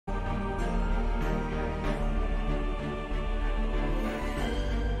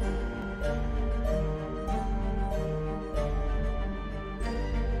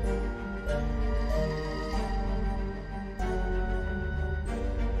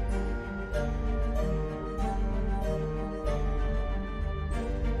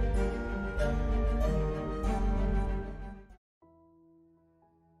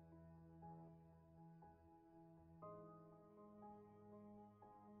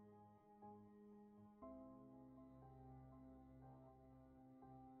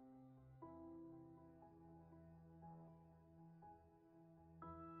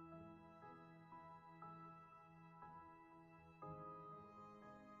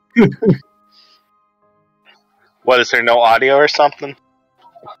What, is there no audio or something?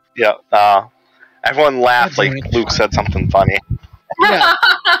 Yeah. Everyone laughed like Luke said something funny. Yeah.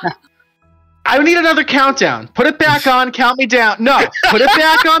 I need another countdown. Put it back on, count me down. No, put it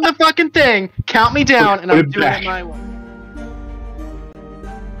back on the fucking thing, count me down, and I'm doing it my way.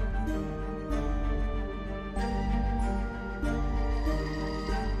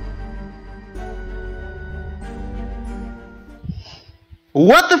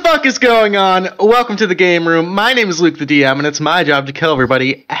 What the fuck is going on? Welcome to the game room. My name is LukeTheDM, and it's my job to kill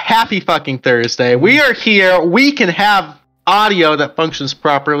everybody. Happy fucking Thursday. We are here. We can have audio that functions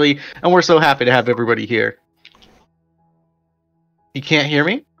properly, and we're so happy to have everybody here. You can't hear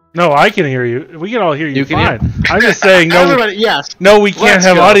me? No, I can hear you. We can all hear you fine. Hear? I'm just saying, no, everybody, yes. No, we can't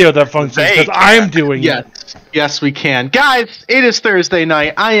have audio that functions because I'm doing it. Yes, we can. Guys, it is Thursday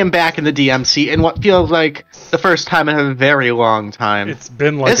night. I am back in the DM seat in what feels like the first time in a very long time. It's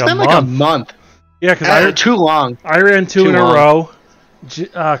been like a month. Yeah, because too long. I ran two in a row.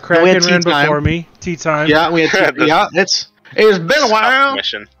 Kraken ran before me. Tea time. Yeah, we had tea. Yeah, it's been a while.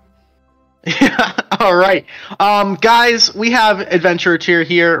 Mission. Yeah, all right. Guys, we have Adventurer Tier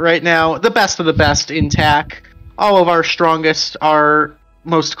here right now. The best of the best in TAC. All of our strongest, our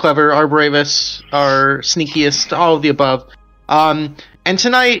most clever, our bravest, our sneakiest, all of the above. And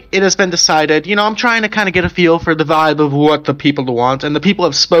tonight, it has been decided, I'm trying to kind of get a feel for the vibe of what the people want, and the people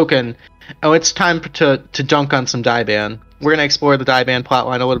have spoken. Oh, it's time to dunk on some Daiban. We're going to explore the Daiban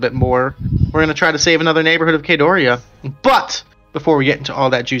plotline a little bit more. We're going to try to save another neighborhood of Kaydoria. But before we get into all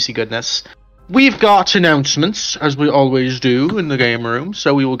that juicy goodness, we've got announcements, as we always do in the game room,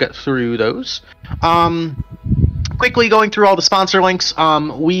 so we will get through those. Quickly going through all the sponsor links,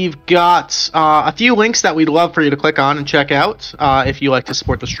 we've got a few links that we'd love for you to click on and check out if you like to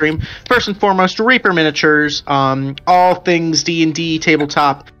support the stream. First and foremost, Reaper Miniatures, all things D&D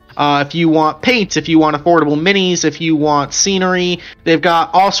tabletop. If you want paint, if you want affordable minis, if you want scenery, they've got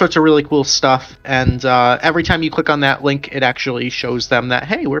all sorts of really cool stuff. And every time you click on that link, it actually shows them that,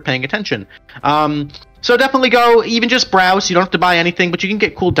 hey, we're paying attention. So definitely go, even just browse. You don't have to buy anything, but you can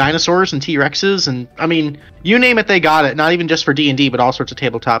get cool dinosaurs and T-Rexes. And, I mean, you name it, they got it. Not even just for D&D, but all sorts of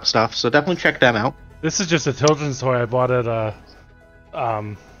tabletop stuff. So definitely check them out. This is just a children's toy I bought at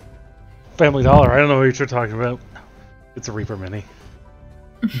Family Dollar. I don't know what you're talking about. It's a Reaper Mini.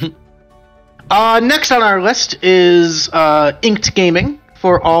 Next on our list is Inked Gaming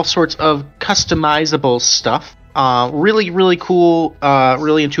for all sorts of customizable stuff. Really, really cool,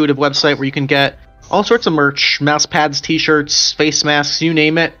 really intuitive website where you can get all sorts of merch, mouse pads, t-shirts, face masks, you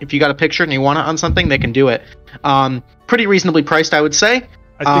name it. If you got a picture and you want it on something, they can do it. Pretty reasonably priced, I would say.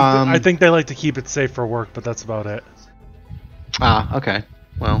 I think they like to keep it safe for work, but that's about it. Okay.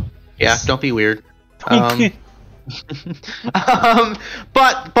 Well, yeah, don't be weird. But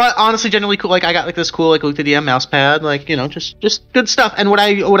honestly, generally cool. Like I got like this cool like LukeTheDM mouse pad, like just good stuff. And what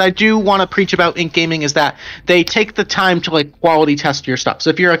I do want to preach about Ink Gaming is that they take the time to like quality test your stuff. So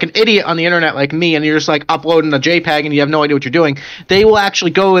if you're like an idiot on the internet like me and you're just like uploading a JPEG and you have no idea what you're doing, they will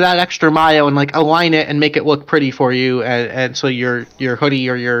actually go that extra mile and like align it and make it look pretty for you, and so your hoodie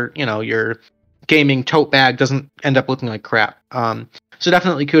or your gaming tote bag doesn't end up looking like crap. So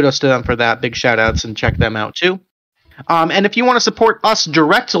definitely kudos to them for that. Big shout outs, and check them out too. And if you want to support us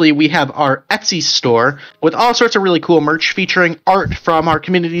directly, we have our Etsy store with all sorts of really cool merch featuring art from our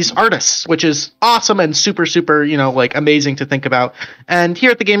community's artists, which is awesome and super, super, like amazing to think about. And here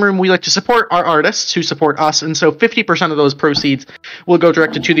at the Game Room, we like to support our artists who support us. And so 50% of those proceeds will go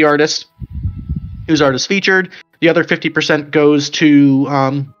directly to the artist whose art is featured. The other 50% goes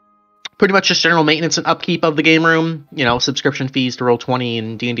to pretty much just general maintenance and upkeep of the game room, subscription fees to Roll20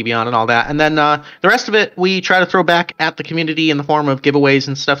 and D&D Beyond and all that. And then the rest of it, we try to throw back at the community in the form of giveaways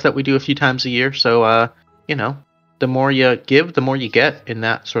and stuff that we do a few times a year. So, the more you give, the more you get in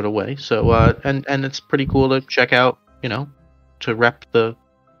that sort of way. So, and it's pretty cool to check out, to rep the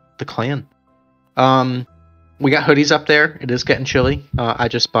clan. We got hoodies up there. It is getting chilly. I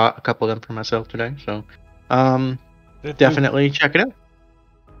just bought a couple of them for myself today. So, definitely check it out.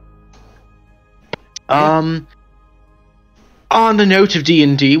 On the note of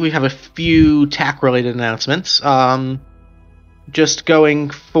D&D, we have a few TAC-related announcements. Just going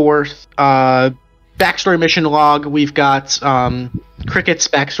forth, backstory mission log, we've got Cricket's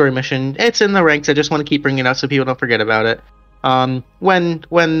backstory mission. It's in the ranks. I just want to keep bringing it up so people don't forget about it. When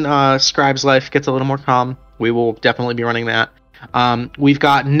Scribe's life gets a little more calm, we will definitely be running that. We've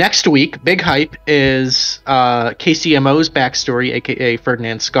got next week, big hype, is KCMO's backstory, aka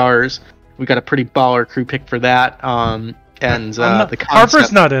Ferdinand Scars. We got a pretty baller crew pick for that. The concept,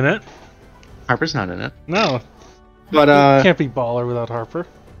 Harper's not in it. Harper's not in it. No. But can't be baller without Harper.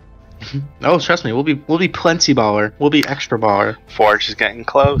 Oh, trust me, we'll be plenty baller. We'll be extra baller. Forge is getting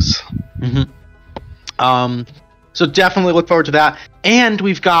close. So definitely look forward to that. And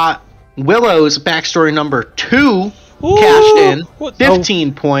we've got Willow's backstory number 2 cashed in,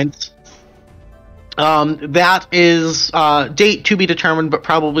 15 points. That is date to be determined, but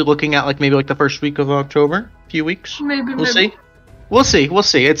probably looking at maybe the first week of October, a few weeks. Maybe. We'll see.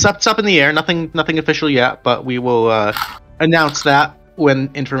 It's up in the air. Nothing official yet, but we will announce that when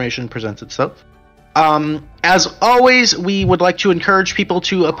information presents itself. As always, we would like to encourage people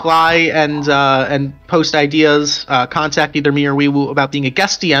to apply and post ideas. Contact either me or WeeWoo about being a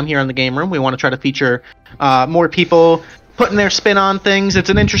guest DM here in the game room. We want to try to feature more people putting their spin on things. It's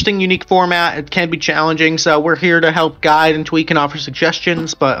an interesting, unique format. It can be challenging, so we're here to help guide and tweak and offer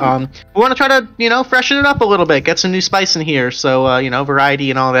suggestions. But we want to try to freshen it up a little bit, get some new spice in here. So variety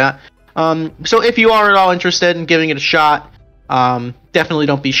and all that. So if you are at all interested in giving it a shot, definitely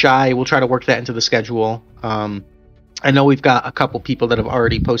don't be shy. We'll try to work that into the schedule. I know we've got a couple people that have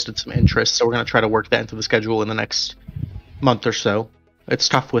already posted some interest, so we're going to try to work that into the schedule in the next month or so. It's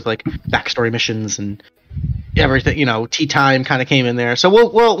tough with backstory missions and everything. Tea time kind of came in there, so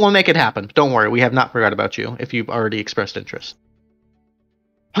we'll make it happen. Don't worry, we have not forgot about you if you've already expressed interest.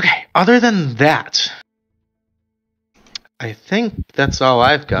 Okay, other than that, I think that's all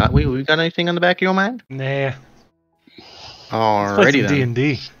I've got. We got anything on the back of your mind? Nah. Alrighty then.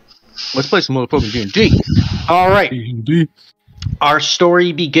 D&D. Let's play some motherfucking D&D. Alright. D&D. Our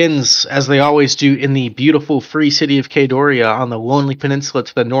story begins, as they always do, in the beautiful free city of Kaydoria on the lonely peninsula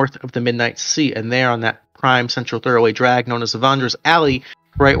to the north of the Midnight Sea, and there on that prime central thoroughway drag known as the Vandra's Alley,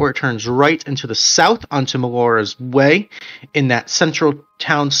 right where it turns right into the south onto Melora's Way, in that central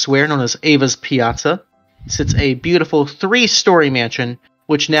town square known as Ava's Piazza, sits a beautiful 3-story mansion,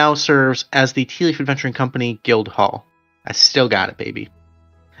 which now serves as the Tealeaf Adventuring Company Guild Hall. I still got it, baby.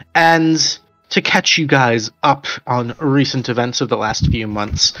 And to catch you guys up on recent events of the last few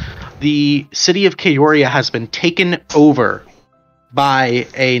months, the city of Kaydoria has been taken over by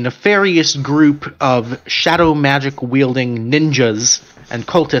a nefarious group of shadow magic wielding ninjas and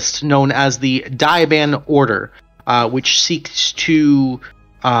cultists known as the Diaban Order, which seeks to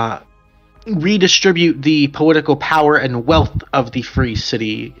redistribute the political power and wealth of the free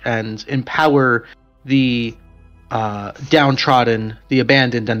city and empower the downtrodden, the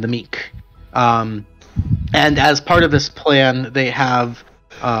abandoned, and the meek. And as part of this plan, they have,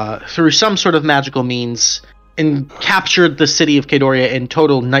 through some sort of magical means, captured the city of Kaydoria in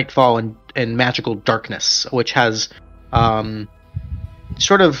total nightfall and magical darkness, which has dominated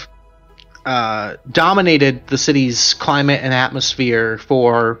the city's climate and atmosphere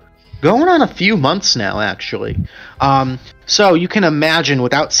for going on a few months now, actually. So you can imagine,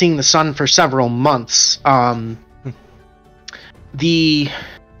 without seeing the sun for several months, I'm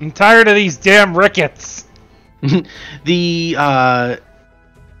tired of these damn rickets. The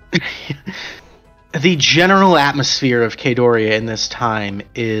general atmosphere of Kaydoria in this time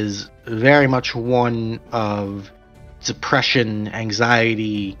is very much one of depression,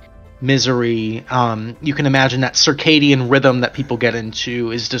 anxiety, misery. You can imagine that circadian rhythm that people get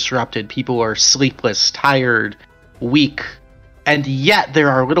into is disrupted. People are sleepless, tired, weak. And yet there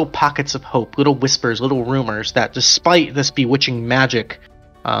are little pockets of hope, little whispers, little rumors that despite this bewitching magic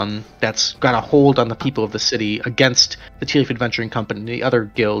that's got a hold on the people of the city against the Tealeaf Adventuring Company and the other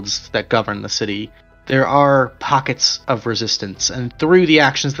guilds that govern the city, there are pockets of resistance. And through the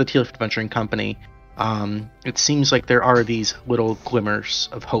actions of the Tealeaf Adventuring Company, it seems like there are these little glimmers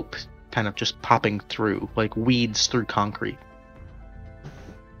of hope kind of just popping through, like weeds through concrete.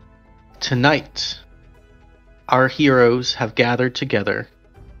 Tonight, our heroes have gathered together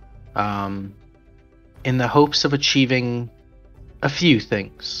in the hopes of achieving a few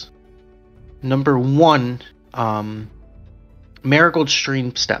things. Number one, Marigold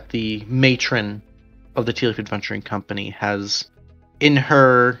Streamstep, the matron of the Tealeaf Adventuring Company, has, in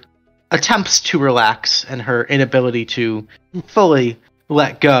her attempts to relax and her inability to fully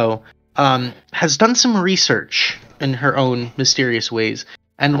let go, has done some research in her own mysterious ways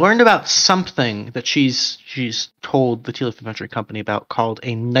and learned about something that she's told the Tealeaf Adventuring Company about called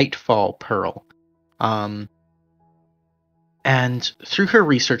a Nightfall Pearl. And through her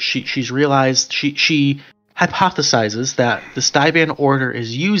research, she's realized, she hypothesizes that the Diaban Order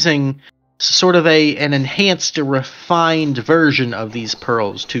is using sort of an enhanced, refined version of these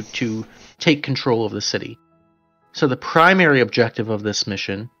pearls to take control of the city. So the primary objective of this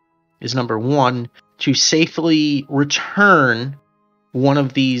mission is, number one, to safely return one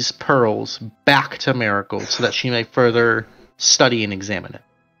of these pearls back to Marigold so that she may further study and examine it.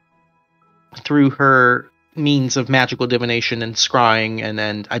 Through her means of magical divination and scrying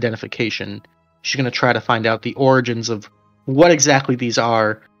and identification. She's going to try to find out the origins of what exactly these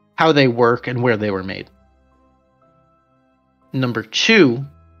are, how they work, and where they were made. Number 2,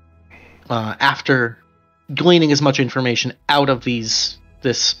 after gleaning as much information out of this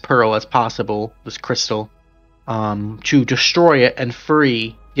pearl as possible, this crystal, to destroy it and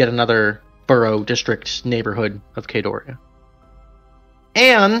free yet another borough, district, neighborhood of Kaydoria.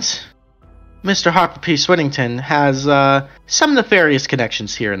 And Mr. Harper P. Swittington has some nefarious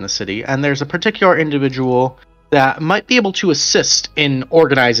connections here in the city, and there's a particular individual that might be able to assist in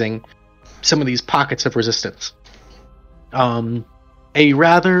organizing some of these pockets of resistance. A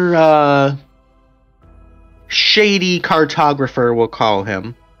rather shady cartographer, we'll call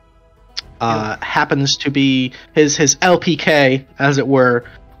him, happens to be his LPK, as it were,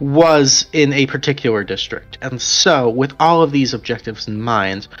 was in a particular district. And so, with all of these objectives in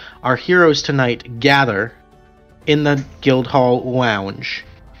mind, our heroes tonight gather in the Guildhall Lounge.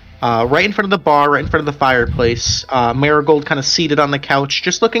 Right in front of the bar, right in front of the fireplace. Marigold kind of seated on the couch,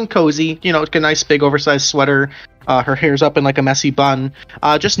 just looking cozy. You know, a nice big oversized sweater. Her hair's up in like a messy bun.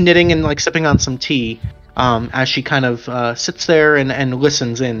 Just knitting and like sipping on some tea. As she kind of sits there and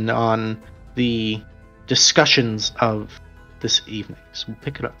listens in on the discussions of this evening. So we'll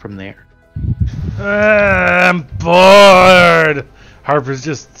pick it up from there. I'm bored! Harper's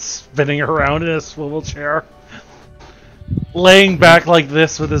just spinning around in a swivel chair. Laying back like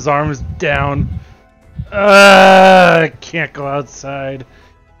this with his arms down. I can't go outside.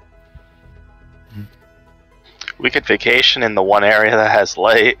 We could vacation in the one area that has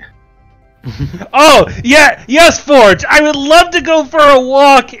light. Oh, yeah, yes, Forge! I would love to go for a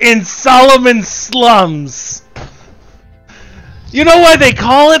walk in Solomon's slums. You know why they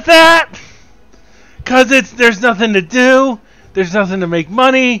call it that? Because there's nothing to do, there's nothing to make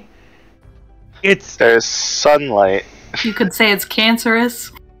money. There's sunlight. You could say it's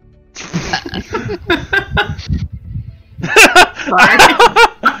cancerous.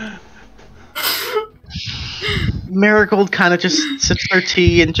 Marigold kind of just sips her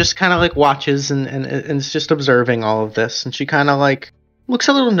tea and just kind of like watches and is just observing all of this, and she kind of like looks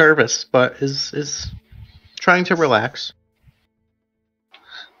a little nervous, but is trying to relax.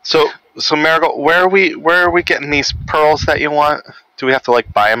 So Marigold, where are we getting these pearls that you want? Do we have to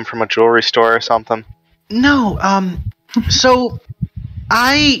like buy them from a jewelry store or something? No, so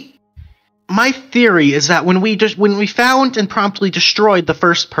my theory is that when we found and promptly destroyed the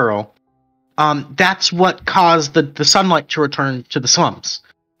first pearl, that's what caused the sunlight to return to the slums.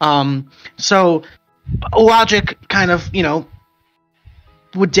 So logic kind of,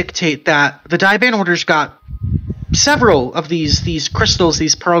 would dictate that the Diban Orders got several of these crystals,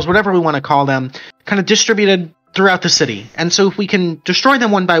 these pearls, whatever we want to call them, kind of distributed throughout the city. And so if we can destroy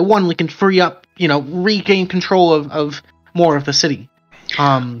them one by one, we can free up, regain control of more of the city.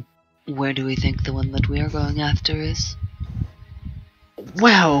 Where do we think the one that we are going after is?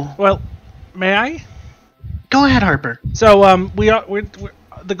 Well, may I? Go ahead, Harper. So, we're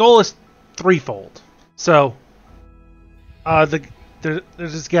the goal is threefold. So, there's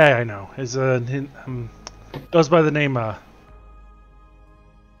this guy I know. Goes by the name Liam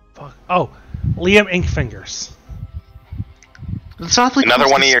Inkfingers. Another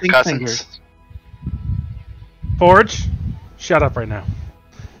one of your cousins. Fingers. Forge, shut up right now.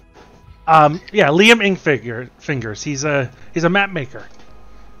 Liam Inkfingers. He's a map maker,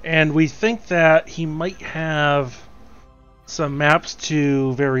 and we think that he might have some maps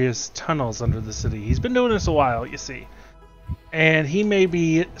to various tunnels under the city. He's been doing this a while, you see, and he may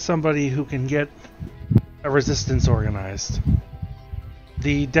be somebody who can get a resistance organized.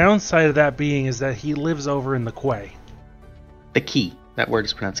 The downside of that being is that he lives over in the Quay. The Key. That word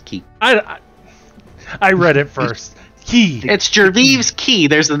is pronounced Key. I read it first. Key. It's Jervive's Key.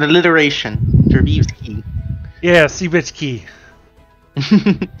 There's an alliteration. Jervive's Key. Yeah, sea bitch Key.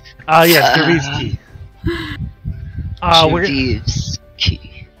 Yes, Jervive's Key. Jervive's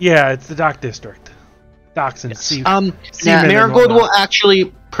Key. Yeah, it's the dock district. Docks and sea. Marigold will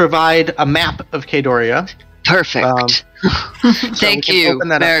actually provide a map of Kaydoria. Perfect. Thank you,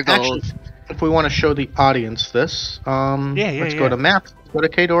 Marigold. Actually, if we want to show the audience this, let's go to map, let's go to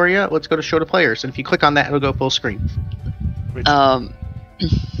Kaydoria, let's go to show to players, and if you click on that, it'll go full screen.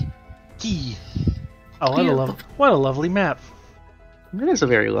 Key. Oh, what a lovely map. It is a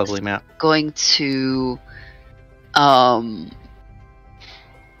very lovely map. Going to,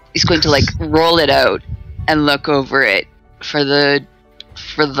 he's going to like roll it out and look over it for the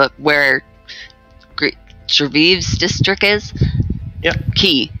where Jervive's district is. Yep.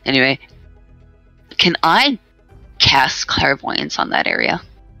 Key. Anyway, can I cast clairvoyance on that area?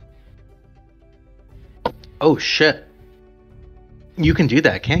 Oh shit! You can do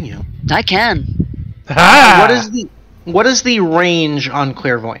that, can you? I can. What is the range on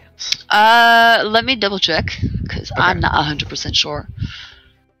clairvoyance? Let me double check because I'm not 100% sure.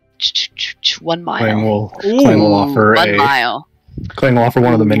 1 mile. Klang will offer 1 mile. Klang will offer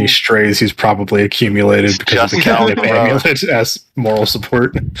one of the many strays he's probably accumulated because of the Catholic amulet as moral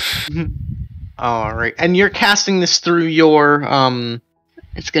support. All right, and you're casting this through your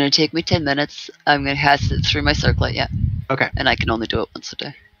It's gonna take me 10 minutes. I'm gonna cast it through my circlet, yeah. Okay. And I can only do it once a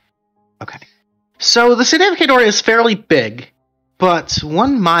day. Okay. So the City of Kador is fairly big, but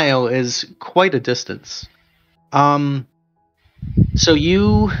 1 mile is quite a distance. So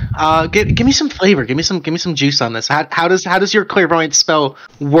you give me some flavor, give me some juice on this. How does your clairvoyant spell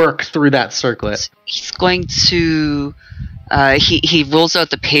work through that circlet? He's going to he rolls out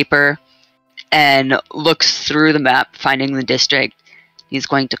the paper and looks through the map, finding the district. He's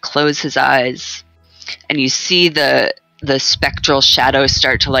going to close his eyes, and you see the spectral shadows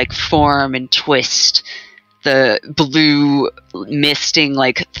start to like form and twist, the blue misting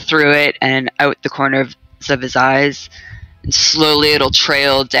like through it and out the corners of his eyes, and slowly it'll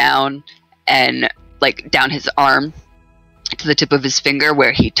trail down and like down his arm to the tip of his finger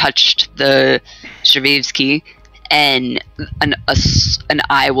where he touched the Jervive's key, and an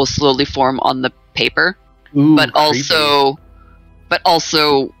eye will slowly form on the paper. Ooh, but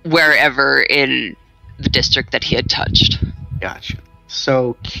also wherever in the district that he had touched. Gotcha.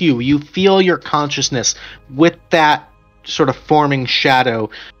 So, Q, you feel your consciousness with that sort of forming shadow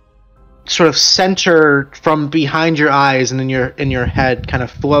sort of center from behind your eyes and in your head, kind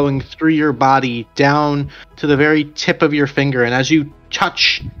of flowing through your body down to the very tip of your finger. And as you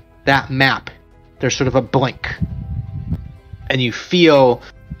touch that map, there's sort of a blink. And you feel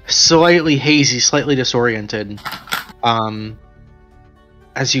slightly hazy, slightly disoriented.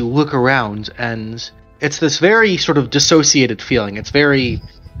 As you look around, and it's this very sort of dissociated feeling. It's very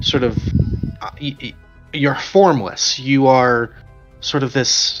sort of you're formless. You are sort of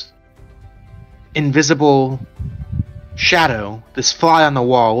this invisible shadow, this fly on the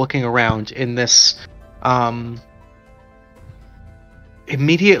wall looking around in this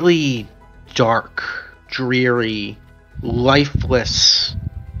immediately dark, dreary, lifeless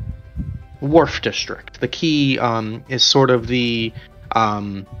wharf district. The key is sort of the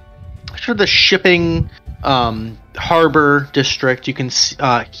shipping harbor district. You can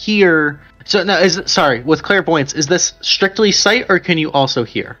hear. So no, with clairvoyance, is this strictly sight, or can you also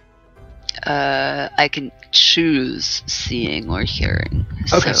hear? I can choose seeing or hearing.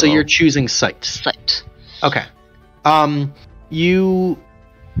 Okay, so you're choosing sight. Sight. Okay. You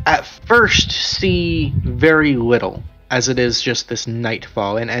at first see very little, as it is just this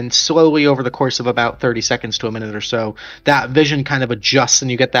nightfall, and slowly over the course of about 30 seconds to a minute or so, that vision kind of adjusts, and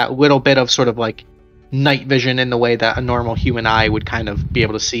you get that little bit of sort of like night vision in the way that a normal human eye would kind of be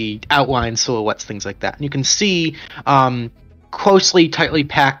able to see outlines, silhouettes, things like that. And you can see closely, tightly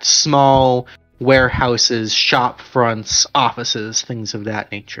packed, small warehouses, shop fronts, offices, things of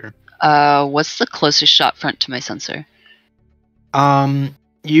that nature. What's the closest shop front to my sensor?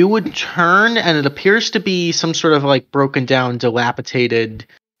 You would turn, and it appears to be some sort of like broken down, dilapidated.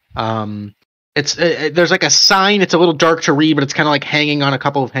 There's like a sign. It's a little dark to read, but it's kind of like hanging on a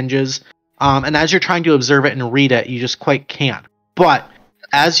couple of hinges. And as you're trying to observe it and read it, you just quite can't. But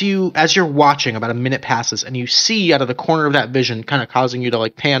as you're watching, about a minute passes, and you see out of the corner of that vision, kind of causing you to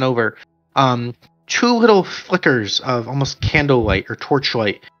like pan over, two little flickers of almost candlelight or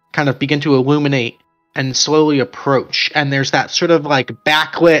torchlight kind of begin to illuminate and slowly approach, and there's that sort of like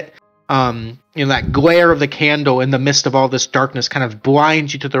backlit, that glare of the candle in the midst of all this darkness kind of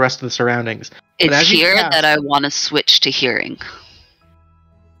blinds you to the rest of the surroundings. It's here that I want to switch to hearing.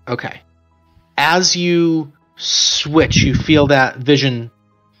 Okay. As you switch, you feel that vision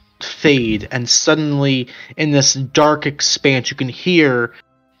fade, and suddenly in this dark expanse you can hear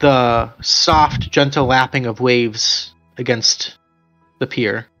the soft, gentle lapping of waves against the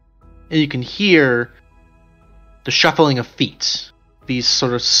pier. And you can hear the shuffling of feet, these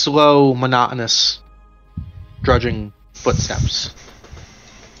sort of slow, monotonous, drudging footsteps.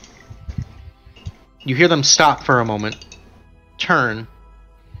 You hear them stop for a moment, turn,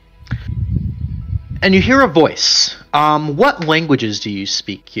 and you hear a voice. What languages do you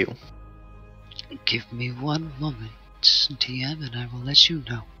speak, Q? Give me one moment, DM, and I will let you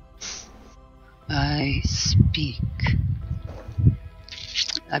know. I speak...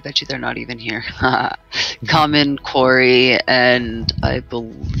 I bet you they're not even here. Common, Quarry, and I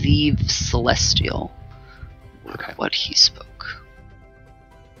believe Celestial. Okay. What he spoke.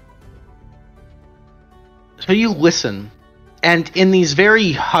 So you listen, and in these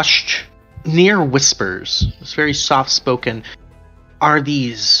very hushed near whispers, it's very soft-spoken, are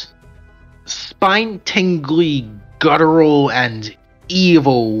these spine-tingly, guttural, and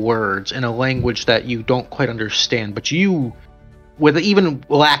evil words in a language that you don't quite understand, but you, with even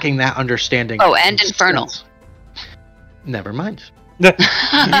lacking that understanding... Oh, and infernal. Never mind.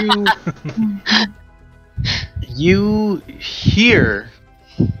 You hear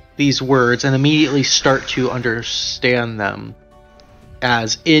these words and immediately start to understand them,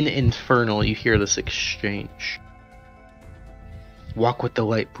 as in Infernal you hear this exchange. Walk with the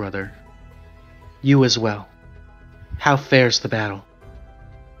light, brother. You as well. How fares the battle?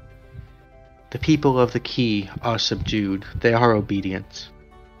 The people of the Quay are subdued. They are obedient.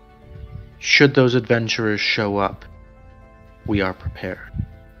 Should those adventurers show up, we are prepared.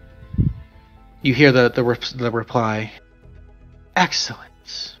 You hear the reply.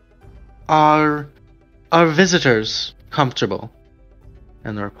 Excellent. Are visitors comfortable?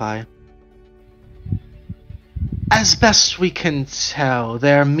 And the reply. As best we can tell,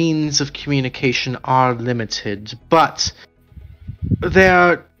 their means of communication are limited, but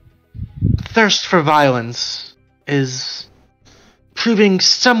their thirst for violence is proving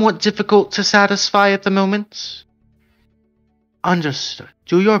somewhat difficult to satisfy at the moment. Understood.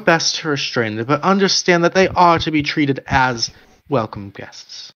 Do your best to restrain them, but understand that they are to be treated as welcome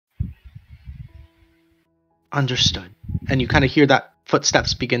guests. Understood. And you kind of hear that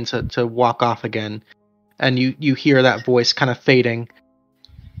footsteps begin to walk off again. And you hear that voice kind of fading.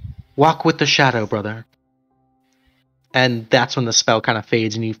 Walk with the shadow, brother. And that's when the spell kind of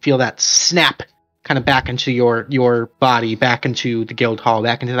fades, and you feel that snap kind of back into your body, back into the guild hall,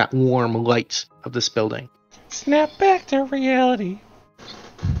 back into that warm light of this building. Snap back to reality.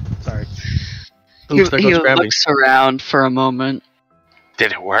 Sorry. Oops, he looks around for a moment.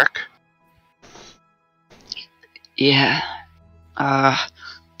 Did it work? Yeah.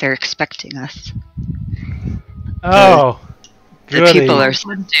 They're expecting us. Oh. The people are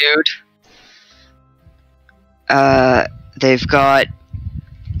subdued. They've got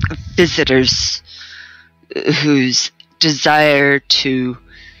visitors whose desire to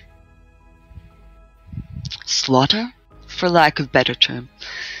slaughter, for lack of better term,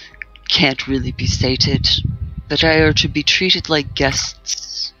 can't really be stated, but they are to be treated like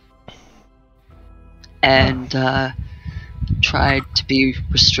guests and tried to be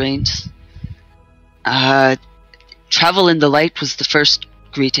restrained. Travel in the light was the first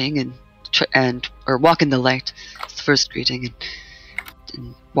greeting, or walk in the light was the first greeting,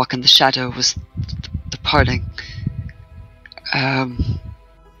 and walk in the shadow was the parting.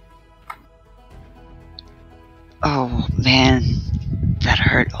 Oh man, that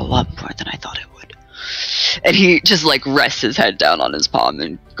hurt a lot more than I thought it would. And he just like rests his head down on his palm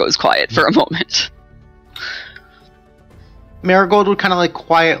and goes quiet for a moment. Marigold would kind of like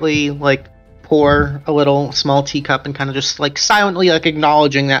quietly like pour a little small teacup and kind of just like silently like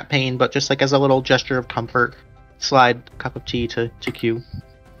acknowledging that pain, but just like as a little gesture of comfort, slide a cup of tea to Q.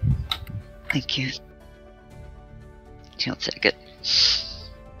 Thank you. He'll take it.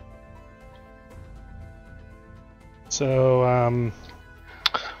 So,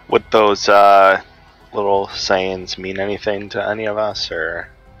 would those little sayings mean anything to any of us, or?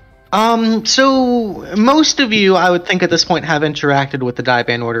 So most of you, I would think at this point, have interacted with the Die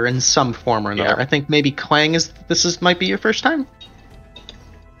Band Order in some form or another. Yeah. I think maybe Klang might be your first time.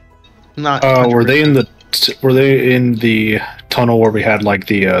 Not. Were they in the tunnel where we had like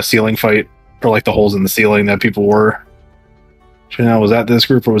the ceiling fight, or like the holes in the ceiling that people were? Do you know, was that this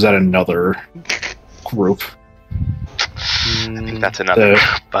group or was that another group? I think that's another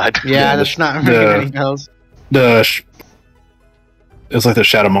group, but yeah, that's not ringing any bells. It's like the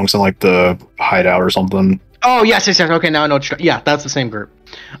Shadow Monks in like the hideout or something. Oh yes. Okay, now I know. Yeah, that's the same group.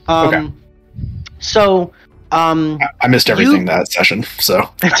 Okay. So, I missed everything that session. So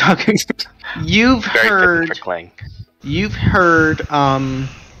talking. You've heard.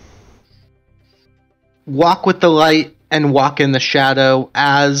 Walk with the light and walk in the shadow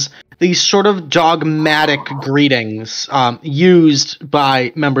as these sort of dogmatic greetings used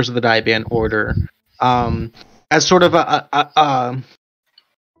by members of the Die Band Order, as sort of a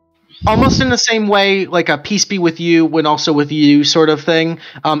almost in the same way like a peace be with you when also with you sort of thing.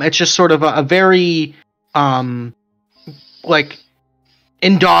 It's just sort of a very like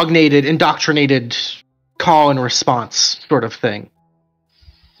indoctrinated call and response sort of thing.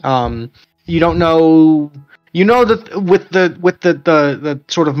 You don't know. You know that with the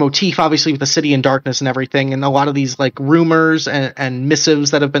sort of motif, obviously with the city in darkness and everything, and a lot of these like rumors and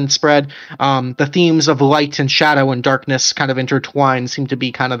missives that have been spread, the themes of light and shadow and darkness kind of intertwined seem to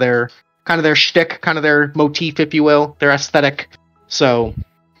be kind of their shtick, kind of their motif, if you will, their aesthetic. So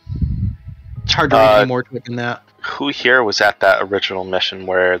It's hard to read any more to it than that. Who here was at that original mission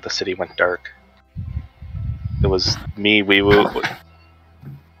where the city went dark? It was me, WeeWoo.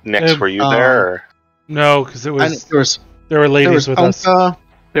 Nix, were you there? Or? No, because there were ladies there was with Onka, us.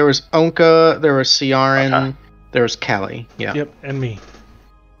 There was Onka, there was Ciaran, there was Callie. Yeah. Yep, and me.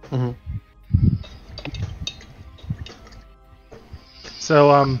 Mm-hmm.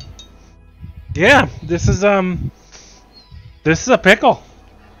 So, yeah, this is a pickle.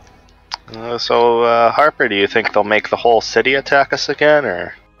 So, Harper, do you think they'll make the whole city attack us again,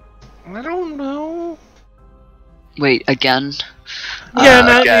 or? I don't know. Wait, again? Yeah,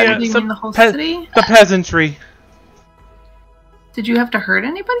 not again. What do you mean the whole city? The peasantry. Did you have to hurt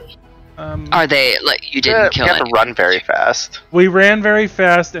anybody? Are they, like, you didn't kill We have to run very fast. We ran very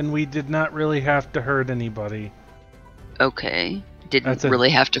fast, and we did not really have to hurt anybody. Okay. Didn't really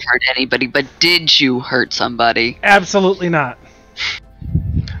have to hurt anybody, but did you hurt somebody? Absolutely not.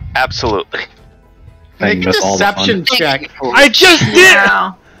 Absolutely. Make a deception check. I just did!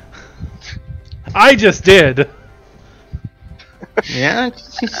 Yeah. I just did. Yeah,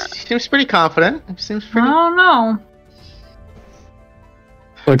 he seems pretty confident. Seems pretty. Oh no.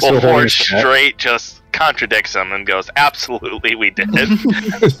 Well, Forge straight just contradicts him and goes, "Absolutely, we did."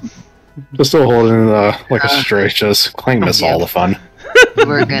 Just still holding like a straight, just Klang missed all the fun.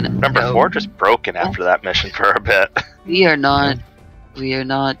 We're gonna remember Forge was broken after that mission for a bit. We are not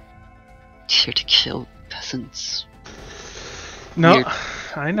here to kill peasants. No,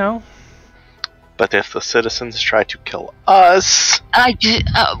 I know. But if the citizens try to kill us, I did.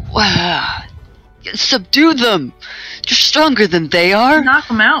 Subdue them. You're stronger than they are. Knock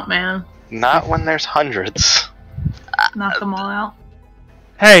them out, man. Not when there's hundreds. Knock them all out.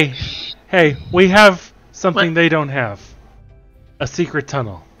 Hey, we have something they don't have. A secret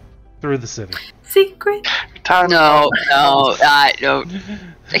tunnel through the city. Secret? No. I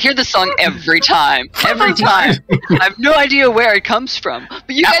hear the song every time. Every time. I have no idea where it comes from.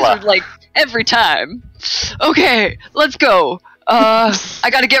 But you guys are like, every time. Okay, let's go. I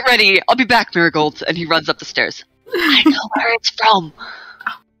gotta get ready. I'll be back, Marigold. And he runs up the stairs. I know where it's from.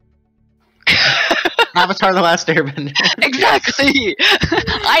 Avatar: The Last Airbender. Exactly.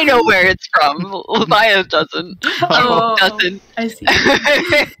 I know where it's from. Lethieth doesn't. Doesn't. I see.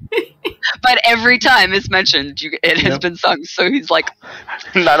 But every time it's mentioned, it has been sung. So he's like,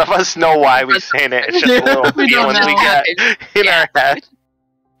 none of us know why we saying it. It's just a little feeling we get in our head.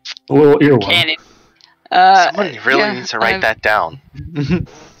 A little earworm. Canon. Someone really needs to write that down.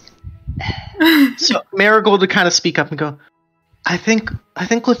 So Marigold would kind of speak up and go, I think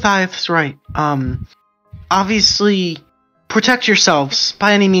Lethieth's right. Obviously, protect yourselves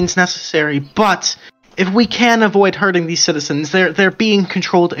by any means necessary, but if we can avoid hurting these citizens, they're being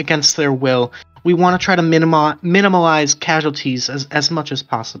controlled against their will. We want to try to minimize casualties as much as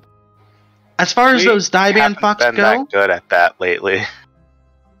possible. As far as those Daiban fucks been go, that good at that lately.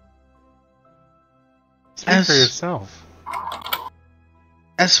 Speak for yourself.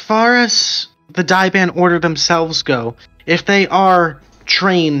 As far as the Daiban Order themselves go, if they are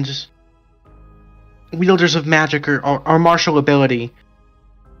trained wielders of magic or martial ability,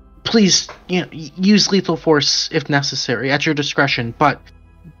 please use lethal force if necessary, at your discretion. But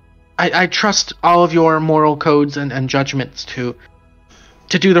I trust all of your moral codes and judgments to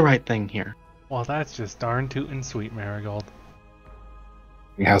do the right thing here. Well, that's just darn tootin' sweet, Marigold.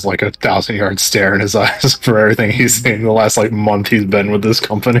 He has like 1,000-yard stare in his eyes for everything he's seen the last month he's been with this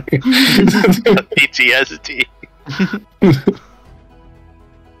company. PTSD.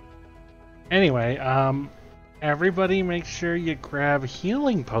 Anyway, everybody make sure you grab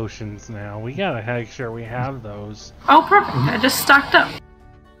healing potions now. We gotta make sure we have those. Oh, perfect. I just stocked up.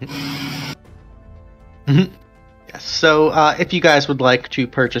 Yes. So, if you guys would like to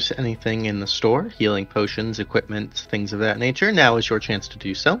purchase anything in the store, healing potions, equipment, things of that nature, now is your chance to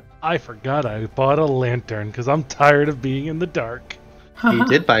do so. I forgot I bought a lantern because I'm tired of being in the dark. You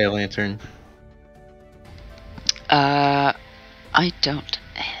did buy a lantern. I don't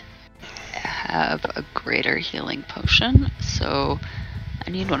have a greater healing potion, so I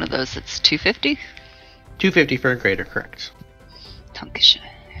need one of those that's 250. 250 for a greater, correct. Dankeschön.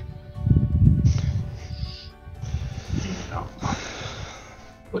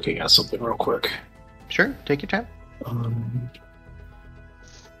 Looking at something real quick. Sure, take your time.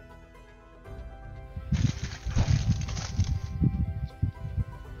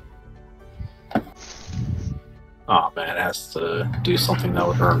 Oh man, it has to do something that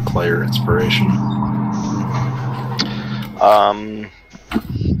would earn player inspiration. I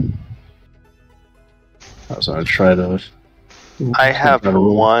was gonna try to. I have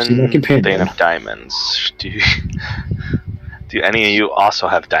one thing of diamonds. Do any of you also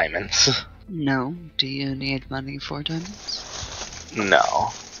have diamonds? No. Do you need money for diamonds? No. No.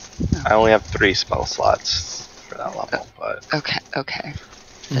 I only have 3 spell slots for that level, but Okay.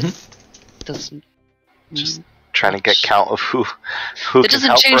 Mhm. That doesn't. Just trying to get count of who That can doesn't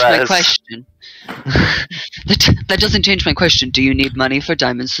help change my res. question. That doesn't change my question. Do you need money for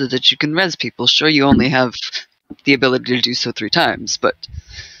diamonds so that you can res people? Sure, you only have the ability to do so 3 times, but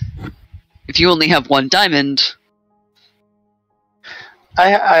if you only have 1 diamond, I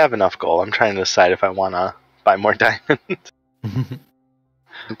have enough gold. I'm trying to decide if I want to buy more diamonds.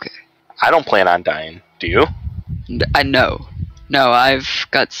 okay. I don't plan on dying. Do you? I know. No, I've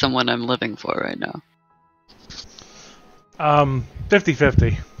got someone I'm living for right now.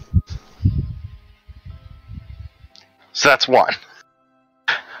 50-50. So that's 1.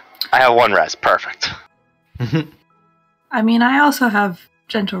 I have 1 res. Perfect. I mean, I also have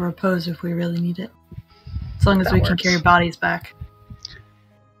gentle repose if we really need it. As long as That we can works. carry bodies back.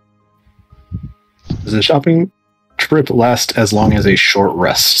 Does the shopping trip last as long as a short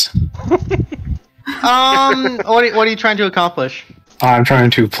rest? What are you trying to accomplish? I'm trying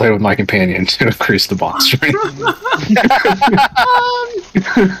to play with my companion to increase the bond strength.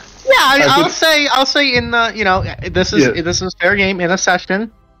 Yeah, I'll say in the this is fair game in a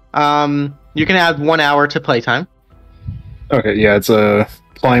session. You can add 1 hour to playtime. Okay, yeah, it's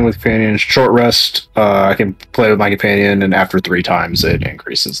playing with companion, short rest. I can play with my companion, and after 3 times, it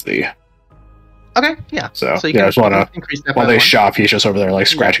increases the. Okay, yeah. So you yeah, can I just want to. increase that While by they 1. shop, he's just over there like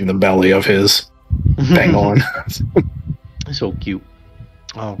scratching the belly of his pangolin. So cute.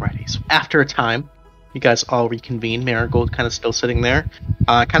 Alrighty. So after a time, you guys all reconvene. Marigold kind of still sitting there,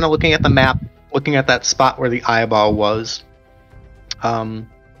 kind of looking at the map, looking at that spot where the eyeball was.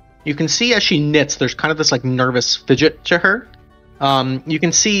 You can see as she knits, there's kind of this like nervous fidget to her. You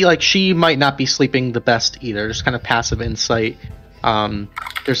can see like she might not be sleeping the best either. Just kind of passive insight.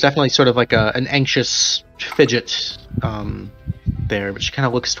 There's definitely sort of like an anxious fidget there, but she kind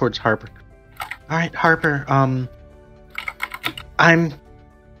of looks towards Harper. All right, Harper.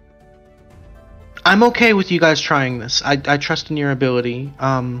 I'm okay with you guys trying this. I trust in your ability.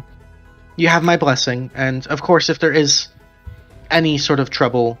 You have my blessing, and of course, if there is any sort of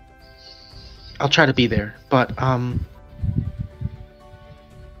trouble, I'll try to be there. But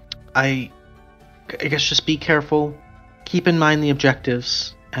I guess just be careful. Keep in mind the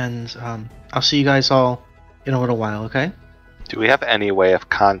objectives, and I'll see you guys all in a little while. Okay? Do we have any way of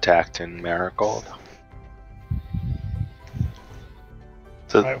contacting Marigold?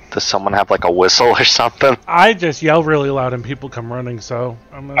 Does someone have like a whistle or something? I just yell really loud and people come running, so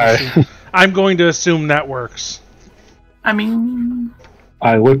I'm going to assume that works. I mean,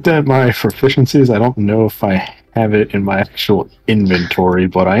 I looked at my proficiencies. I don't know if I have it in my actual inventory,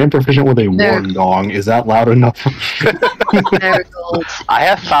 but I am proficient with a warn gong. Is that loud enough? Marigold, I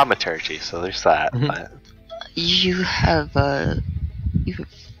have thaumaturgy, so there's that. But you have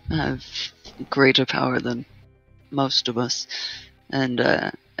greater power than most of us, and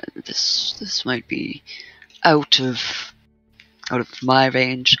this might be out of my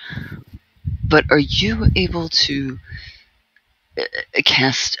range. But are you able to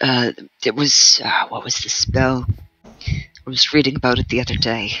cast? What was the spell? I was reading about it the other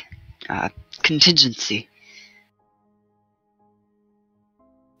day. Contingency.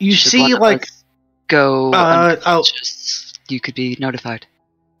 You Should see, one of like, us go. oh. You could be notified.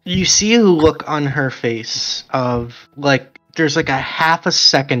 you see a look on her face of like there's like a half a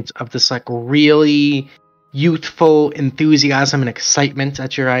second of this like really youthful enthusiasm and excitement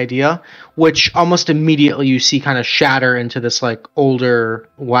at your idea, which almost immediately you see kind of shatter into this like older,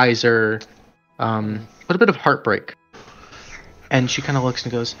 wiser, little bit of heartbreak. And she kind of looks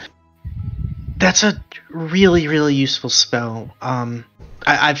and goes, "That's a really, really useful spell.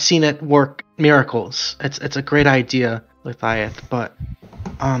 I've seen it work miracles. It's a great idea, Lethieth, but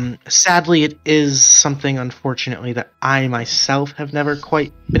sadly it is something, unfortunately, that I myself have never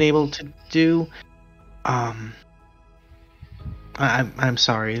quite been able to do. I'm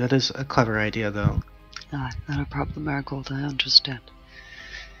sorry. That is a clever idea, though." Not a problem, Marigold. I understand.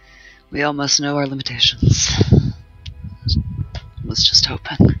 We all must know our limitations. Was just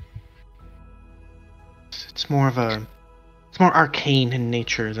hoping. It's more arcane in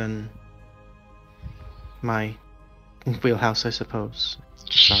nature than my wheelhouse, I suppose.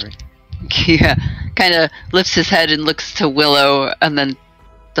 Sorry. Yeah, kind of lifts his head and looks to Willow, and then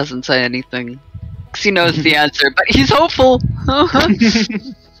doesn't say anything. Because he knows the answer, but he's hopeful.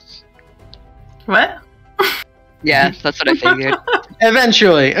 what? Yeah, that's what I figured.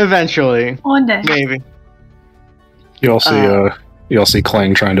 Eventually. One day. Maybe. You all see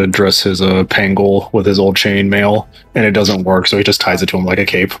Klang trying to dress his Pangol with his old chainmail, and it doesn't work, so he just ties it to him like a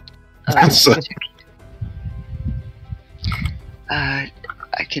cape. I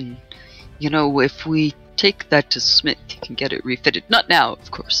can, if we take that to Smith, he can get it refitted. Not now,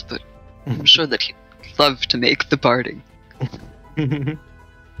 of course, but I'm sure that he'd love to make the parting.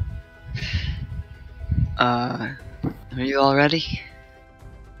 Are you all ready?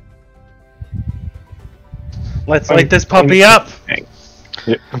 Let's light this puppy up.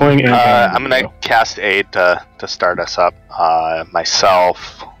 I'm gonna cast aid to start us up.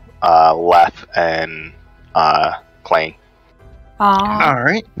 Myself, Leth, and Klang. All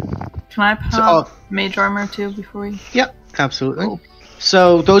right. Can I pop mage armor too before we? Yep, absolutely. Cool.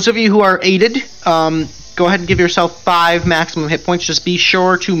 So those of you who are aided, go ahead and give yourself 5 maximum hit points. Just be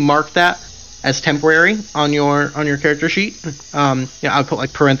sure to mark that as temporary on your character sheet. I'll put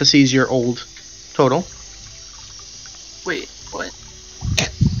like parentheses your old total. Wait, what?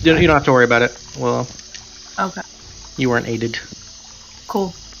 You don't have to worry about it. Well, okay. You weren't aided.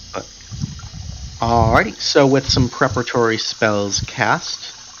 Cool. Alrighty, so with some preparatory spells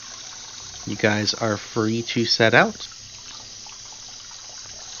cast, you guys are free to set out.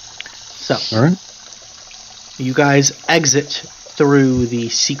 So, alright. You guys exit through the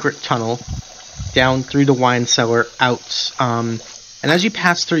secret tunnel, down through the wine cellar, out. And as you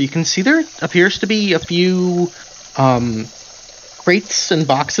pass through, you can see there appears to be a few crates and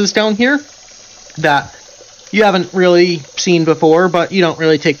boxes down here that you haven't really seen before, but you don't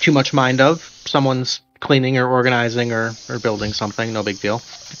really take too much mind of. Someone's cleaning or organizing or building something, no big deal.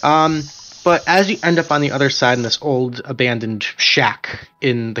 But as you end up on the other side in this old abandoned shack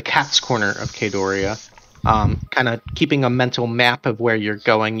in the Cat's Corner of Kaydoria, kind of keeping a mental map of where you're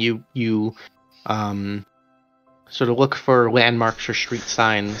going, you sort of look for landmarks or street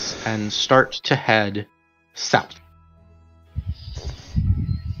signs and start to head south.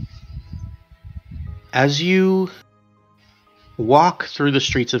 As you walk through the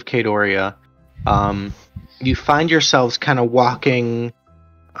streets of Kaydoria, you find yourselves kind of walking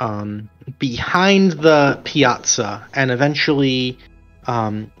behind the piazza and eventually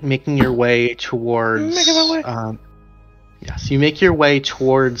making your way towards... you make your way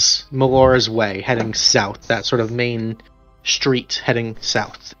towards Melora's Way, heading south, that sort of main street heading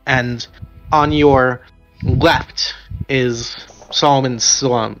south. And on your left is Solomon's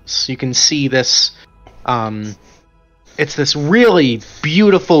Slums. You can see this... it's this really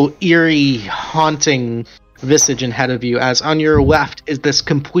beautiful, eerie, haunting visage ahead of you, as on your left is this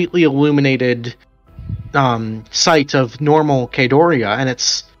completely illuminated site of normal Kaydoria, and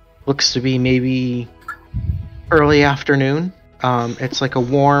it's looks to be maybe early afternoon. It's like a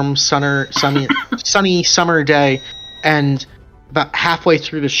warm, sunny summer day, and about halfway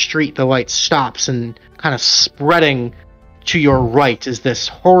through the street, the light stops, and kind of spreading to your right is this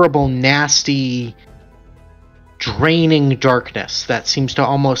horrible, nasty, draining darkness that seems to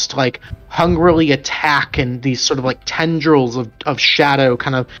almost like hungrily attack, and these sort of like tendrils of shadow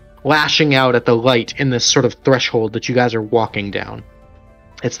kind of lashing out at the light in this sort of threshold that you guys are walking down.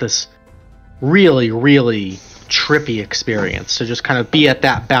 It's this really, really trippy experience to just kind of be at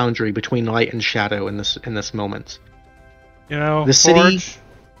that boundary between light and shadow in this moment. The city...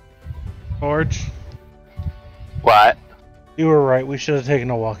 Forge? What? You were right, we should have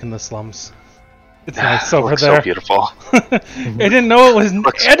taken a walk in the slums. It's nice over looks there. So beautiful. I didn't know it was.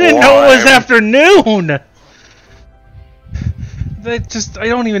 I didn't know it was afternoon. I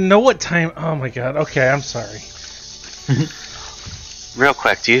don't even know what time. Oh my god. Okay, I'm sorry. Real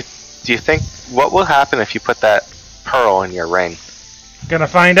quick, do you think what will happen if you put that pearl in your ring? Gonna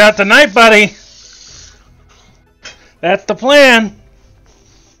find out tonight, buddy. That's the plan.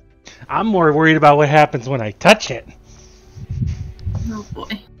 I'm more worried about what happens when I touch it. Oh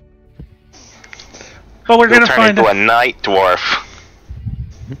boy. But we're gonna find out. Turn into a night dwarf.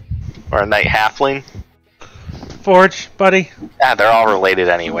 Or a night halfling. Forge, buddy. Yeah, they're all related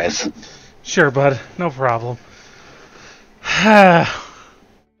anyways. Sure, bud. No problem.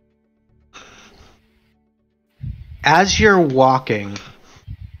 As you're walking,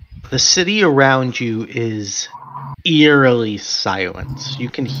 the city around you is eerily silent. You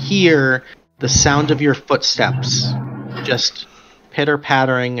can hear the sound of your footsteps just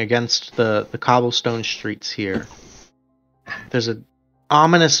pitter-pattering against the cobblestone streets here. There's an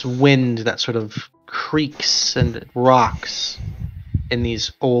ominous wind that sort of creaks and rocks in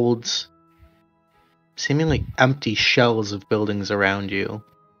these old, seemingly empty shells of buildings around you.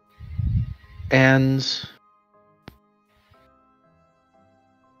 And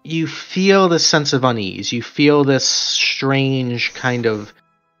you feel this sense of unease. You feel this strange kind of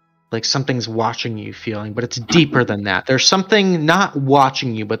like something's watching you feeling, but it's deeper than that. There's something not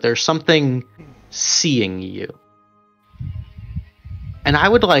watching you, but there's something seeing you. And I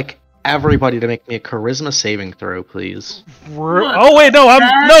would like everybody to make me a charisma saving throw, please. Oh wait, no,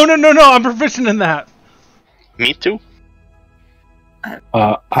 I'm proficient in that. Me too.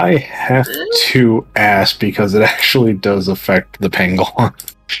 I have to ask because it actually does affect the pangolin.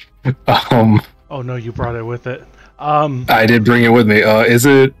 Oh no, you brought it with it. I did bring it with me. Is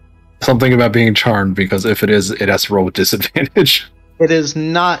it something about being charmed? Because if it is, it has to roll with disadvantage. It is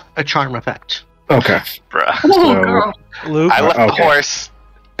not a charm effect. Okay. Bruh. Girl. Luke, I left the Okay. horse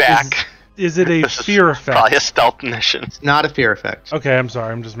back. is it a This is fear effect? Probably a stealth mission. It's not a fear effect. Okay, I'm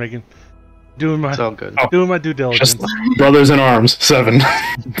sorry. I'm just doing my It's all good. doing my due diligence. Just brothers in arms, 7.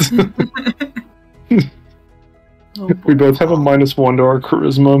 We both have a -1 to our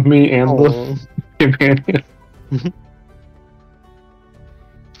charisma, me and the companion.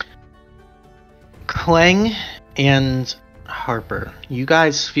 Klang and Harper, you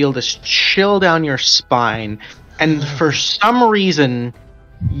guys feel this chill down your spine, and for some reason,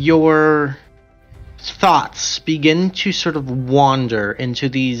 your thoughts begin to sort of wander into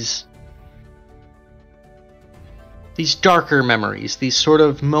these darker memories, these sort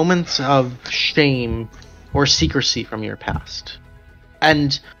of moments of shame or secrecy from your past.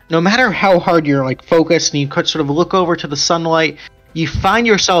 And no matter how hard you're like focused and you could sort of look over to the sunlight, you find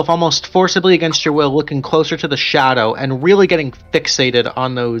yourself almost forcibly against your will looking closer to the shadow and really getting fixated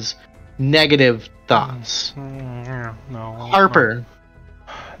on those negative thoughts. No. Harper,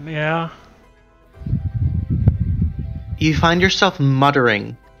 Yeah. you find yourself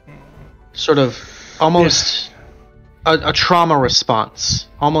muttering sort of almost a trauma response.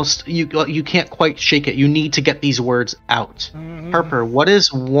 Almost you can't quite shake it. You need to get these words out. Harper, what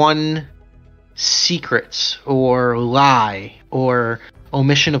is one secret or lie or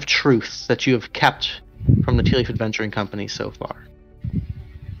omission of truth that you have kept from the Tealeaf Adventuring Company so far?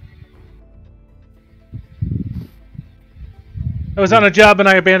 I was on a job and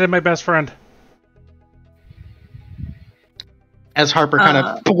I abandoned my best friend. As Harper kind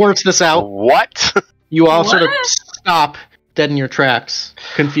of blurts this out, What? you all sort of What? stop dead in your tracks,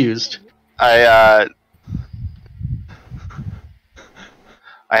 confused. I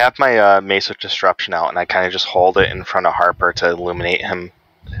have my Mace of Disruption out, and I kind of just hold it in front of Harper to illuminate him,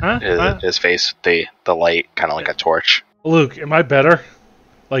 his face, the light, kind of like a torch. Luke, am I better?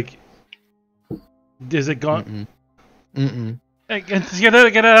 Like, is it gone? Mm-mm. Hey, get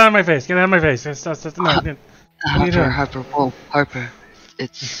it out of my face. Get it out of my face. That's no. Harper, whoa, Harper.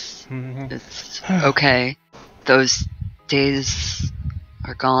 It's okay. Those days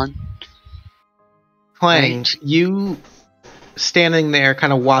are gone. Klang, Right. you standing there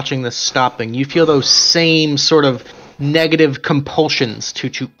kind of watching this stopping, you feel those same sort of negative compulsions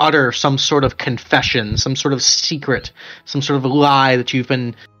to utter some sort of confession, some sort of secret, some sort of lie that you've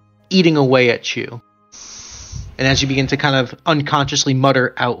been eating away at you. And as you begin to kind of unconsciously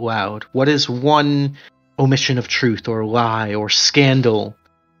mutter out loud, what is one omission of truth or lie or scandal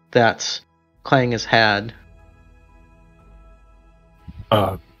that Klang has had?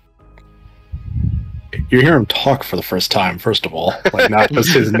 You hear him talk for the first time, first of all. Like, not just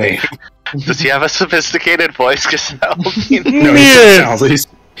his name. Does he have a sophisticated voice? Because No,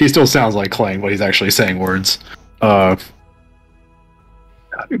 he still sounds like Klang, but he's actually saying words. Klang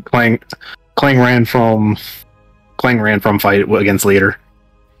ran from fight against Leader.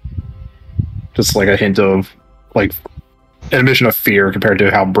 Just like a hint of, like, an admission of fear compared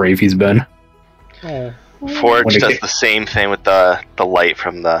to how brave he's been. Oh. Forge does the same thing with the light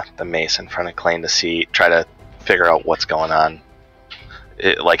from the mace in front of Klang to try to figure out what's going on.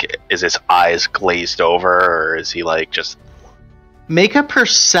 Is his eyes glazed over, or is he like just... Make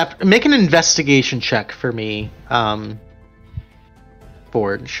an investigation check for me,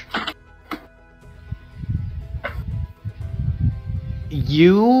 Forge.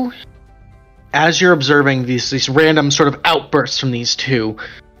 You, as you're observing these random sort of outbursts from these two,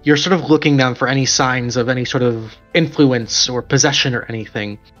 you're sort of looking down for any signs of any sort of influence or possession or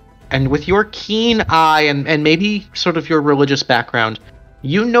anything. And with your keen eye and maybe sort of your religious background,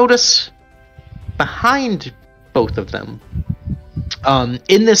 you notice behind both of them,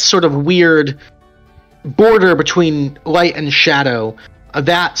 in this sort of weird border between light and shadow,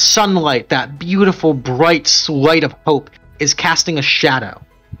 that sunlight, that beautiful bright light of hope, is casting a shadow.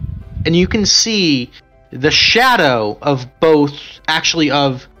 And you can see the shadow of both, actually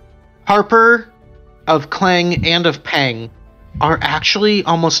of Harper, of Klang, and of Peng, are actually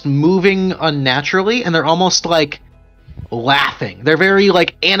almost moving unnaturally, and they're almost like laughing. They're very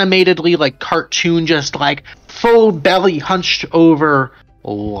like animatedly, like cartoon, just like full belly hunched over,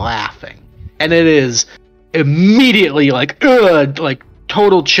 laughing. And it is immediately like, ugh, like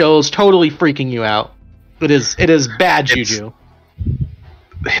total chills, totally freaking you out. It is bad juju.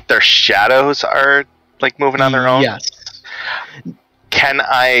 their shadows are like moving on their own? Yes. Can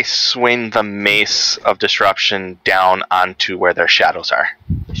I swing the Mace of Disruption down onto where their shadows are?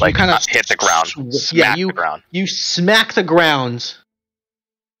 Like, kind of hit the ground. Smack the ground. You smack the ground.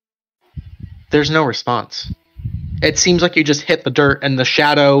 There's no response. It seems like you just hit the dirt, and the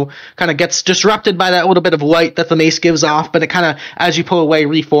shadow kind of gets disrupted by that little bit of light that the mace gives off, but it kind of, as you pull away,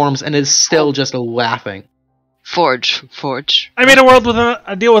 reforms and is still just laughing. Forge. I made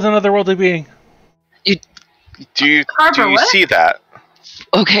a deal with another worldly being. Do you what? see that?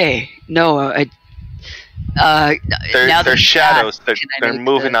 Okay, no, They're shadows. They're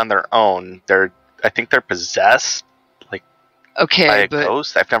moving on their own. I think they're possessed. Okay, by a but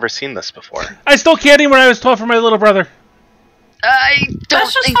ghost? I've never seen this before. I stole candy when I was 12 from my little brother. I don't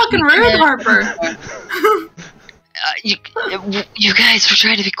That's just think fucking you rude, can. Harper. You guys were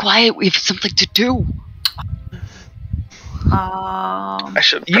trying to be quiet. We have something to do. I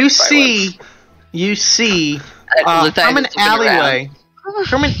should. You see from an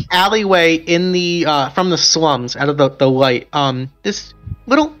alleyway in the from the slums out of the light. This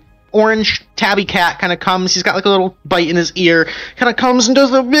little orange tabby cat kind of comes. He's got like a little bite in his ear. Kind of comes and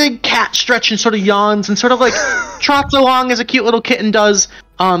does a big cat stretch and sort of yawns and sort of like trots along as a cute little kitten does.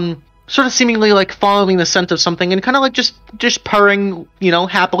 Sort of seemingly like following the scent of something and kind of like just purring,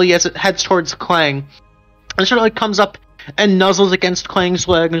 happily as it heads towards Klang. And sort of like comes up and nuzzles against Klang's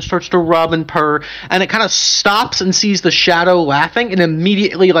leg and starts to rub and purr, and it kind of stops and sees the shadow laughing, and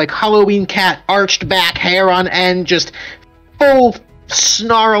immediately, like Halloween cat, arched back, hair on end, just full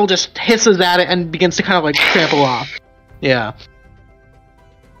snarl, just hisses at it and begins to kind of like trample off. Yeah.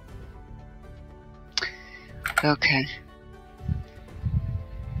 Okay.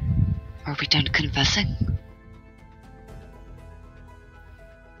 Are we done confessing?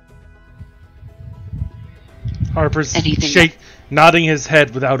 Harper's Anything nodding his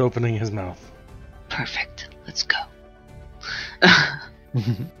head without opening his mouth. Perfect. Let's go.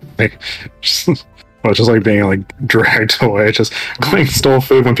 Just like being like dragged away. Just Kling stole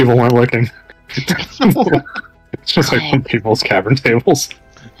food when people weren't looking. It's just like on people's cavern tables.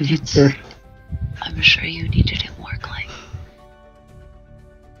 I'm sure you needed it more, Klang.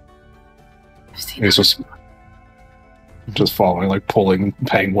 He's just following, like pulling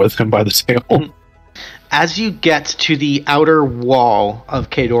Peng with him by the tail. As you get to the outer wall of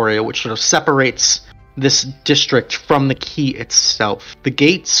Kaydoria, which sort of separates this district from the key itself, the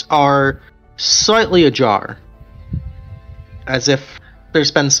gates are slightly ajar, as if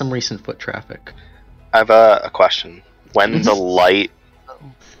there's been some recent foot traffic. I have a question. When the light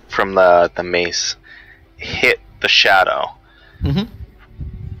from the mace hit the shadow,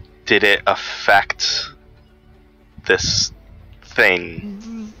 did it affect this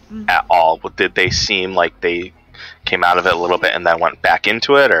thing at all? Did they seem like they came out of it a little bit and then went back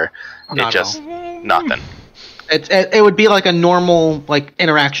into it, or Not it just at all. nothing? It would be like a normal like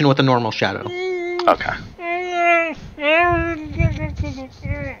interaction with a normal shadow. Okay.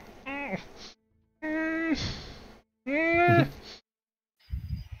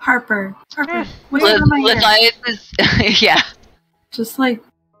 Harper, what's on my ear? Lethieth is... yeah. Just like,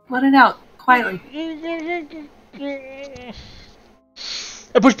 let it out, quietly.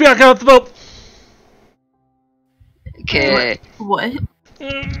 I push back out the boat. Okay. What?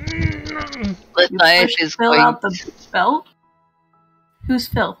 Lethieth is Fill going out the spell? Who's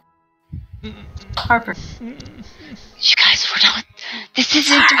Phil? Harper. You guys, we're not... This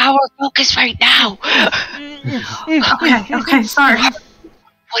isn't our focus right now. Okay, sorry.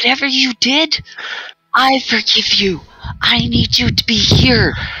 Whatever you did, I forgive you. I need you to be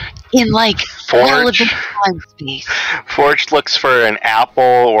here in, like, relevant time space. Forge looks for an apple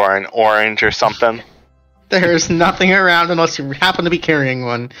or an orange or something. There's nothing around unless you happen to be carrying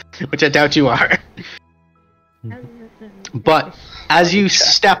one, which I doubt you are. But as you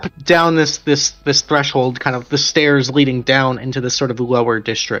step down this threshold, kind of the stairs leading down into this sort of lower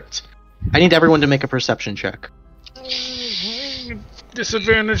district, I need everyone to make a perception check.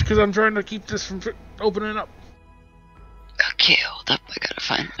 Disadvantage because I'm trying to keep this from opening up. Okay, hold up. I gotta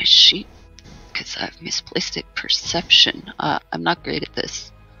find my sheet because I've misplaced it. Perception. I'm not great at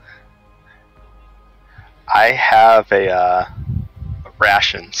this. I have a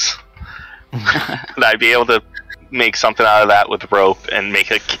rations. Would I be able to make something out of that with rope and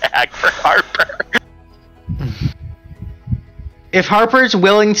make a gag for Harper? If Harper's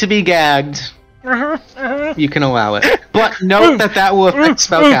willing to be gagged, you can allow it. But note that will affect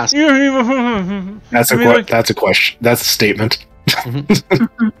spellcasting. That's a question. That's a statement.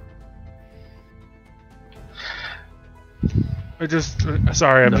 I'm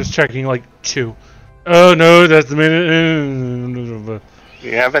just checking like 2. Oh no, that's the minute. Do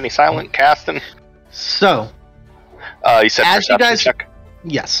you have any silent casting? So, You said as you perception guys, check.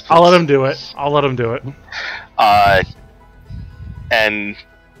 yes, I'll let him do it. And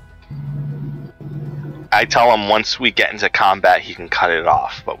I tell him once we get into combat, he can cut it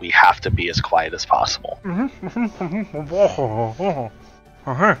off, but we have to be as quiet as possible.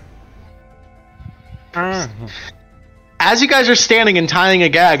 As you guys are standing and tying a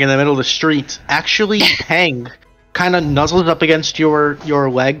gag in the middle of the street, actually Peng kind of nuzzles up against your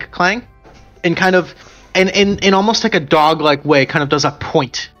leg, Klang, and kind of, in almost like a dog-like way, kind of does a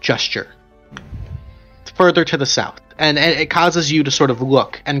point gesture further to the south, and it causes you to sort of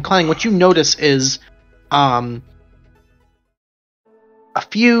look. And Klang, what you notice is, a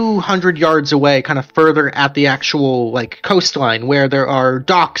few hundred yards away, kind of further at the actual like coastline, where there are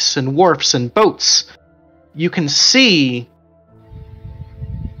docks and wharfs and boats, you can see.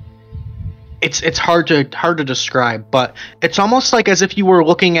 It's hard to describe, but it's almost like as if you were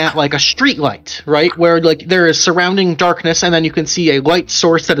looking at like a street light, right? Where like there is surrounding darkness, and then you can see a light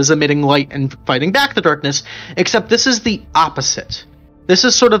source that is emitting light and fighting back the darkness. Except this is the opposite. This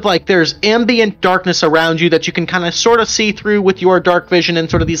is sort of like there's ambient darkness around you that you can kind of sort of see through with your dark vision and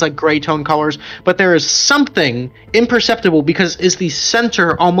sort of these like gray tone colors, but there is something imperceptible because is the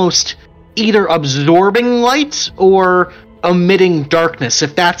center almost either absorbing light or emitting darkness,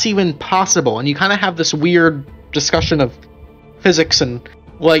 if that's even possible. And you kind of have this weird discussion of physics and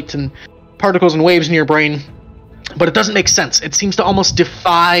light and particles and waves in your brain, but it doesn't make sense. It seems to almost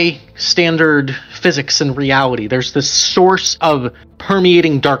defy standard physics and reality. There's this source of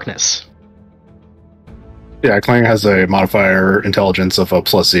permeating darkness. Yeah, Klang has a modifier intelligence of a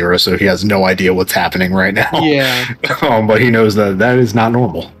 +0, so he has no idea what's happening right now. Yeah. But he knows that is not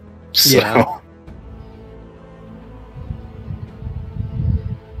normal. So. Yeah.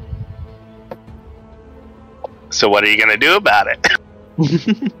 So what are you gonna do about it?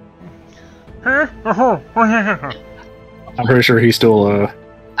 I'm pretty sure he's still I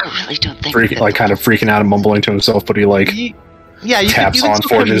really don't think kind of freaking out and mumbling to himself, but he taps on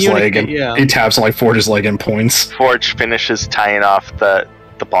Forge's leg and he taps on like Forge's leg and points. Forge finishes tying off the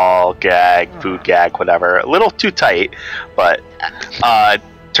ball gag, food gag, whatever. A little too tight, but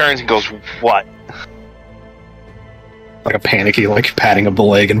turns and goes, "What?" Like a panicky, like patting of the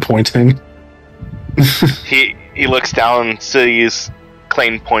leg and pointing. He looks down, sees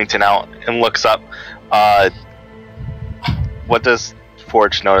Klang pointing out, and looks up. What does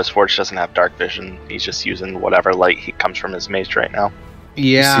Forge notice? Forge doesn't have dark vision. He's just using whatever light he comes from his mace right now.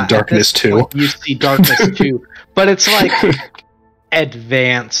 Yeah, you see darkness too. You see darkness too, but it's like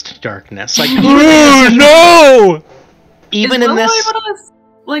advanced darkness. Like no! Even Is in Willow this, able to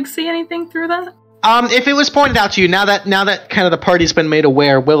like see anything through that? if it was pointed out to you, now that kind of the party's been made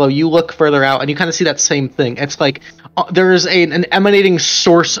aware, Willow, you look further out and you kind of see that same thing. It's like there is an emanating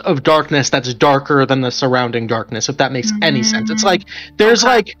source of darkness that's darker than the surrounding darkness, if that makes any sense. It's like there's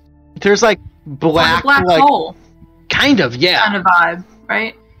like black, like a black hole. Kind of, yeah. Kind of vibe,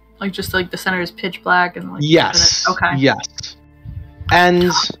 right? Like just like the center is pitch black and like yes, okay, yes.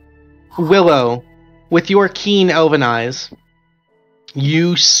 And Willow, with your keen elven eyes,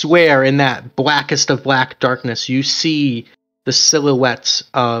 you swear in that blackest of black darkness, you see the silhouettes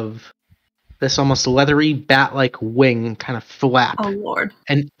of this almost leathery bat-like wing kind of flap oh lord,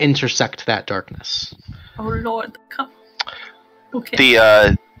 and intersect that darkness. oh lord, come.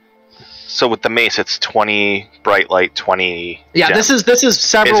 Okay. So with the mace, it's 20 bright light, 20. Yeah, gem. this is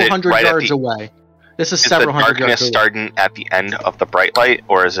several hundred right yards away. This is several hundred yards away. Is the darkness starting at the end of the bright light,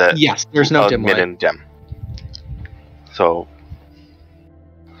 or is it? Yes, there's no dim mid light. and dim. So.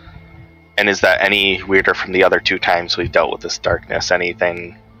 And is that any weirder from the other two times we've dealt with this darkness?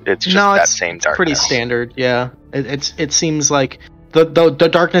 Anything? It's just that same darkness. Pretty standard, yeah. It seems like the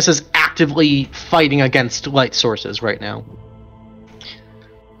darkness is actively fighting against light sources right now.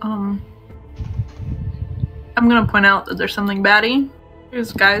 I'm gonna point out that there's something batty.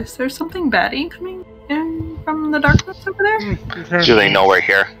 There's something batty coming in from the darkness over there. Do they know we're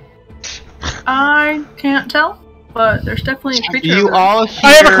here? I can't tell. But there's definitely a creature. You all hear...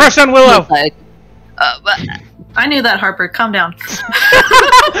 I have a crush on Willow. I knew that, Harper. Calm down.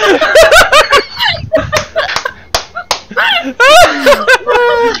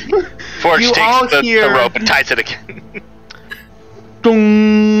 Forge You takes all the hear- rope and ties it again.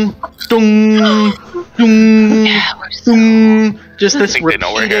 Dung, dung, dung, dung. Just this think they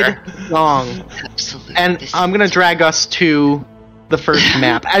know we're repeated here. song. Absolutely. And I'm gonna drag us to the first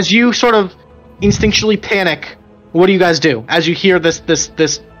map. As you sort of instinctually panic, what do you guys do? As you hear this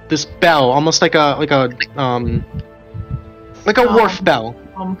bell, almost like a wharf bell.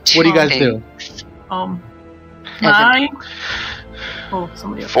 What do you guys do? Oh,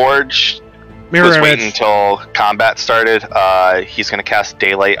 somebody else. Forge Mirror was waiting image. until combat started. He's going to cast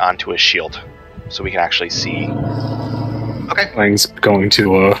daylight onto his shield, so we can actually see. Okay. Klang's going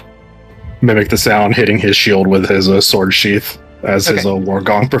to mimic the sound hitting his shield with his sword sheath as his war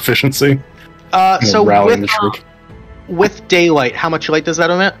gong proficiency. So rallying the troop. with daylight, how much light does that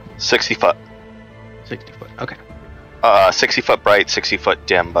emit? 60 foot. 60 foot. Okay. 60 foot bright, 60 foot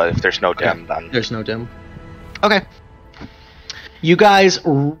dim, but if there's no dim, then... There's no dim. Okay. You guys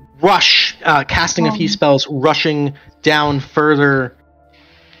rush, casting a few spells, rushing down further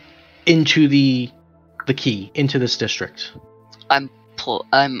into the key, into this district. I'm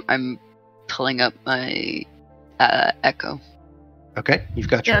pulling up my echo. Okay, you've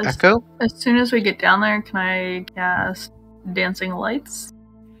got your Yes. echo. As soon as we get down there, can I cast dancing lights?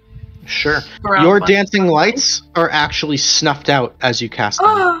 Sure. Around Your one- dancing lights are actually snuffed out as you cast them.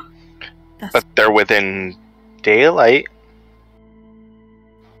 Oh, that's But they're within daylight.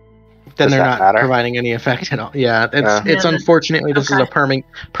 Then does they're that not matter? providing any effect at all. Yeah, it's Yeah, unfortunately this is okay. a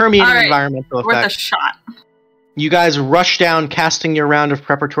permeating All right, environmental worth a effect. shot. You guys rush down, casting your round of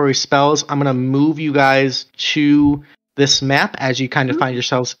preparatory spells. I'm gonna move you guys to this map as you kind of find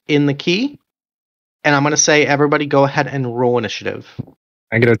yourselves in the key, and I'm gonna say everybody go ahead and roll initiative.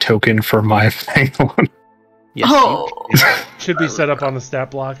 I get a token for my thing. Yes. Oh, Should be set up on the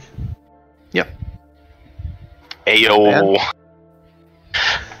stat block. Ayo.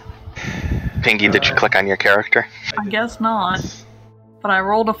 Pingy, did you click on your character? I guess not. But I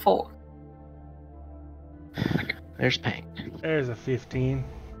rolled a 4. There's Pang. There's a 15.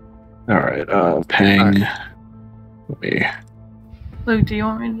 All right, Pang. Let me. Luke, do you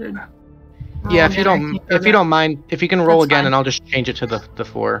want me to? Yeah, roll if you again? don't mind, if you can roll That's again, fine. and I'll just change it to the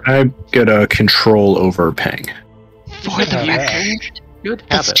 4. I get a control over Pang. For the Yeah. record, Good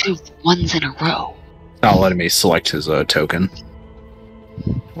that's habit. 2 ones in a row. Not letting me select his token.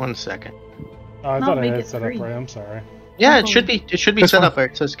 1 second. Oh, I No, thought I make had it set 3. up right. I'm sorry. Yeah, it Oh. should be That's set fine. up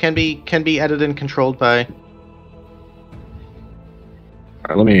right. So it can be edited and controlled by. All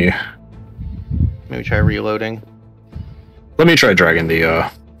right, let me Maybe try reloading. try dragging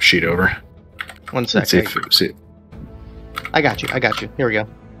the sheet over. 1 Let's see second. if see. I got you. Here we go.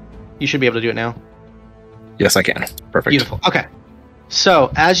 You should be able to do it now. Yes, I can. Perfect. Beautiful. Okay.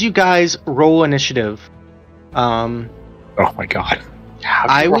 So as you guys roll initiative, Oh my god. How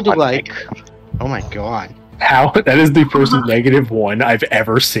do I you would roll a like. negative? Oh my god. How? That is the first -1 I've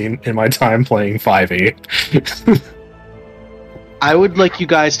ever seen in my time playing 5e. I would like you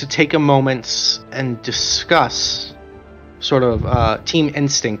guys to take a moment and discuss sort of team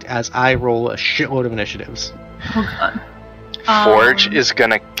instinct as I roll a shitload of initiatives. Oh god. Forge is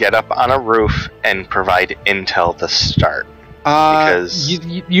gonna get up on a roof and provide intel to start. Because-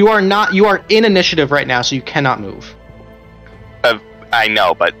 you are not. You are in initiative right now, so you cannot move. I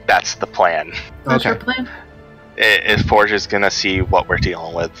know, but that's the plan. What's your Okay. plan? Forge is gonna see what we're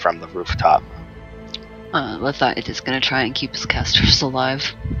dealing with from the rooftop. Lethieth is gonna try and keep his casters alive.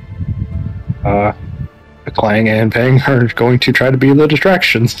 Klang and Pang are going to try to be the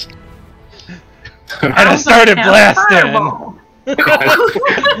distractions. And I started blasting. Fireball. And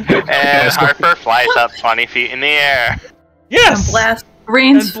Harper flies up 20 feet in the air. Yes. And blast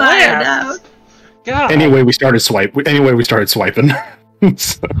rains And fire blast. out. God. Anyway, we started swiping.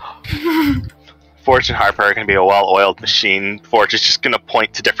 So, Forge and Harper are going to be a well-oiled machine. Forge is just going to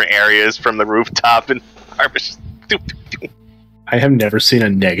point to different areas from the rooftop, and Harper's just... doop, doop, doop. I have never seen a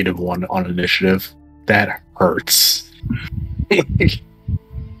 -1 on initiative. That hurts. We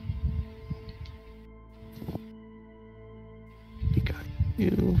got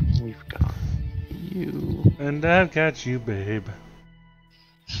you. We've got you. And I've got you, babe.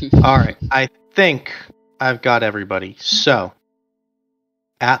 All right. I think I've got everybody. So,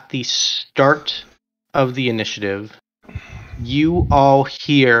 at the start of the initiative, you all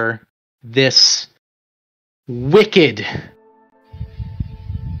hear this wicked,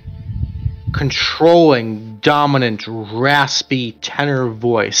 controlling, dominant, raspy tenor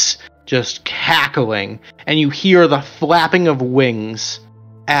voice just cackling, and you hear the flapping of wings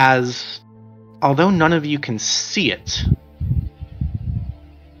as, although none of you can see it,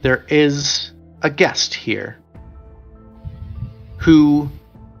 there is a guest here who,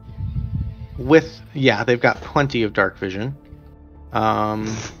 they've got plenty of dark vision,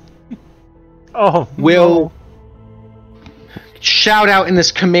 Oh, will shout out in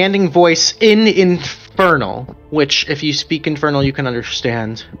this commanding voice in Infernal, which, if you speak Infernal, you can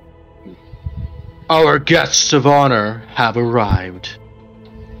understand. Our guests of honor have arrived.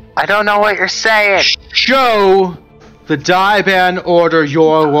 I don't know what you're saying. Show the Daiban Order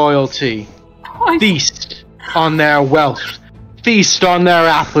your loyalty. Oh, Feast on their wealth. Feast on their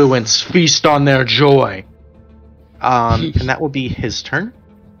affluence, feast on their joy. And that will be his turn.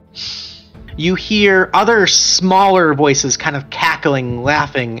 You hear other smaller voices kind of cackling,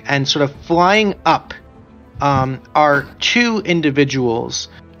 laughing, and sort of flying up are two individuals.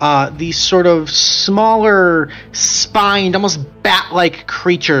 These sort of smaller, spined, almost bat-like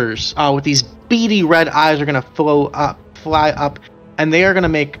creatures with these beady red eyes are going to fly up, and they are going to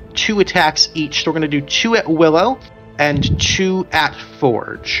make 2 attacks each. So we're going to do 2 at Willow and 2 at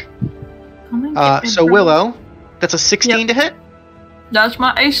Forge. So Willow, that's a 16 to hit. That's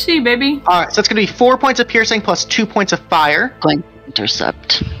my AC, baby. All right, so that's going to be 4 points of piercing plus 2 points of fire. Going to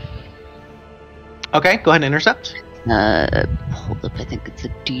intercept. Okay, go ahead and intercept. Hold up, I think it's a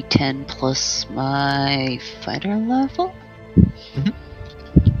D10 plus my fighter level? Mhm.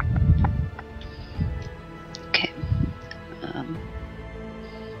 Okay.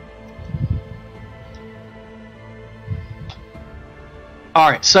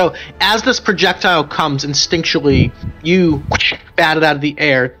 Alright, so as this projectile comes, instinctually, you bat it out of the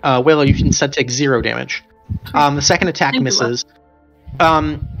air. Willow, you can instead take 0 damage. The second attack misses.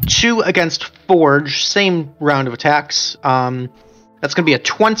 2 against Forge, same round of attacks. That's going to be a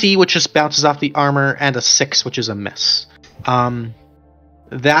 20, which just bounces off the armor, and a 6, which is a miss.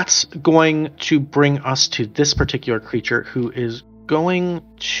 That's going to bring us to this particular creature, who is going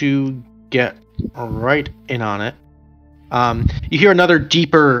to get right in on it. You hear another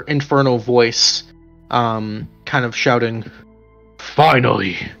deeper infernal voice, kind of shouting,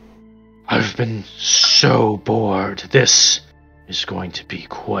 "Finally! I've been so bored. This is going to be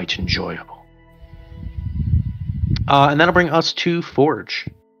quite enjoyable." And that'll bring us to Forge.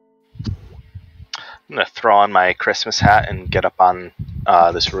 I'm going to throw on my Christmas hat and get up on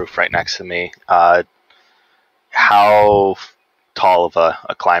this roof right next to me. How tall of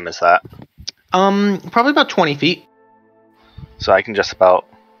a climb is that? Probably about 20 feet. So I can just about...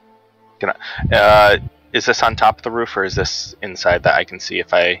 is this on top of the roof, or is this inside that I can see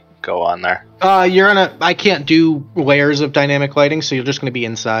if I go on there? I can't do layers of dynamic lighting, so you're just going to be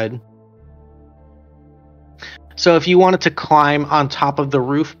inside. So if you wanted to climb on top of the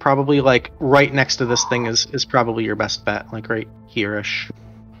roof, probably like right next to this thing is probably your best bet, like right here-ish.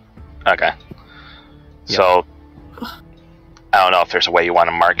 Okay. Yep. So I don't know if there's a way you want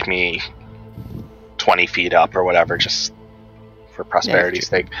to mark me 20 feet up or whatever, just for prosperity's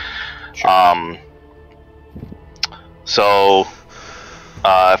sake. Sure. So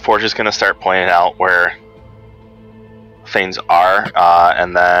Forge is going to start pointing out where things are,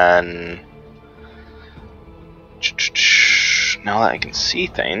 and then now that I can see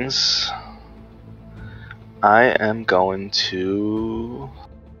things, I am going to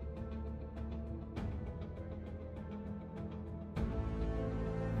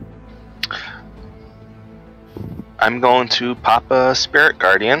pop a Spirit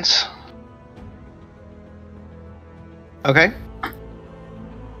Guardians. Okay.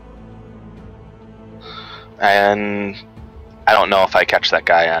 And I don't know if I catch that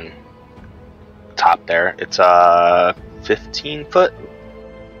guy on top there. It's a 15-foot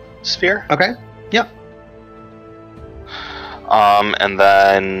sphere. Okay. Yep. And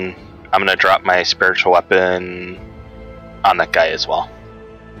then I'm gonna drop my spiritual weapon on that guy as well.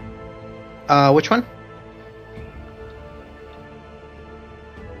 Which one?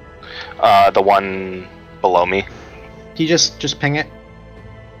 The one below me. Can you just ping it?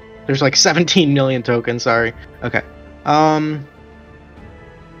 There's like 17 million tokens, sorry. Okay.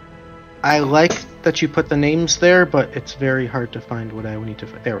 I like that you put the names there, but it's very hard to find what I need to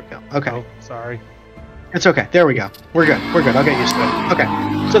find. There we go. Okay. Oh, sorry. It's okay. There we go. We're good. We're good. I'll get used to it.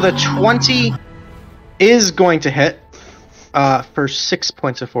 Okay. So the 20 is going to hit for 6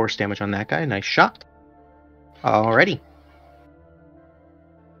 points of force damage on that guy. Nice shot. Alrighty.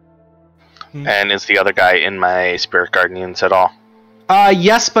 And is the other guy in my Spirit Guardians at all?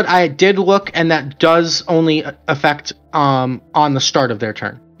 Yes, but I did look, and that does only affect on the start of their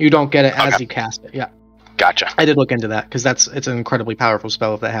turn. You don't get it as you cast it. Yeah. Gotcha. I did look into that because it's an incredibly powerful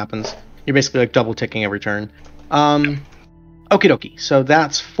spell if that happens. You're basically like double ticking every turn. Okie dokie. So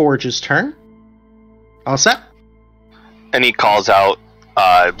that's Forge's turn. All set? And he calls out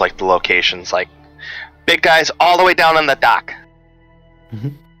like the locations, like big guys all the way down on the dock. Mm-hmm.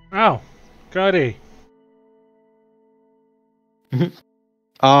 Oh, goody. Mm-hmm.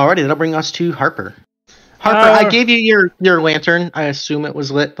 Alrighty, that'll bring us to Harper. Harper, I gave you your lantern. I assume it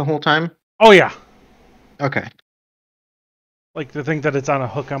was lit the whole time? Oh, yeah. Okay. Like to think that it's on a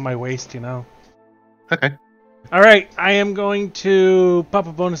hook on my waist, you know? Okay. Alright, I am going to pop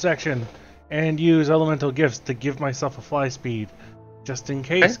a bonus action and use elemental gifts to give myself a fly speed. Just in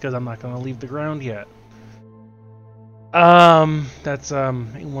case, because I'm not going to leave the ground yet. That's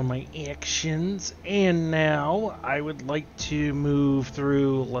one of my actions, and now I would like to move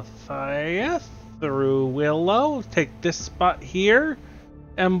through Lethieth, through Willow, take this spot here,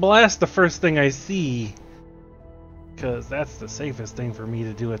 and blast the first thing I see, because that's the safest thing for me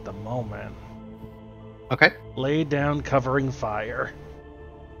to do at the moment. Okay. Lay down covering fire.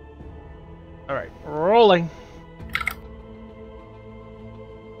 All right, rolling.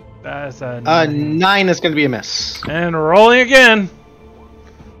 That's a 9 is going to be a miss. and rolling again.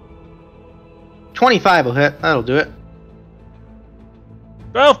 25 will hit. That'll do it.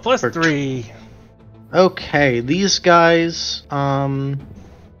 12 plus For 3. Okay, these guys,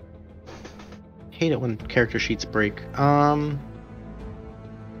 hate it when character sheets break. So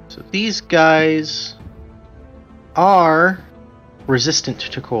these guys are resistant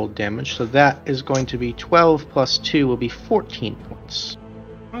to cold damage, so that is going to be 12 plus 2 will be 14 points.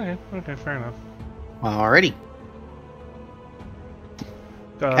 Okay, fair enough. Alrighty.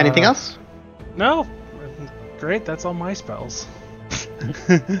 Anything else? No. Great, that's all my spells.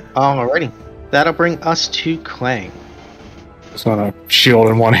 Alrighty. That'll bring us to Klang. So a shield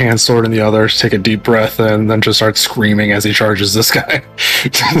in one hand, sword in the other, take a deep breath, and then just start screaming as he charges this guy.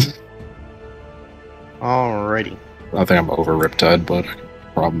 Alrighty. I think I'm over Riptide, but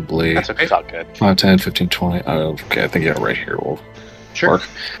probably That's okay. It's all good. 5, 10, 15, 20. Okay, I think right here will Sure. work.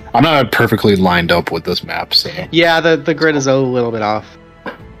 I'm not perfectly lined up with this map, so. Yeah, the grid is a little bit off.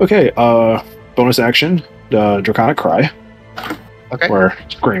 Okay, bonus action, Draconic Cry. Okay. We're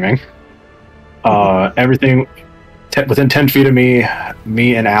screaming. Everything within 10 feet of me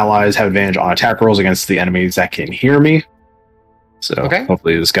and allies have advantage on attack rolls against the enemies that can hear me. So Okay.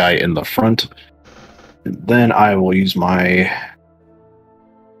 hopefully this guy in the front. And then I will use my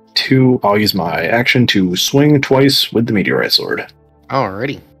action to swing twice with the meteorite sword.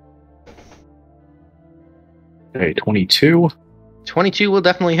 Alrighty. Okay, 22. 22 will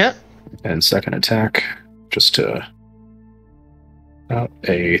definitely hit. And second attack, just to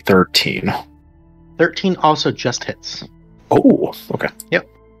a 13. 13 also just hits. Oh, okay. Yep.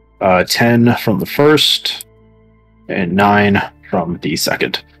 10 from the first, and 9 from the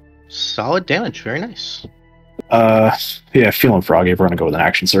second. Solid damage. Very nice. Yeah, feeling froggy. We're gonna go with an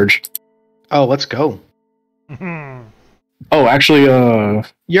action surge. Oh, let's go. Oh, actually,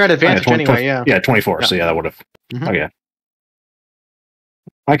 You're at advantage 20 anyway, yeah. Yeah, 24. Yeah. So yeah, that would have. Mhm. Okay.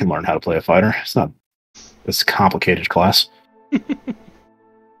 I can learn how to play a fighter. It's not this complicated class.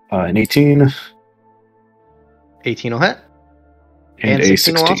 An 18 18 will hit. and a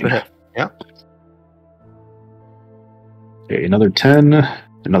 16 will 16. also hit. Yeah. Okay, another 10,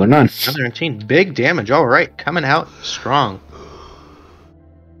 another 9. Another 19. Big damage. All right. Coming out strong.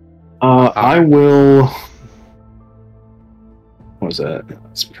 I will. What was that?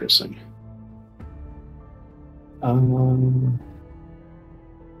 That's interesting. I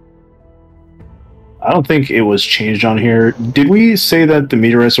don't think it was changed on here. Did we say that the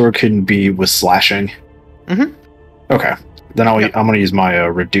meteorite sword can be with slashing? Mhm. Okay. Then I'm Yep. going to use my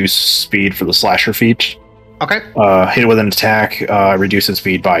reduce speed for the slasher feat. Okay. Hit it with an attack, reduce its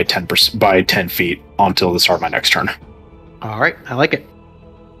speed by 10% by 10 feet until the start of my next turn. All right. I like it.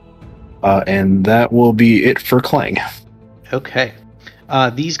 And that will be it for Klang. Okay.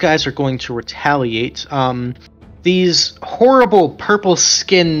 These guys are going to retaliate. These horrible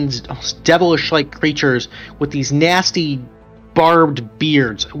purple-skinned, devilish-like creatures with these nasty barbed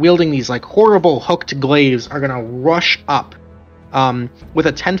beards, wielding these like horrible hooked glaives, are going to rush up with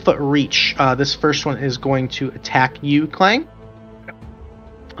a 10-foot reach. This first one is going to attack you, Klang.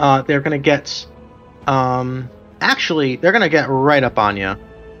 They're going to get... actually, they're going to get right up on you.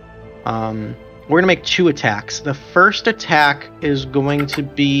 We're going to make 2 attacks. The first attack is going to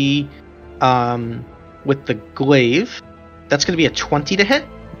be with the glaive. That's going to be a 20 to hit.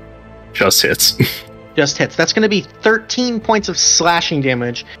 Just hits. Just hits. That's going to be 13 points of slashing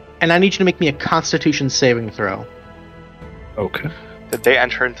damage, and I need you to make me a Constitution saving throw. Okay. Did they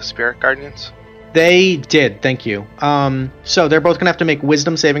enter into Spirit Guardians? They did, thank you. So they're both going to have to make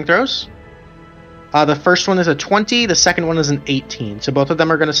Wisdom saving throws. The first one is a 20, the second one is an 18. So both of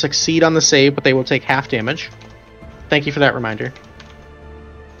them are going to succeed on the save, but they will take half damage. Thank you for that reminder.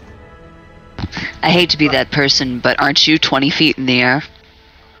 I hate to be that person, but aren't you 20 feet in the air?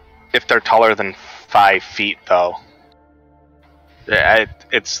 If they're taller than 5 feet, though,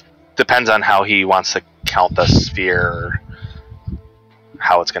 it's depends on how he wants to count the sphere, or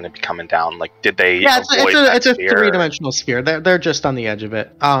how it's going to be coming down. Like, did they? Yeah, it's a sphere? 3-dimensional sphere. They're just on the edge of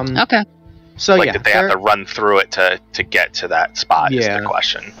it. Okay. So Like, yeah, did they have to run through it to get to that spot? Is Yeah. the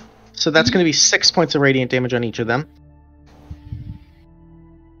question. So that's going to be 6 points of radiant damage on each of them.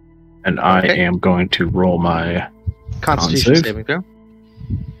 And I Okay. am going to roll my Constitution save. saving throw.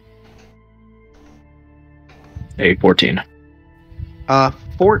 A 14.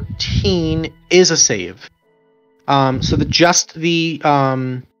 14 is a save. So just the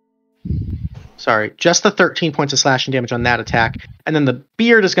 13 points of slashing damage on that attack, and then the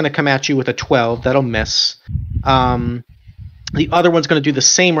beard is going to come at you with a 12. That'll miss. The other one's going to do the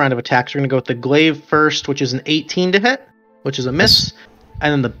same round of attacks. We're going to go with the glaive first, which is an 18 to hit, which is a miss,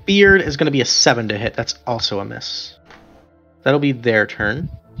 and then the beard is going to be a 7 to hit. That's also a miss. That'll be their turn.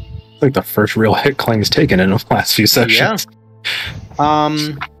 It's like the first real hit Klang's taken in the last few sessions.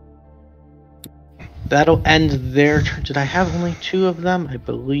 Yeah. That'll end their turn. Did I have only 2 of them? I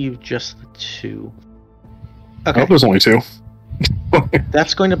believe just the 2. Okay. Oh, there's only 2.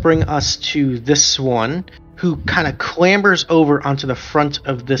 That's going to bring us to this one, who kind of clambers over onto the front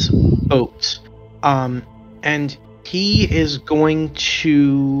of this boat. And he is going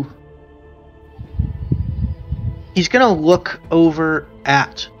to... He's going to look over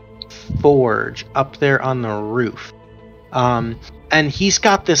at Forge up there on the roof. And he's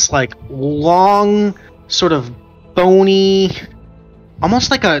got this like long, sort of bony,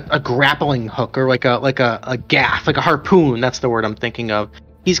 almost like a grappling hook or like a gaff, like a harpoon. That's the word I'm thinking of.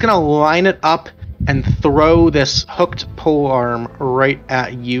 He's gonna line it up and throw this hooked polearm right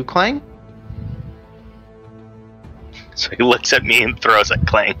at you, Klang. So he looks at me and throws at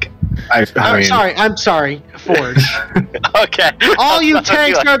Klang. I'm sorry, Forge. Okay. All you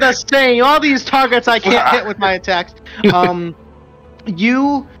tanks are the same. All these targets I can't hit with my attacks.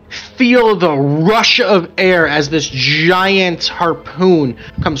 You feel the rush of air as this giant harpoon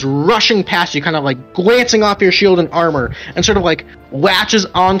comes rushing past you, kind of like glancing off your shield and armor, and sort of like latches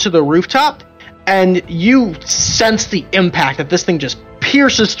onto the rooftop, and you sense the impact that this thing just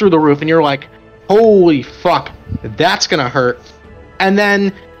pierces through the roof, and you're like, holy fuck, that's gonna hurt. And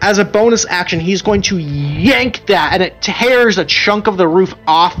then, as a bonus action, he's going to yank that, and it tears a chunk of the roof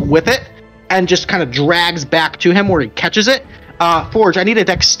off with it, and just kind of drags back to him where he catches it. Forge, I need a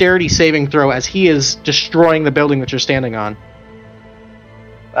dexterity saving throw as he is destroying the building that you're standing on.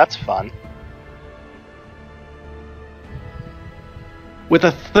 That's fun. With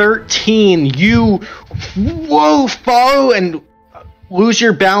a 13, you fall and lose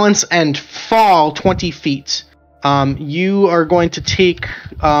your balance and fall 20 feet. You are going to take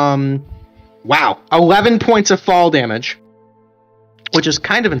 11 points of fall damage, which is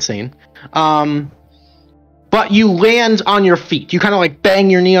kind of insane. But you land on your feet. You kind of like bang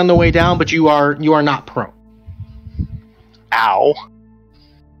your knee on the way down, but you are not prone. Ow.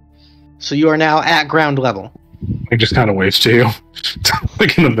 So you are now at ground level. He just kind of waves to you,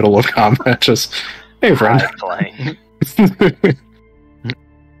 like in the middle of combat. Just, hey, friend. Hi,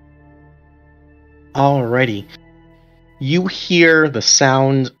 Alrighty. You hear the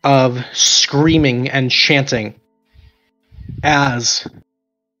sound of screaming and chanting as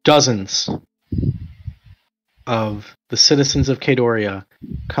dozens of the citizens of Kadoria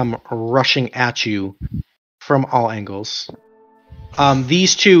come rushing at you from all angles.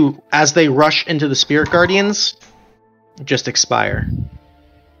 These two, as they rush into the Spirit Guardians, just expire.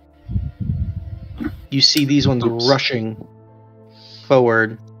 You see these ones rushing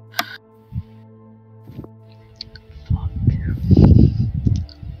forward.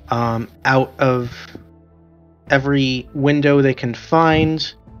 Out of every window they can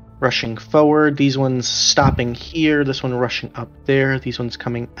find, rushing forward. These ones stopping here, this one rushing up there, these ones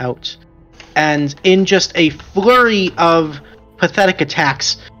coming out. And in just a flurry of pathetic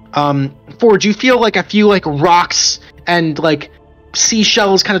attacks, Forge, you feel like a few like rocks and like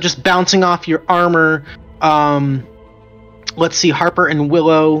seashells kind of just bouncing off your armor. Let's see, Harper and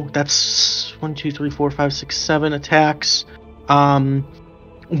Willow, that's 1, 2, 3, 4, 5, 6, 7 attacks.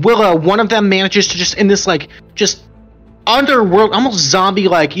 Willow, one of them manages to just in this like just underworld, almost zombie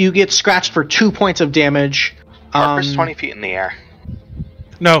like, you get scratched for 2 points of damage. Harper's 20 feet in the air.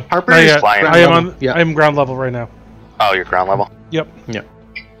 No, Harper not is yet. flying. I am ground level right now. Oh, you're ground level? Yep.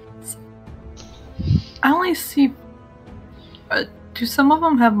 I only see. Do some of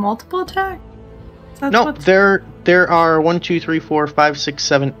them have multiple attacks? No, there are 1, 2, 3, 4, 5, 6,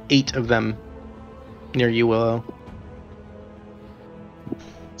 7, 8 of them near you, Willow.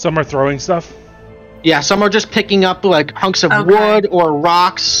 Some are throwing stuff. Yeah, some are just picking up like hunks of wood or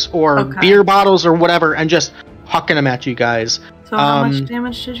rocks or beer bottles or whatever and just hucking them at you guys. So how much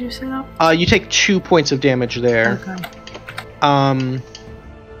damage did you say that? You take 2 points of damage there. Okay.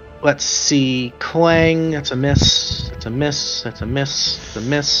 Let's see. Klang, that's a miss. That's a miss. That's a miss. That's a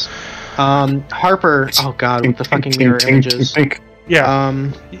miss. Harper. Oh god, with the fucking mirror images.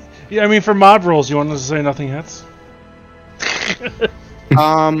 Yeah. Yeah, I mean, for mod rolls, you want us to say nothing hits?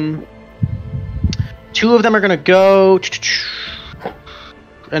 2 of them are gonna go.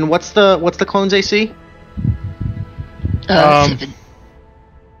 And what's the clone's AC? 17.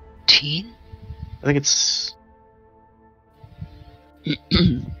 I think it's. Let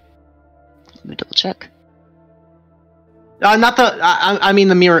me double check. Not the. I mean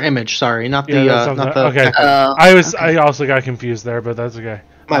the mirror image. Sorry, not the. Not the. Okay. I also got confused there, but that's okay.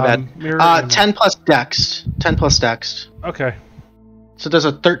 My bad. 10 plus Dex. 10 plus Dex. Okay. So does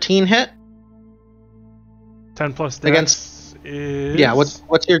a 13 hit 10 plus Dex against? is... Yeah.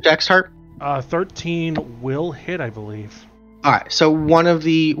 What's your Dex, Harp? 13 will hit, I believe. All right. So one of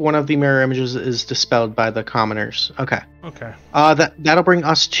the mirror images is dispelled by the commoners. Okay. Okay. That'll bring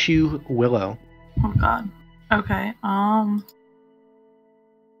us to Willow. Oh god. Okay.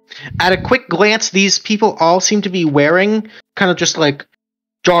 At a quick glance, these people all seem to be wearing kind of just like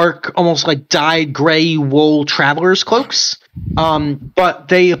dark, almost like dyed gray wool traveler's cloaks. But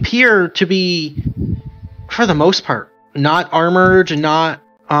they appear to be, for the most part, not armored, not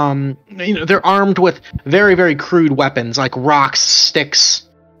they're armed with very, very crude weapons like rocks, sticks.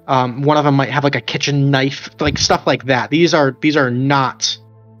 One of them might have like a kitchen knife, like stuff like that. These are not,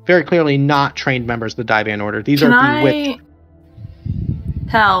 very clearly not trained members of the Divan Order. These Can are bewitched. I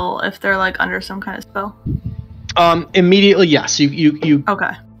tell if they're like under some kind of spell? Immediately, yes. You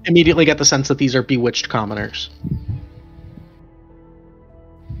Okay. immediately get the sense that these are bewitched commoners.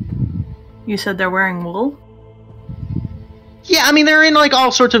 You said they're wearing wool? Yeah, I mean they're in like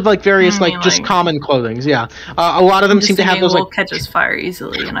all sorts of like various just common clothings. Yeah, a lot of them seem to have those wool like catches fire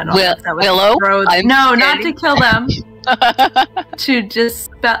easily, and I don't. Willow? No, not to kill them. To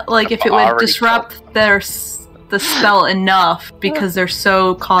just like if it would disrupt the spell enough because they're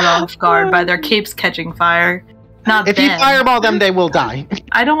so caught off guard by their capes catching fire. Not if them. you fireball them, they will die.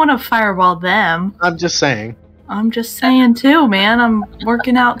 I don't want to fireball them. I'm just saying. I'm just saying too, man. I'm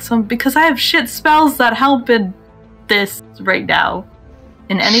working out some because I have shit spells that help in this right now.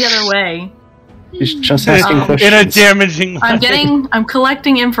 In any other way. He's just asking questions. In a damaging way. I'm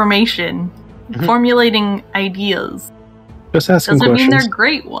collecting information, formulating ideas. Just asking Doesn't questions. mean they're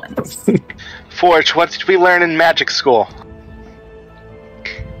great ones. Forge, what did we learn in magic school?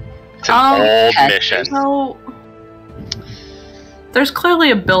 It's an old mission. So, there's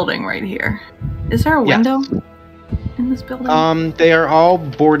clearly a building right here. Is there a window in this building? They are all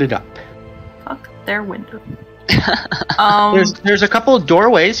boarded up. Fuck their window. There's a couple of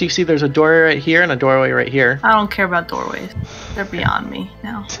doorways. You see there's a doorway right here and a doorway right here. I don't care about doorways. They're beyond me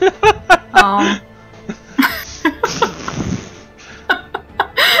now.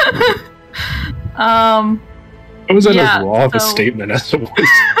 It was as raw of a statement as it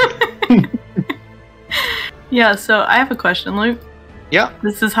was. Yeah, so I have a question, Luke. Yeah.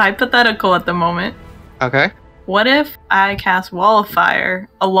 This is hypothetical at the moment. Okay. What if I cast Wall of Fire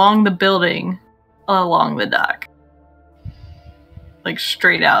along the building, along the dock? Like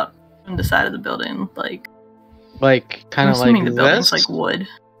straight out from the side of the building, like kind of like assuming the this? building's like wood.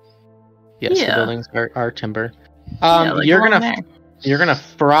 Yes, Yeah. the buildings are timber. Like you're along gonna there. you're gonna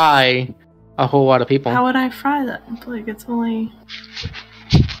fry a whole lot of people. How would I fry that? Like it's only.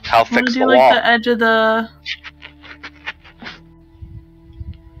 How I'm gonna thick's do the like wall? the edge of the.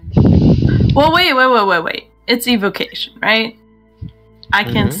 Well, wait. It's evocation, right? I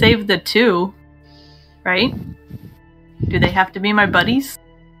can save the 2, right? Do they have to be my buddies?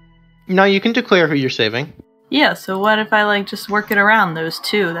 No, you can declare who you're saving. Yeah, so what if I like just work it around those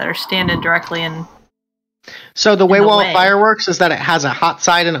 2 that are standing directly in. So the way the Wall way. of Fire works is that it has a hot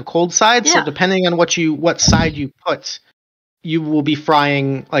side and a cold side. Yeah. So depending on what side you put, you will be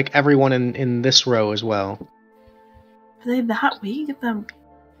frying like everyone in this row as well. Are they that weak? Them.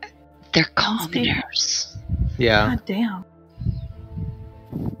 They're commoners. Yeah. God damn.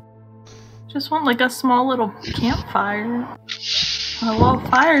 Just want like a small little campfire. My wall of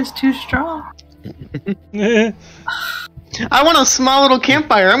fire is too strong. I want a small little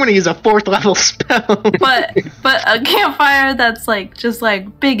campfire. I'm going to use a 4th level spell. But a campfire that's like just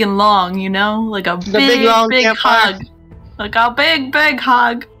like big and long, you know, like a big long campfire. hug, like a big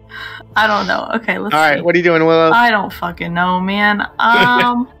hug. I don't know. Okay, let's. All right, see. what are you doing, Willow? I don't fucking know, man.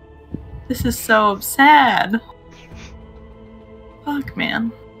 This is so sad. Fuck,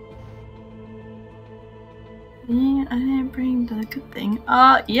 man. Yeah, I didn't bring the good thing.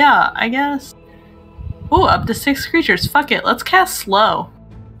 Yeah, I guess. Ooh, up to 6 creatures. Fuck it, let's cast slow.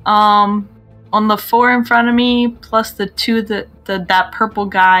 On the 4 in front of me, plus the 2 that purple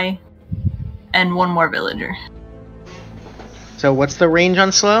guy, and 1 more villager. So what's the range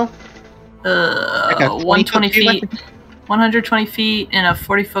on slow? 120 feet. 120 feet in a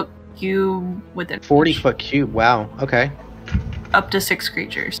 40-foot cube with it. 40-foot cube. Wow. Okay. up to 6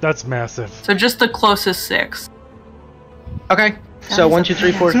 creatures. That's massive. So just the closest 6. Okay. So 1, 2,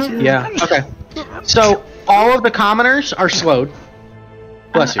 3, 4. Yeah. Okay. So all of the commoners are slowed.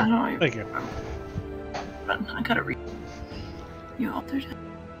 Bless you. Thank you. I gotta read. You altered it.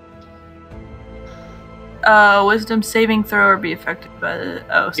 Wisdom saving throw or be affected by the.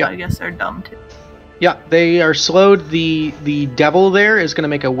 Oh, so I guess they're dumb too. Yeah, they are slowed. The devil there is going to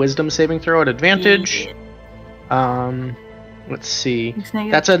make a wisdom saving throw at advantage. Let's see.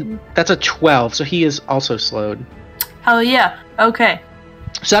 That's a 12, so he is also slowed. Hell yeah. Okay.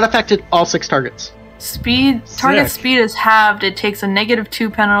 So that affected all 6 targets. Target speed is halved. It takes a -2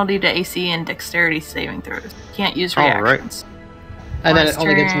 penalty to AC and dexterity saving throws. Can't use reactions. And then it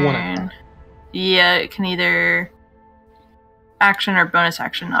only gets 1 attack. Yeah, it can either action or bonus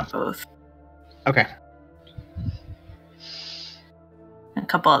action, not both. Okay. And a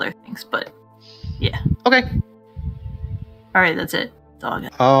couple other things, but yeah. Okay. Alright, that's it. That's all I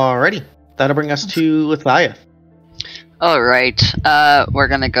got. Alrighty. That'll bring us to Lethieth. Alright, we're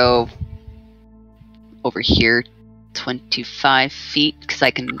gonna go over here 25 feet, because I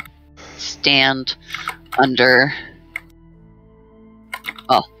can stand under...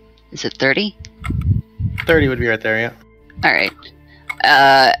 Oh, is it 30? 30 would be right there, yeah. Alright.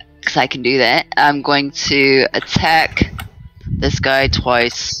 Because I can do that. I'm going to attack this guy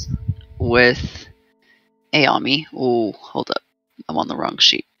twice with Ayami. Ooh, hold up. I'm on the wrong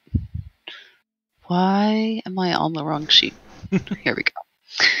sheet. Why am I on the wrong sheet? Here we go.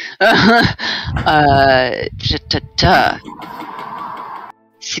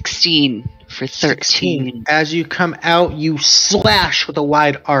 16 for 13. 16. As you come out, you slash with a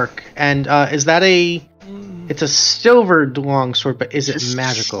wide arc. And is that a... It's a silvered longsword, but is it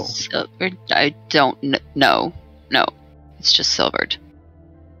magical? Silvered? I don't know. No, it's just silvered.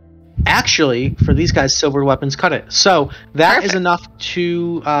 Actually, for these guys, silver weapons cut it. So that is enough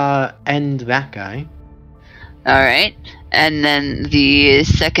to end that guy. Alright, and then the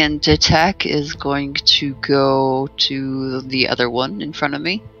second attack is going to go to the other one in front of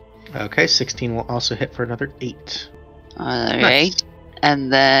me. Okay, 16 will also hit for another 8. Alright, Nice.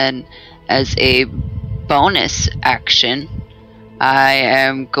 And then as a bonus action, I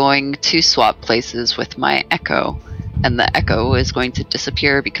am going to swap places with my echo. And the echo is going to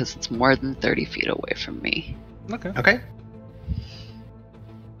disappear because it's more than 30 feet away from me. Okay.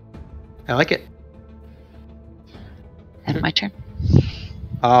 I like it. And my turn.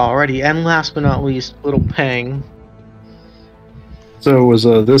 Alrighty, and last but not least, little Peng. So was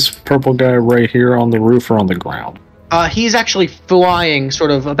this purple guy right here on the roof or on the ground? He's actually flying sort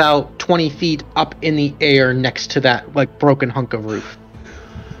of about 20 feet up in the air next to that, like, broken hunk of roof.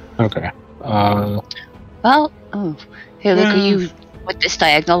 Okay. Well, oh. Hey, Luke, would this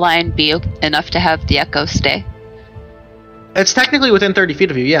diagonal line be enough to have the echo stay? It's technically within 30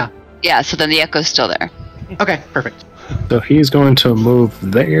 feet of you, yeah. Yeah, so then the echo's still there. Okay, perfect. So he's going to move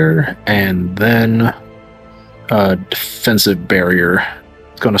there, and then defensive barrier.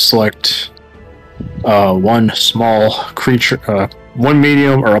 He's going to select one small creature, one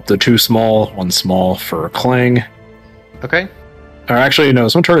medium, or up to 2 small, 1 small for Klang. Okay. Or actually, no,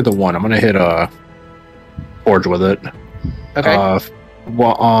 it's going to target the 1. I'm going to hit Forge with it. Okay.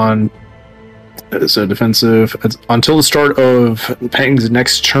 It's a defensive. Until the start of Peng's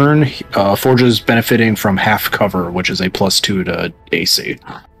next turn, Forge is benefiting from half cover, which is a +2 to AC.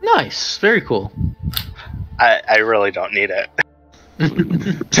 Nice. Very cool. I really don't need it.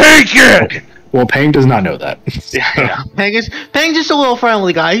 Take it! Well, Peng does not know that. Yeah. Peng's just a little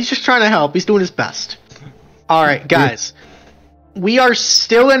friendly guy. He's just trying to help. He's doing his best. Alright, guys. We are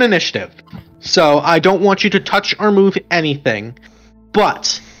still in initiative. So I don't want you to touch or move anything.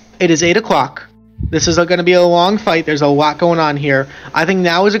 But it is 8 o'clock. This is going to be a long fight. There's a lot going on here. I think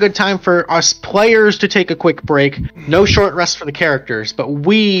now is a good time for us players to take a quick break. No short rest for the characters, but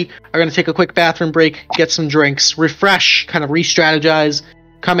we are going to take a quick bathroom break, get some drinks, refresh, kind of re-strategize,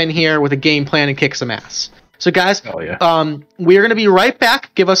 come in here with a game plan and kick some ass. So guys, we're going to be right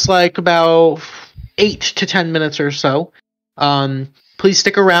back. Give us like about 8 to 10 minutes or so. Please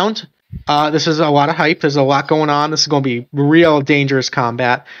stick around. This is a lot of hype. There's a lot going on. This is going to be real dangerous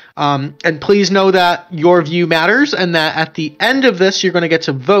combat. And please know that your view matters and that at the end of this, you're going to get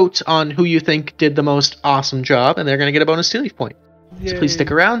to vote on who you think did the most awesome job, and they're going to get a bonus Tealeaf point. So please stick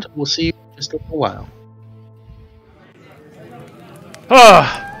around. We'll see you in just a little while.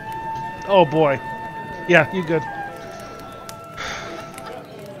 Oh boy. Yeah, you good.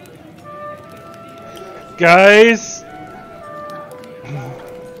 Guys,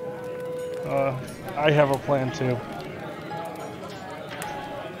 I have a plan too.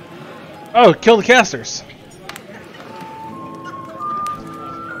 Oh, kill the casters.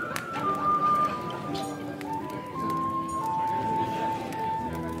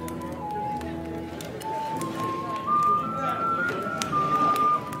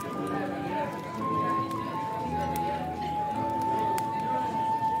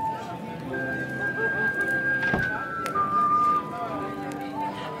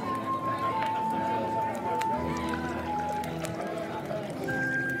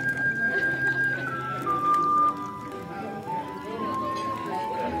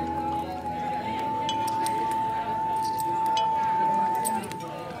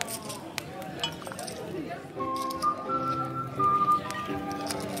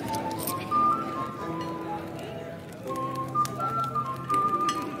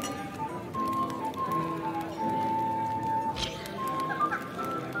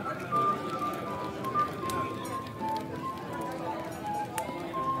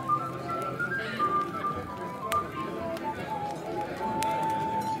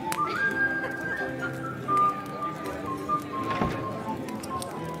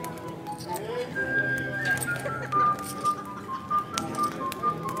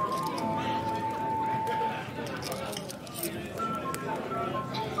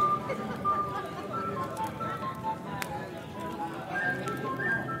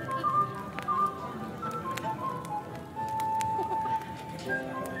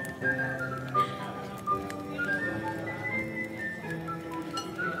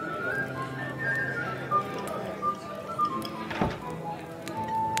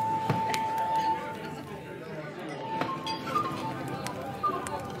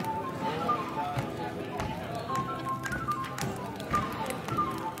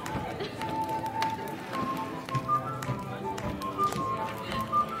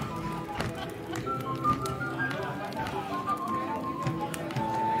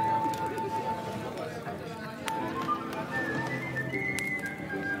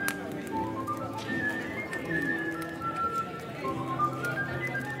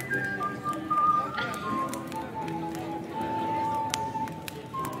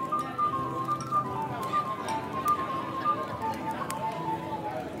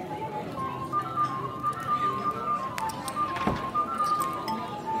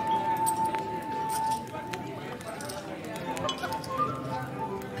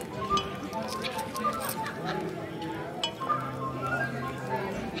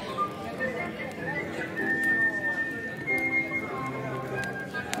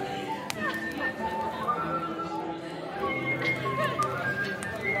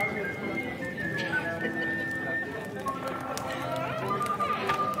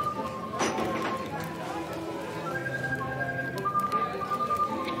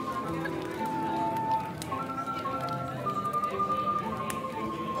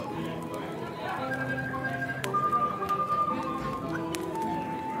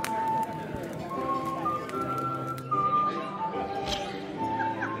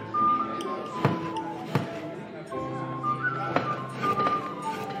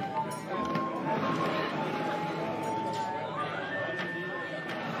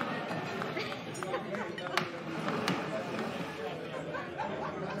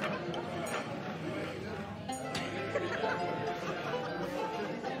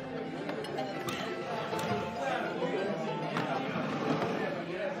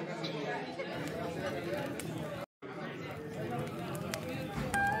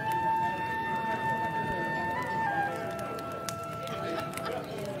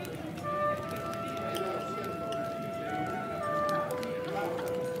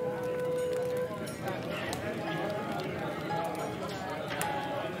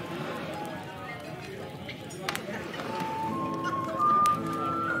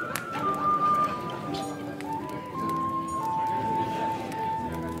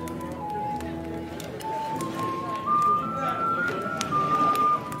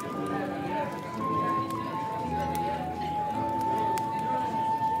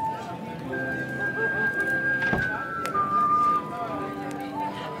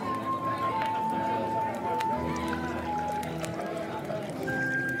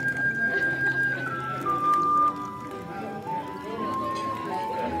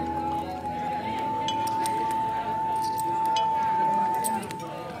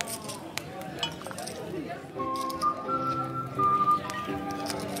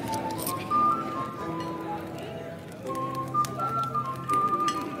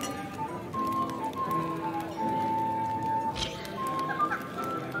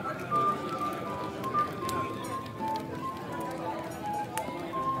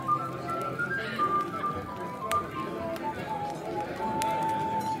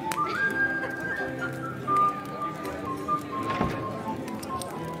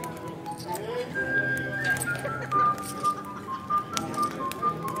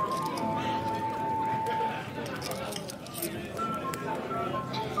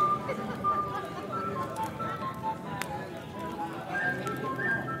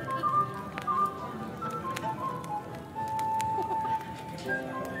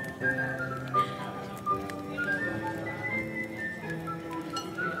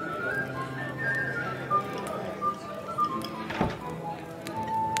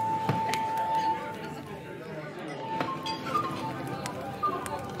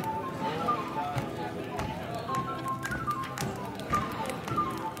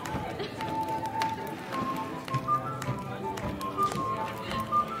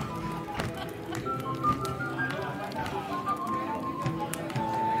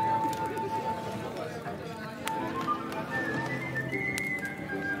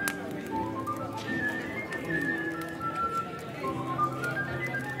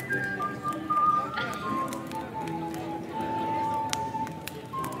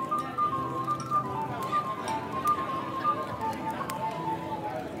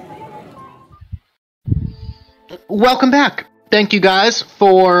 Welcome back. Thank you guys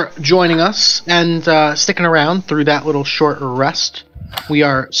for joining us and sticking around through that little short rest. We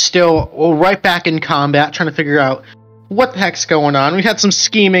are still right back in combat, trying to figure out what the heck's going on. We had some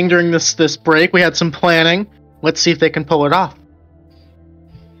scheming during this break. We had some planning. Let's see if they can pull it off.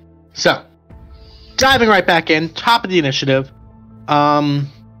 So, diving right back in, top of the initiative.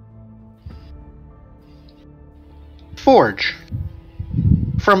 Forge.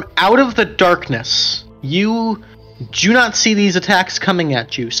 From out of the darkness, you do not see these attacks coming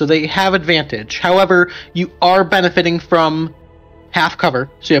at you, so they have advantage. However, you are benefiting from half cover,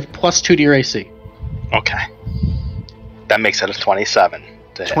 so you have +2 to your AC. Okay. That makes it a 27.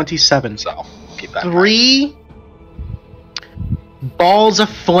 27. So, keep that in mind. 3 balls of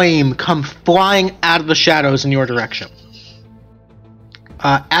flame come flying out of the shadows in your direction.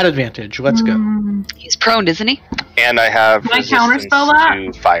 At advantage, let's go. He's prone, isn't he? And I have Can I resistance counterspell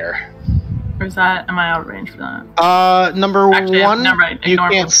that? to fire. Or is that, am I out of range for that? Number Actually, 1, never mind, you ignore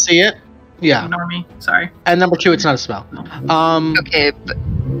can't me. see it. Yeah. Ignore me. Sorry. And number 2, it's not a spell. Okay,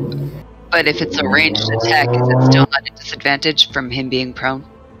 but if it's a ranged attack, is it still not a disadvantage from him being prone?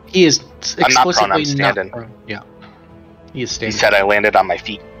 He is I'm not prone, explicitly I'm standing. not prone. Yeah. He is He standing. said I landed on my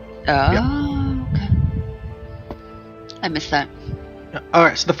feet. Oh, okay. I missed that.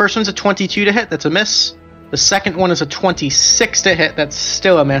 Alright, so the first one's a 22 to hit, that's a miss. The second one is a 26 to hit, that's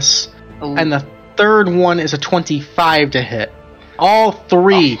still a miss. Oh. And the third one is a 25 to hit. All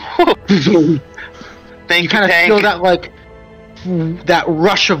 3. Thank You you, kind of Tank. feel that, like, that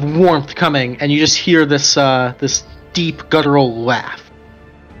rush of warmth coming, and you just hear this, this deep guttural laugh.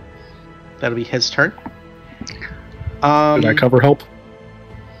 That'll be his turn. Did that cover help?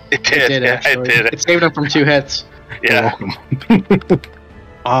 It did. Actually. It did. It saved him from 2 hits. Yeah.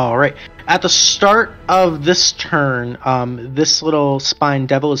 All right. At the start of this turn, this little spine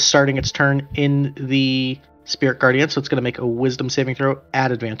devil is starting its turn in the Spirit Guardian, so it's going to make a Wisdom saving throw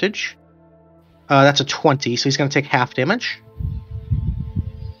at advantage. That's a 20, so he's going to take half damage.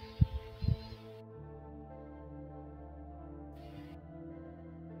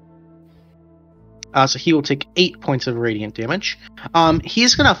 So he will take 8 points of radiant damage.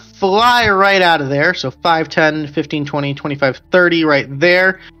 He's going to fly right out of there. So 5, 10, 15, 20, 25, 30 right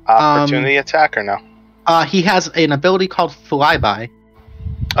there. Opportunity attack or no? He has an ability called Flyby.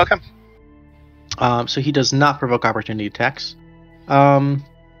 Okay. So he does not provoke opportunity attacks. So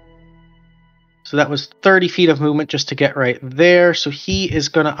that was 30 feet of movement just to get right there. So he is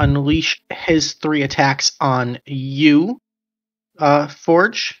going to unleash his 3 attacks on you,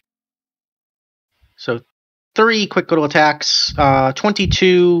 Forge. So 3 quick little attacks,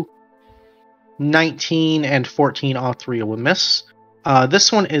 22, 19, and 14, all 3 will miss.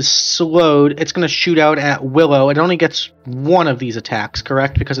 This one is slowed. It's going to shoot out at Willow. It only gets 1 of these attacks,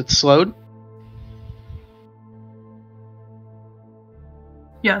 correct? Because it's slowed?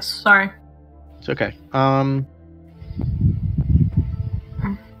 Yes, sorry. It's okay.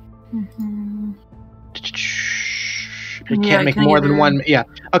 It can't make more than 1. Yeah.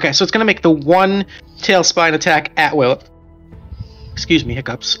 Okay, so it's going to make the 1 tail spine attack at Willow. Excuse me,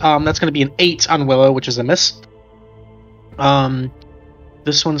 hiccups. That's going to be an 8 on Willow, which is a miss.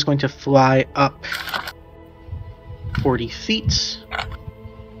 This one's going to fly up 40 feet.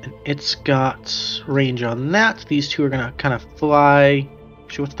 And it's got range on that. These 2 are going to kind of fly.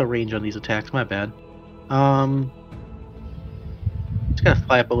 Actually, what's the range on these attacks? My bad. He's got to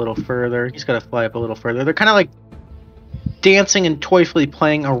fly up a little further. He's got to fly up a little further. They're kind of like dancing and toyfully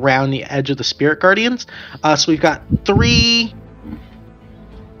playing around the edge of the Spirit Guardians. So we've got 3...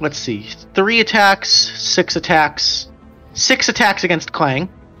 Let's see. 3 attacks, 6 attacks. 6 attacks against Klang.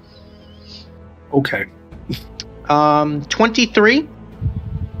 Okay. 23.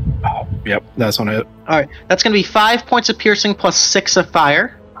 Oh, yep, that's on it. Alright, that's going to be 5 points of piercing plus 6 of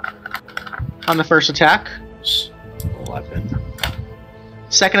fire on the first attack. 11.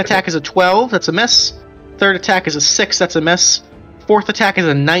 Second attack is a 12, that's a miss. Third attack is a 6, that's a miss. Fourth attack is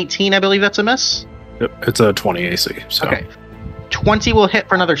a 19, I believe that's a miss. Yep, it's a 20 AC. So. Okay. 20 will hit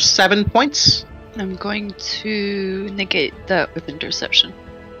for another 7 points. I'm going to negate that with interception.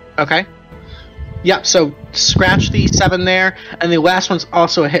 Okay. Yep, so scratch the 7 there, and the last one's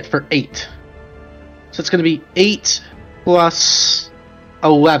also a hit for 8. So it's going to be 8 plus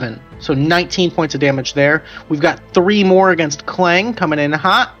 11. So 19 points of damage there. We've got 3 more against Klang coming in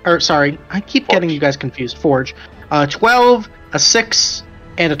hot. Or, sorry, I keep getting you guys confused. Forge. 12, a 6,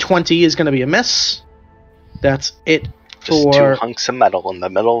 and a 20 is going to be a miss. That's it Just for... 2 hunks of metal in the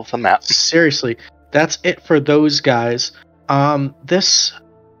middle of the map. Seriously, that's it for those guys. This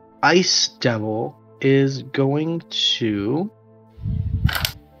Ice Devil is going to...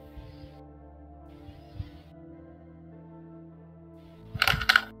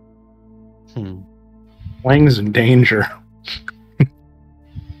 Klang's in danger.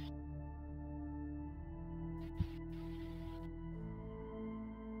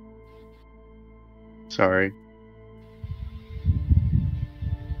 Sorry.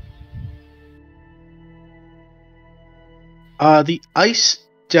 The Ice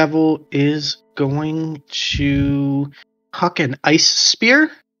Devil is going to huck an Ice Spear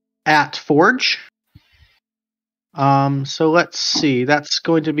at Forge. So let's see. That's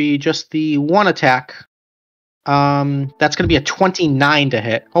going to be just the one attack. That's going to be a 29 to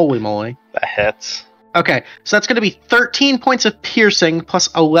hit. Holy moly. That hits. Okay, so that's going to be 13 points of piercing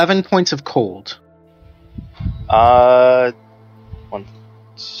plus 11 points of cold. 1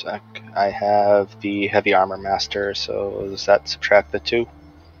 sec. I have the heavy armor master, so does that subtract the 2?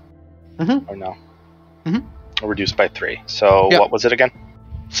 Mm-hmm. Or no? Mm-hmm. Reduced by 3. So Yep. what was it again?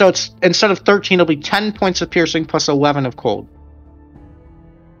 So it's instead of 13, it'll be 10 points of piercing plus 11 of cold.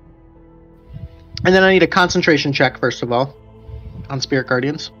 And then I need a concentration check, first of all, on Spirit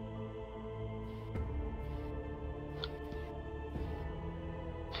Guardians.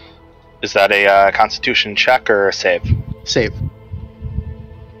 Is that a Constitution check or a save? Save.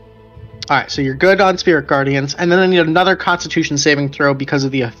 Alright, so you're good on Spirit Guardians, and then I need another Constitution saving throw because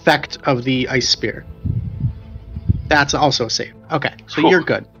of the effect of the Ice Spear. That's also a save. Okay, so Cool. You're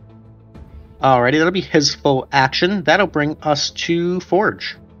good. Alrighty, that'll be his full action. That'll bring us to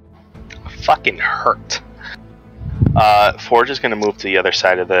Forge. Fucking hurt. Forge is going to move to the other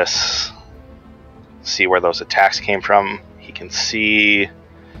side of this. See where those attacks came from. He can see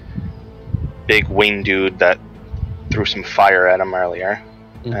big wing dude that threw some fire at him earlier.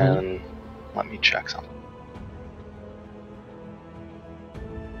 Mm-hmm. And let me check something.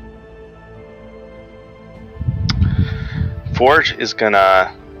 Forge is going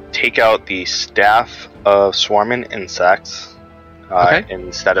to take out the Staff of Swarming Insects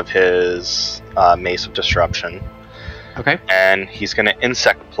instead of his Mace of Disruption. Okay. And he's going to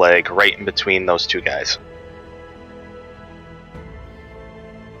Insect Plague right in between those two guys.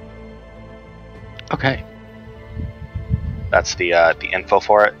 Okay. That's the info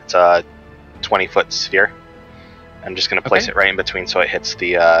for it. It's a 20-foot sphere. I'm just going to place it right in between so it hits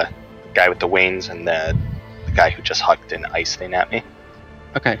the guy with the wings and the guy who just hucked an ice thing at me.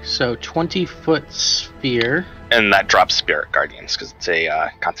 Okay, so 20-foot sphere. And that drops Spirit Guardians because it's a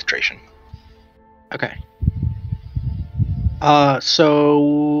concentration. Okay. So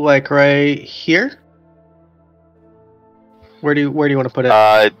like right here? Where do you want to put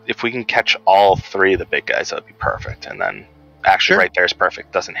it? If we can catch all 3 of the big guys, that would be perfect. And then actually right there is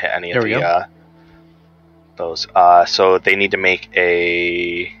perfect. Doesn't hit any of the those. So they need to make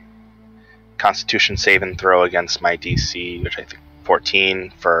a Constitution save and throw against my DC, which I think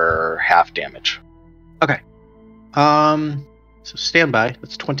 14 for half damage. Okay. So stand by.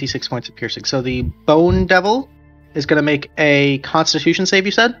 That's 26 points of piercing. So the Bone Devil is going to make a Constitution save,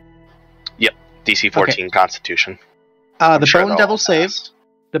 you said? Yep. DC 14 Constitution. The Bone Devil saves.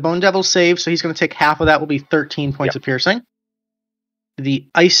 The Bone Devil saves, so he's going to take half of that, will be 13 points of piercing. The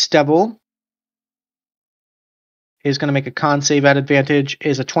Ice Devil is going to make a con save at advantage,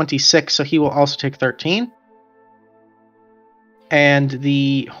 is a 26, so he will also take 13. And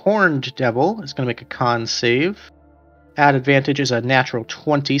the Horned Devil is going to make a con save. At advantage is a natural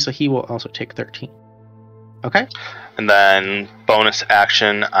 20, so he will also take 13. Okay. And then bonus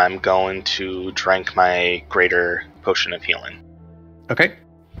action, I'm going to drink my greater potion of healing. Okay.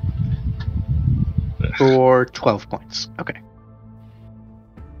 For 12 points. Okay.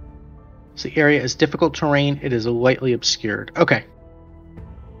 So the area is difficult terrain. It is lightly obscured. Okay.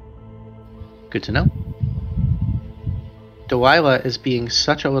 Good to know. Delilah is being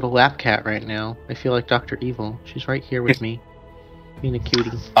such a little lap cat right now. I feel like Dr. Evil. She's right here with me. Being a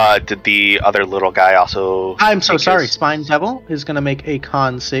cutie. Did the other little guy also... I'm so sorry. Spine Devil is going to make a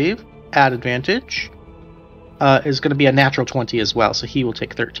con save at advantage. Is going to be a natural 20 as well, so he will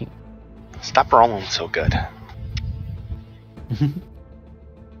take 13. Stop rolling so good.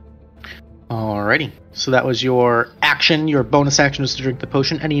 Alrighty. So that was your action. Your bonus action was to drink the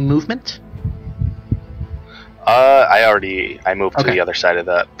potion. Any movement? I moved to the other side of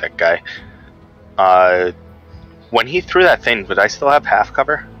that guy. When he threw that thing, would I still have half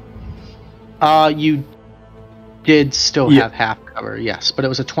cover? You did still have half cover, yes, but it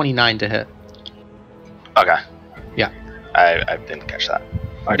was a 29 to hit. Okay. Yeah. I didn't catch that.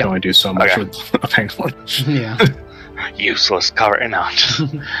 I can only do so much with a penguin. Yeah. Useless cover. No.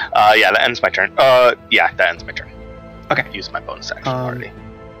 Yeah, that ends my turn. Yeah, that ends my turn. Okay. Use my bonus action already.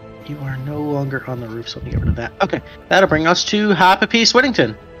 You are no longer on the roof, so let me get rid of that. Okay. That'll bring us to Harper P.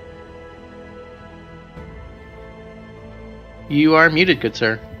 Swittington. You are muted, good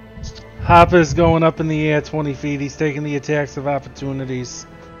sir. Harper's going up in the air 20 feet. He's taking the attacks of opportunities.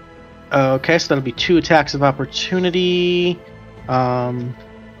 Okay, so that'll be 2 attacks of opportunity.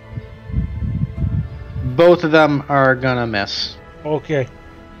 both of them are gonna miss. Okay.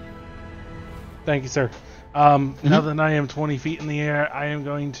 Thank you, sir. Now that I am 20 feet in the air, I am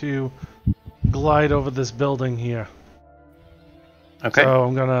going to glide over this building here. Okay. So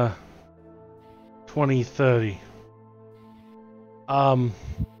I'm gonna 20, 30. Can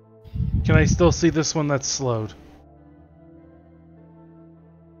I still see this one that's slowed?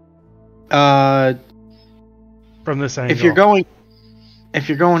 From this angle. if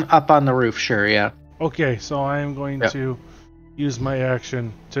you're going up on the roof, sure, yeah. Okay, so I am going to use my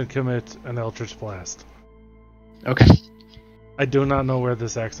action to commit an Eldritch Blast. Okay. I do not know where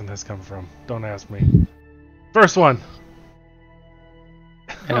this accent has come from. Don't ask me. First one.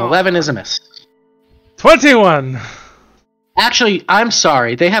 An 11 is a miss. 21! Actually, I'm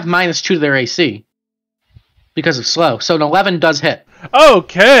sorry. They have -2 to their AC because of slow. So an 11 does hit.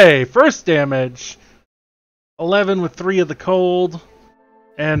 Okay, first damage. 11 with 3 of the cold,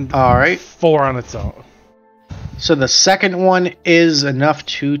 and All right. 4 on its own. So the second one is enough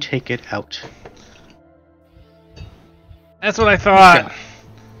to take it out. That's what I thought.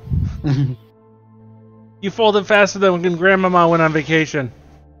 You folded faster than when Grandmama went on vacation.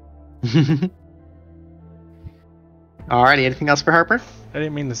 Alrighty, anything else for Harper? I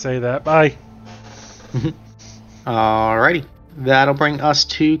didn't mean to say that. Bye. Alrighty. That'll bring us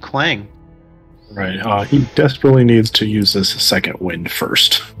to Klang. Right. He desperately needs to use this second wind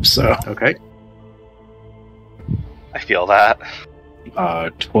first. So, Okay. I feel that.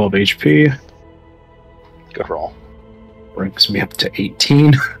 12 HP Good roll. brings me up to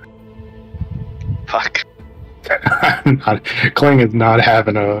 18. Fuck. Klang is not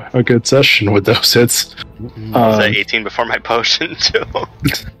having a good session with those hits. Was that 18 before my potion, too?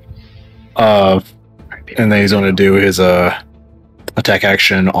 And then he's going to do his attack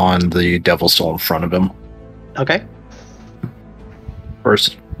action on the devil still in front of him. Okay.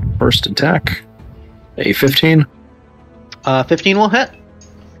 First attack. A 15. 15 will hit.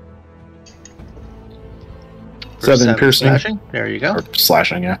 7 piercing. Slashing. There you go. Or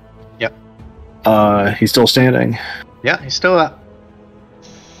slashing, yeah. Yep. He's still standing. Yeah, he's still up.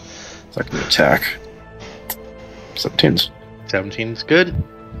 Second attack. 17's. 17's good.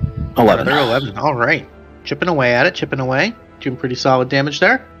 11. Another 11. Alright. Chipping away at it, chipping away. Doing pretty solid damage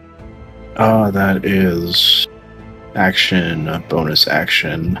there. That is action, bonus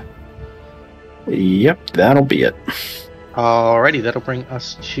action. Yep, that'll be it. Alrighty, that'll bring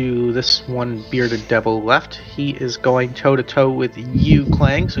us to this one bearded devil left. He is going toe-to-toe with you,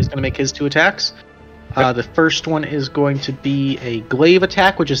 Klang, so he's going to make his 2 attacks. The first one is going to be a glaive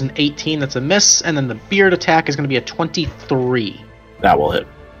attack, which is an 18, that's a miss, and then the beard attack is going to be a 23. That will hit.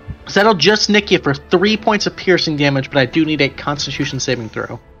 So that'll just nick you for 3 points of piercing damage, but I do need a Constitution saving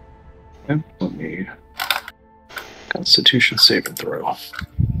throw. Okay, let me... Constitution saving throw.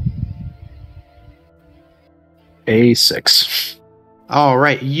 A 6.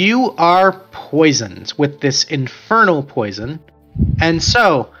 Alright, you are poisoned with this infernal poison, and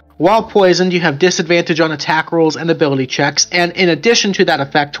so... While poisoned, you have disadvantage on attack rolls and ability checks, and in addition to that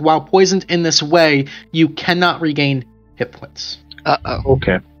effect, while poisoned in this way, you cannot regain hit points. Uh-oh.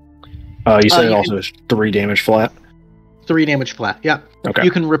 Okay. You said it also is 3 damage flat? 3 damage flat, yep. Okay. You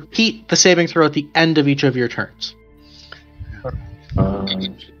can repeat the saving throw at the end of each of your turns.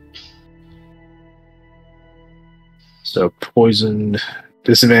 So poisoned,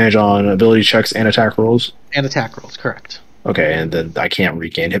 disadvantage on ability checks and attack rolls? And attack rolls, correct. Okay, and then I can't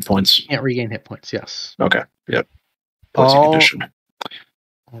regain hit points? Can't regain hit points, yes. Okay, yep. Poison condition.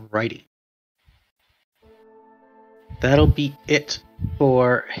 Alrighty. That'll be it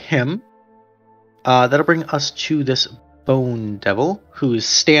for him. That'll bring us to this bone devil, who is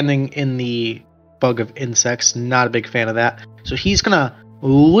standing in the bug of insects. Not a big fan of that. So he's gonna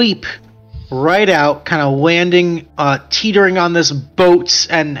leap right out, kind of landing, teetering on this boat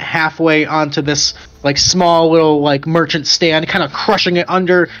and halfway onto this like small little like merchant stand, kind of crushing it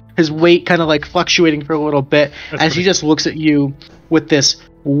under his weight, kind of like fluctuating for a little bit as he just looks at you with this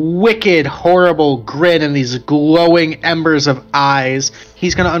wicked, horrible grin and these glowing embers of eyes.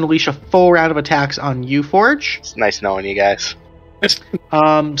 He's going to unleash a full round of attacks on you, Forge. It's nice knowing you guys.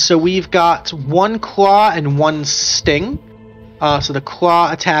 So we've got 1 claw and 1 sting. So the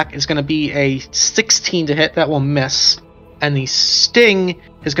claw attack is going to be a 16 to hit. That will miss. And the sting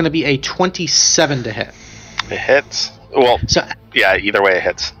is going to be a 27 to hit. It hits. Well, So yeah, either way it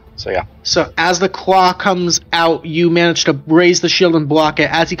hits. So yeah. So as the claw comes out, you manage to raise the shield and block it.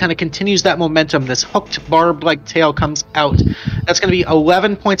 As he kind of continues that momentum, this hooked barb-like tail comes out. That's going to be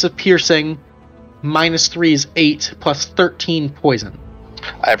 11 points of piercing, -3 is 8, plus 13 poison.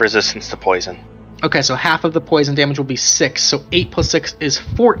 I have resistance to poison. Okay, so half of the poison damage will be 6, so 8 plus 6 is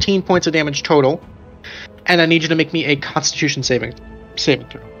 14 points of damage total. and I need you to make me a Constitution saving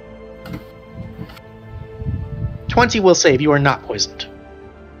throw. 20 will save. You are not poisoned.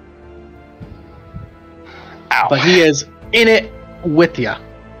 Ow. But he is in it with you.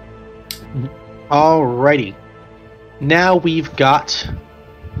 Alrighty. Now we've got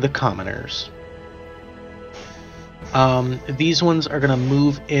the commoners. These ones are going to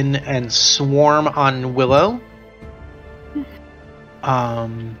move in and swarm on Willow.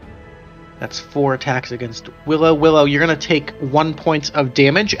 That's 4 attacks against Willow. Willow, you're going to take 1 point of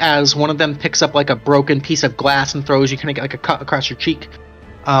damage as one of them picks up like a broken piece of glass and throws you. Kind of get like a cut across your cheek.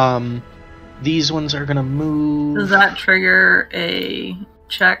 These ones are going to move. Does that trigger a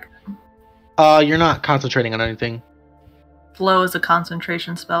check? You're not concentrating on anything. Flow is a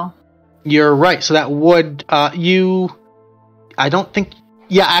concentration spell. You're right. So that would I don't think.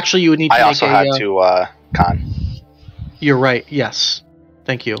 Yeah, actually, you would need to. I also had to con. You're right. Yes.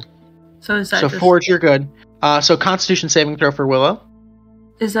 Thank you. So is that so just, Forge, you're good. So Constitution saving throw for Willow.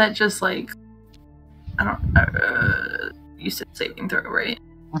 Is that just like I don't? You said saving throw, right?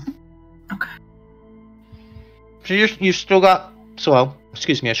 Mm-hmm. Okay. So you still got. So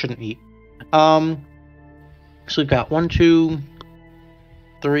excuse me, I shouldn't eat. So we've got 1, 2,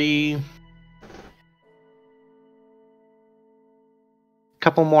 3.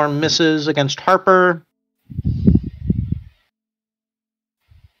 Couple more misses against Harper.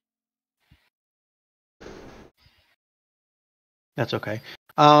 That's okay.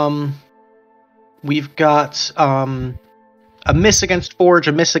 We've got a miss against Forge,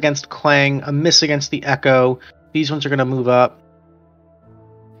 a miss against Klang, a miss against the Echo. These ones are going to move up.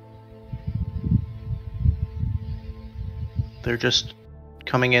 They're just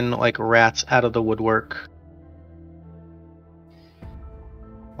coming in like rats out of the woodwork.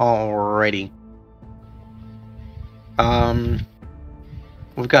 Alrighty.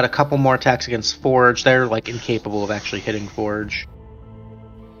 We've got a couple more attacks against Forge. They're like incapable of actually hitting Forge.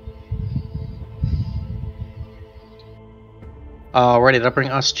 Alrighty, that'll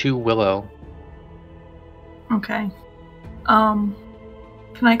bring us to Willow. Okay. Can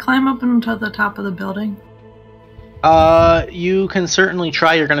I climb up into the top of the building? You can certainly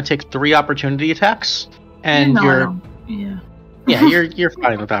try. You're going to take 3 opportunity attacks, and No, I you're don't. Yeah. yeah, you're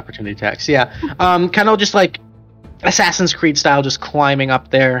fine with opportunity attacks. Yeah, kind of just like Assassin's Creed style, just climbing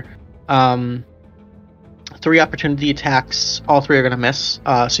up there. 3 opportunity attacks. All 3 are going to miss.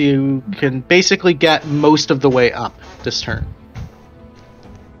 So you can basically get most of the way up this turn.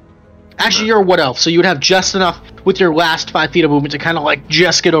 Actually, you're a wood elf, so you would have just enough with your last 5 feet of movement to kind of like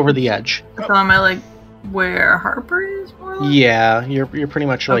just get over the edge. So am I like where Harper is? More or less? Yeah, you're pretty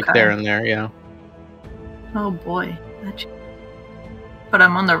much like Okay. there and there. Yeah. Oh boy. But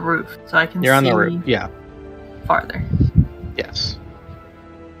I'm on the roof, so I can You're on see the roof. Yeah. farther. Yes.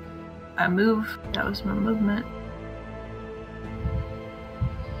 I move. That was my movement.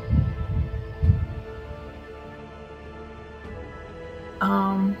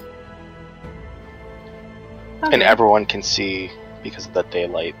 Okay. And everyone can see because of the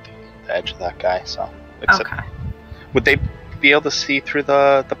daylight the edge of that guy. So, Okay. Would they be able to see through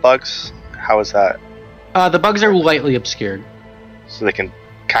the bugs? How is that? The bugs are lightly obscured. So they can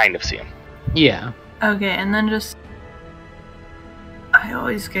kind of see him. Yeah. Okay, and then just... I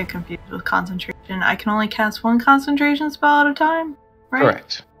always get confused with concentration. I can only cast 1 concentration spell at a time, right?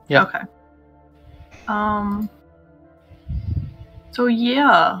 Correct. Yeah. Okay. So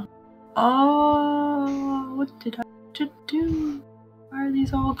yeah. Oh, what did I do? Why are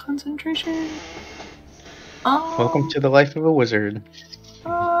these all concentration? Oh. Welcome to the life of a wizard.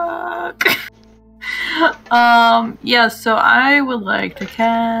 Fuck. Yeah, so I would like to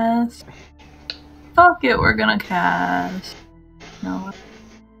cast... Fuck it, we're gonna cast... No.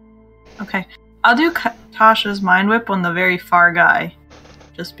 Okay. I'll do Tasha's Mind Whip on the very far guy.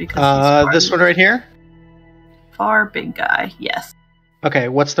 Just because he's far. This one right here? Far big guy, yes. Okay,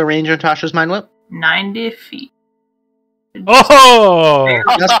 what's the range of Tasha's Mind Whip? 90 feet. Oh!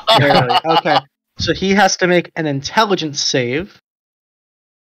 Just barely. Okay. So he has to make an intelligence save.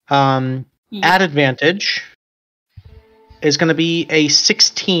 Yeah. At advantage is going to be a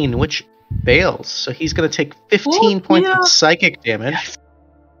 16, which fails. So he's going to take 15 points yeah. of psychic damage.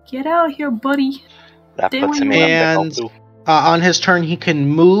 Get out here, buddy. That Stay puts where him you in are. a And- pickle, too. On his turn, he can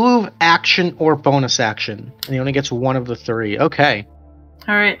move, action, or bonus action. And he only gets 1 of the 3. Okay.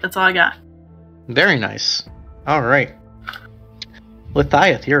 Alright, that's all I got. Very nice. All right.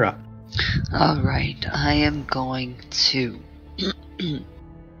 Lethieth, you're up. Alright, I am going to...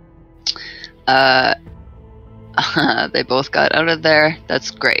 they both got out of there.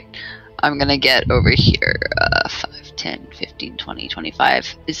 That's great. I'm gonna get over here. 5, 10, 15, 20,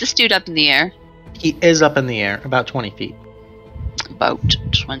 25. Is this dude up in the air? He is up in the air, about 20 feet. About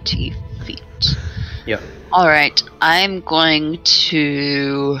 20 feet. Yep. All right, I'm going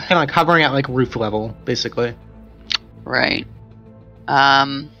to. Kind of like hovering at like roof level, basically. Right.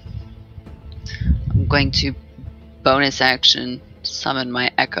 I'm going to bonus action summon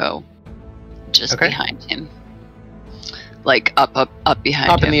my echo just behind him. Like up behind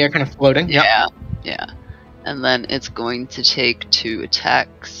him. Up in the air, kind of floating. Yeah, yeah. And then it's going to take 2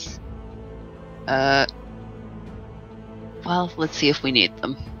 attacks. Well, let's see if we need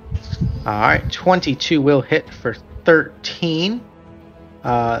them. Alright, 22 will hit for 13.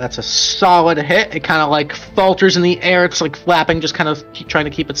 That's a solid hit. It kind of like falters in the air. It's like flapping, just kind of trying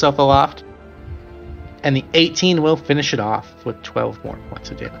to keep itself aloft. And the 18 will finish it off with 12 more points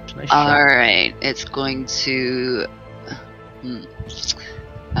of damage. Nice shot. Alright, it's going to...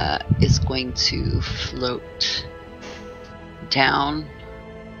 is going to float down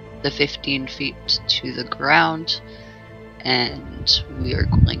the 15 feet to the ground, and we are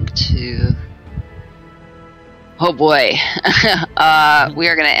going to... Oh boy. We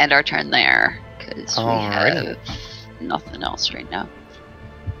are going to end our turn there, because we have nothing else right now.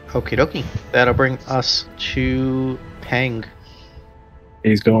 Okie dokie. That'll bring us to Peng.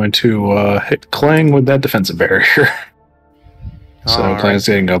 He's going to hit Klang with that defensive barrier. So Klang's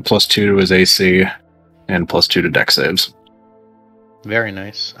getting a +2 to his AC and +2 to dex saves. Very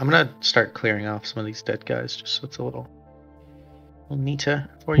nice. I'm gonna start clearing off some of these dead guys, just so it's a little neater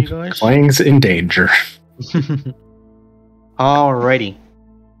for you guys. Klang's in danger. Alrighty.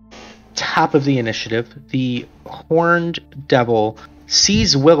 Top of the initiative, the Horned Devil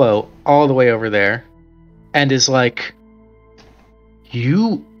sees Willow all the way over there and is like,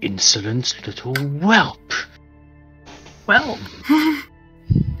 "You insolent little whelp." Well,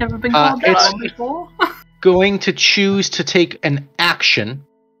 never been called that before. Going to choose to take an action,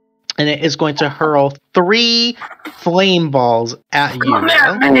 and it is going to hurl 3 flame balls at you. Come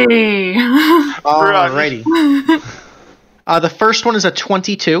at me! Alrighty. The first one is a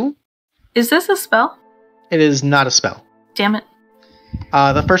 22. Is this a spell? It is not a spell. Damn it.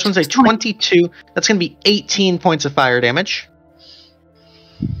 The first one's a 22. That's going to be 18 points of fire damage.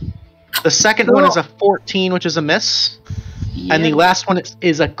 The second one is a 14, which is a miss. Yeah. And the last one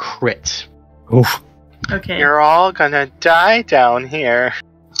is a crit. Oof. Okay. You're all gonna die down here.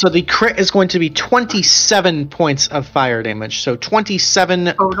 So the crit is going to be 27 points of fire damage. So 27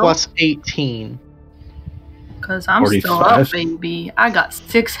 Total? plus 18. Because I'm 45. still up, baby. I got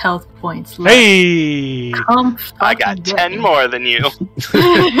 6 health points left. Hey! Come I got 10 more than you.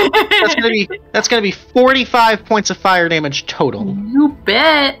 That's gonna be 45 points of fire damage total. You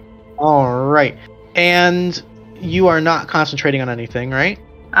bet. All right, and you are not concentrating on anything, right?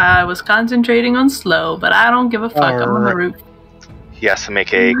 I was concentrating on slow, but I don't give a fuck. I'm on the roof. He has to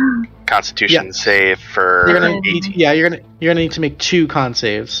make a Constitution save for. You're gonna need to make 2 con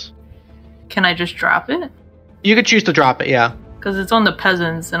saves. Can I just drop it? You could choose to drop it, yeah. Because it's on the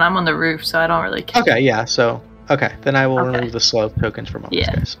peasants, and I'm on the roof, so I don't really care. Okay, yeah. So then I will remove the slow tokens from all these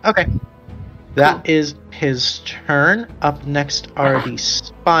guys. Okay. That is his turn. Up next are the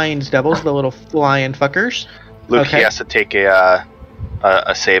spined devils, the little flying fuckers. Luke, he has to take a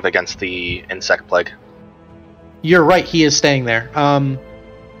save against the insect plague. You're right, he is staying there.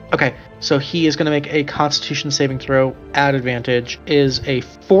 Okay, so he is going to make a Constitution saving throw at advantage. Is a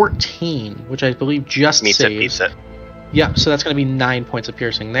 14, which I believe just saves. Beats it. Yeah, so that's going to be 9 points of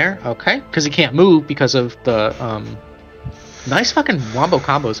piercing there. Okay, because he can't move because of the nice fucking wombo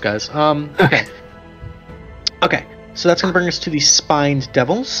combos, guys. Okay. Okay, so that's going to bring us to the spined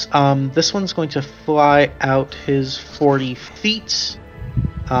devils. This one's going to fly out his 40 feet.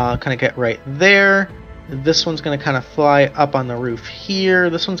 Kind of get right there. This one's going to kind of fly up on the roof here.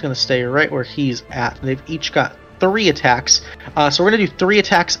 This one's going to stay right where he's at. They've each got 3 attacks. So we're going to do 3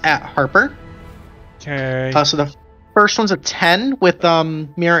 attacks at Harper. Okay. So the first one's a 10 with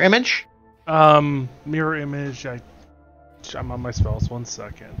mirror image. Mirror image. I'm on my spells. 1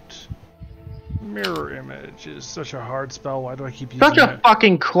 second. Mirror image is such a hard spell. Why do I keep using it? Such a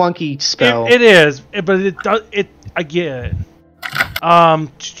fucking clunky spell. It is, but it does. Again.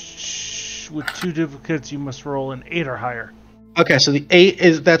 With 2 duplicates, you must roll an 8 or higher. Okay, so the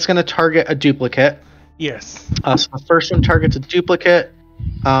 8 that's going to target a duplicate. Yes. So the first one targets a duplicate.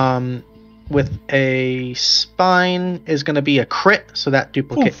 With a spine is going to be a crit, so that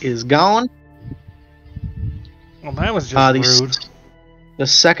duplicate is gone. Well, that was just rude. The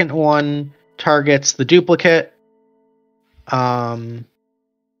second one targets the duplicate. That's going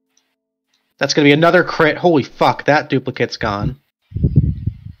to be another crit. Holy fuck, that duplicate's gone.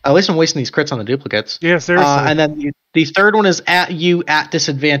 At least I'm wasting these crits on the duplicates. Yeah, seriously. And then the third one is at you at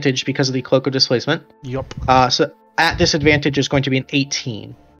disadvantage because of the Cloak of Displacement. Yup. So at disadvantage is going to be an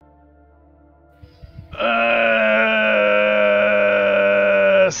 18.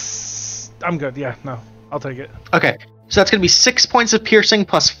 I'm good. Yeah, no. I'll take it. Okay. So that's going to be 6 points of piercing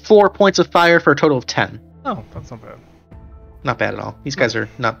plus 4 points of fire for a total of 10. Oh, that's not bad. Not bad at all. These guys are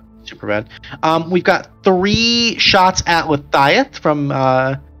not super bad. We've got 3 shots at Lethieth from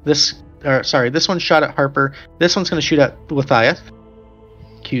this one's shot at Harper. This one's going to shoot at Lethieth.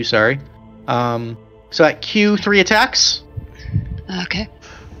 Q, sorry. So at Q, 3 attacks. Okay.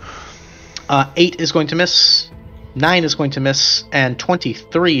 8 is going to miss. 9 is going to miss. And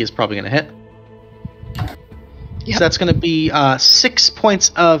 23 is probably going to hit. Yep. So that's going to be 6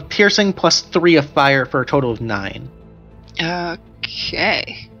 points of piercing plus 3 of fire for a total of 9.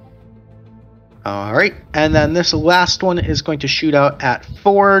 Okay. All right, and then this last one is going to shoot out at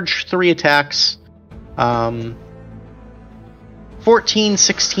Forge, 3 attacks, 14,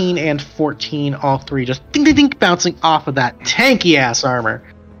 16, and 14, all 3 just ding ding ding bouncing off of that tanky ass armor.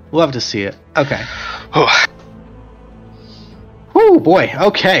 Love to see it. Okay. Whoo boy.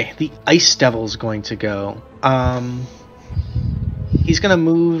 Okay, the Ice Devil's going to go. He's going to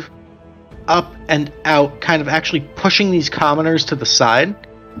move up and out, kind of actually pushing these commoners to the side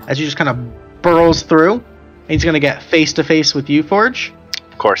as he just kind of burrows through. And he's going to get face to face with you, Forge.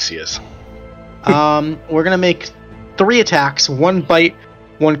 Of course he is. We're going to make 3 attacks, 1 bite,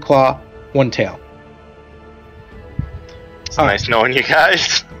 1 claw, 1 tail. It's nice knowing you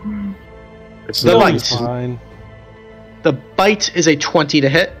guys. It's The bite. Fine. The bite is a 20 to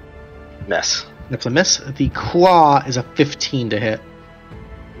hit. Miss. That's a miss. The claw is a 15 to hit.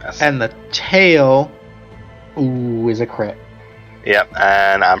 Miss. And the tail, is a crit. Yep,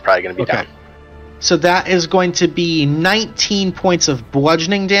 and I'm probably going to be down. So that is going to be 19 points of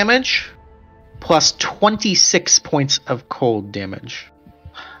bludgeoning damage plus 26 points of cold damage.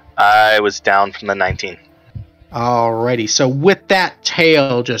 I was down from the 19. Alrighty, so with that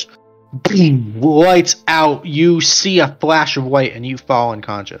tail just boom, lights out, you see a flash of white and you fall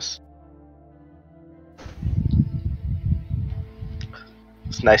unconscious.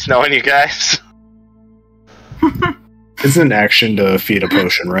 It's nice knowing you guys. It's an action to feed a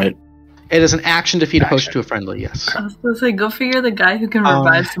potion, right? It is an action to feed a potion to a friendly, yes. I was gonna say, go figure the guy who can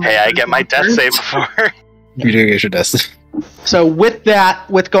revive someone. Hey, I get my death save before. You do get your death. So with that,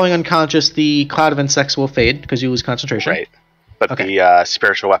 with going unconscious, the cloud of insects will fade because you lose concentration. Right. But Okay. the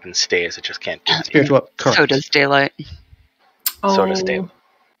spiritual weapon stays. It just can't do anything. Spiritual, correct. So does daylight. So does Daylight.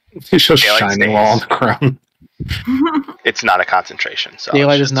 It's just Daylight shining stays. while on the ground. It's not a concentration. So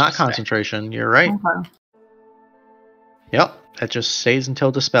Daylight it is should not just stay. concentration. You're right. Okay. Yep. It just stays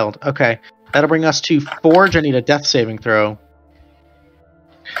until dispelled. Okay. That'll bring us to Forge. I need a death saving throw.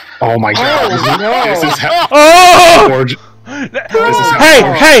 Oh my god. This is how Oh! Forge.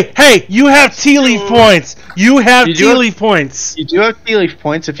 Hey! You have Tealeaf points. You have You do have- Tealeaf points. You do have Tealeaf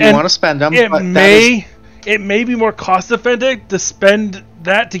points if you And want to spend them. It but may be more cost effective to spend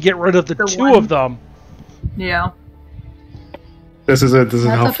that to get rid of the The 2 one. of them. Yeah. This is That's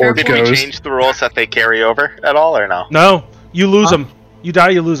how a fair Forge Did point. we goes. change the rules that they carry over at all, or no? No, you lose them. You die,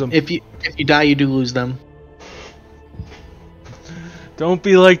 you lose them. if you die, you do lose them. Don't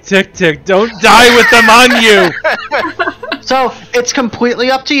be like Tick Tick. Don't die with them on you. So it's completely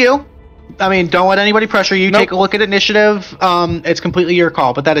up to you. I mean, don't let anybody pressure you. Nope. Take a look at initiative. It's completely your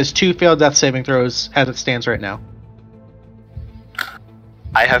call. But that is 2 failed death saving throws as it stands right now.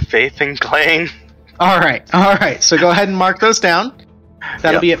 I have faith in Klang. All right. So go ahead and mark those down.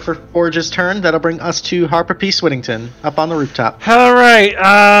 That'll Yep. be it for Forge's turn. That'll bring us to Harper P. Swittington up on the rooftop. All right.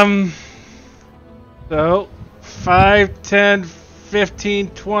 So 5, 10, 15,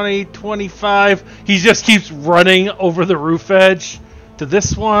 20, 25. He just keeps running over the roof edge to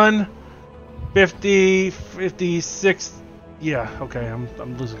this one. 50, 56. Yeah, okay, I'm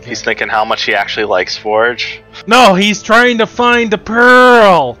losing count. He's thinking how much he actually likes Forge. No, he's trying to find the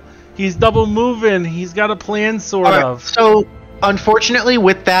pearl. He's double moving. He's got a plan, sort All right, of. So, unfortunately,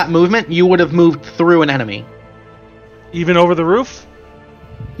 with that movement, you would have moved through an enemy. Even over the roof?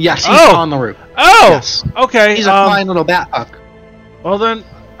 Yes, he's Oh! on the roof. Oh! Yes. Okay. He's a fine little bat fuck. Well, then,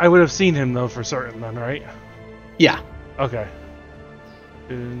 I would have seen him, though, for certain, then, right? Yeah. Okay.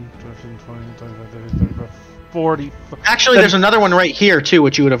 10, 15, 20, 25, 30, 35, 40. Actually, Then- there's another one right here, too,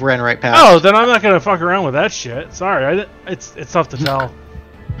 which you would have ran right past. Oh, then I'm not gonna fuck around with that shit. Sorry, it's tough to tell.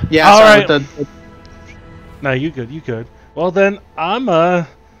 Yeah, all sorry, right. with No, you good. Well, then I'm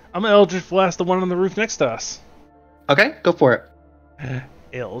Eldritch Blast, the one on the roof next to us. Okay, go for it.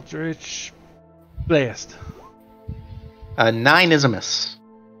 Eldritch Blast. 9 is a miss.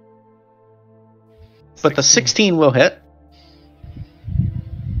 but the 16 will hit.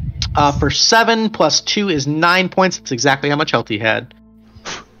 For 7 plus 2 is 9 points. That's exactly how much health he had.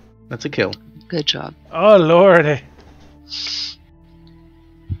 That's a kill. Good job. Oh, lordy.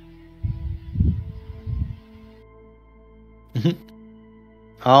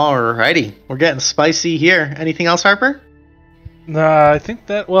 Alrighty. We're getting spicy here. Anything else, Harper? I think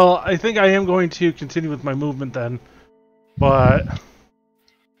I am going to continue with my movement then. But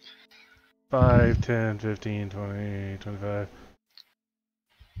 5, 10, 15, 20, 25,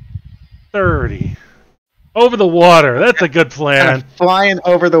 30. Over the water. That's a good plan. Flying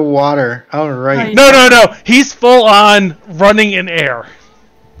over the water. Alright. No. He's full on running in air.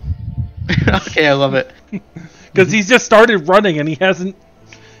 Okay, I love it. Because he's just started running and it hasn't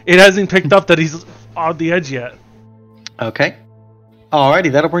picked up that he's on the edge yet. Okay.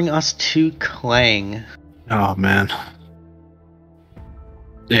 Alrighty, that'll bring us to Klang. Oh, man.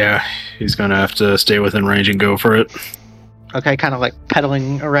 Yeah, he's gonna have to stay within range and go for it. Okay, kind of like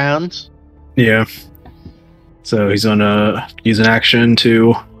pedaling around. Yeah. So he's gonna use an action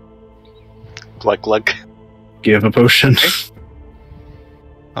to Glug. give a potion.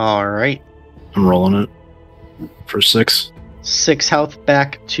 Alright. I'm rolling it for 6. 6 health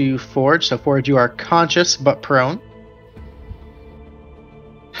back to Forge. So Forge, you are conscious but prone.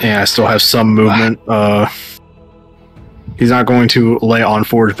 Yeah, I still have some movement. He's not going to lay on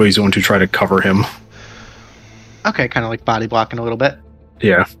Forge, but he's going to try to cover him. Okay, kind of like body blocking a little bit.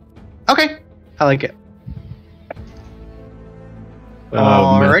 Yeah. Okay, I like it. Man,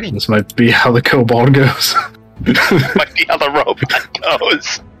 Alrighty. this might be how the Kobold goes. Might be how the robot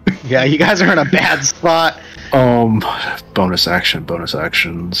goes. Yeah, you guys are in a bad spot. Bonus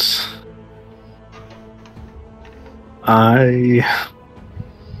actions.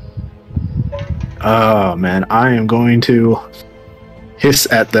 Man, I am going to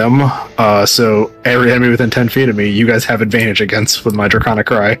hiss at them. So every enemy within 10 feet of me, you guys have advantage against with my Draconic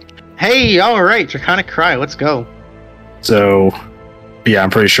Cry. Hey, alright, Draconic Cry, let's go. So, yeah, I'm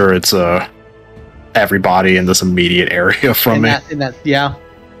pretty sure it's everybody in this immediate area from me. Yeah.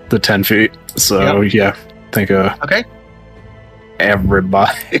 The 10 feet. So, yeah, think Okay.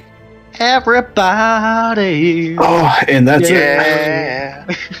 everybody. Everybody. Oh, and that's it. Yeah.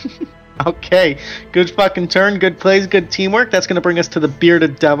 Okay, good fucking turn, good plays, good teamwork. That's going to bring us to the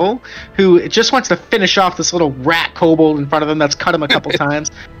Bearded Devil, who just wants to finish off this little rat kobold in front of him that's cut him a couple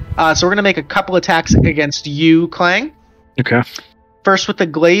times. So we're going to make a couple attacks against you, Klang. Okay. First with the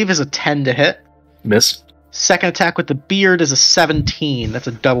glaive is a 10 to hit. Miss. Second attack with the beard is a 17. That's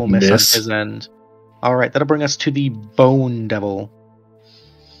a double miss on his end. Alright, that'll bring us to the Bone Devil.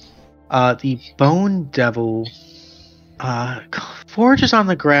 The Bone Devil... Forge is on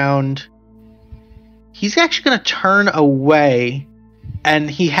the ground. He's actually going to turn away, and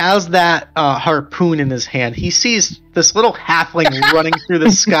he has that harpoon in his hand. He sees this little halfling running through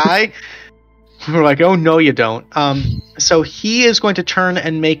the sky. We're like, oh no, you don't. So he is going to turn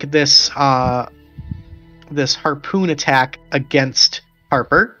and make this this harpoon attack against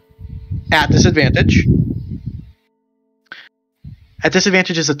Harper at disadvantage. At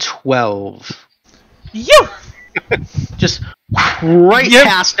disadvantage is a 12. You. Just right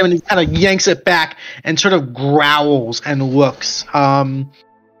past him, and he kind of yanks it back and sort of growls and looks.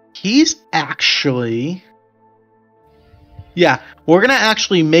 He's actually... Yeah, we're going to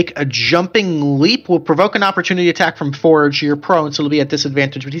actually make a jumping leap. We'll provoke an opportunity attack from Forge. You're prone, so it'll be at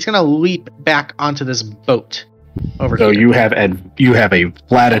disadvantage, but he's going to leap back onto this boat over here. So you have a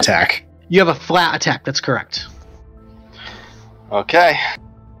flat attack. You have a flat attack, that's correct. Okay.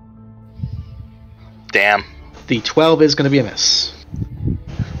 Damn. The 12 is going to be a miss.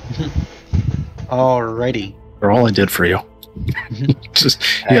 Alrighty. For all I did for you. Just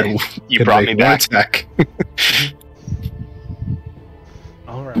Hey, you brought me back. Attack.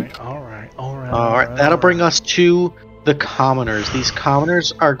 Alright, that'll bring us to the commoners. These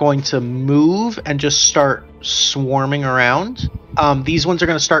commoners are going to move and just start swarming around. These ones are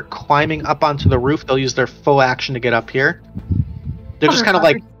going to start climbing up onto the roof. They'll use their full action to get up here. They're just kind of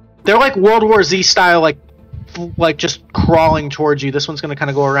like... They're like World War Z style, like just crawling towards you. This one's going to kind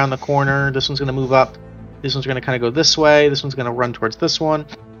of go around the corner. This one's going to move up. This one's going to kind of go this way. This one's going to run towards this one.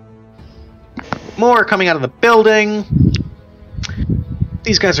 More coming out of the building.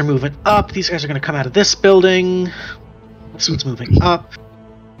 These guys are moving up. These guys are going to come out of this building. This one's moving up.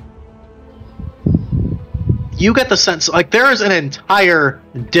 You get the sense, like, there is an entire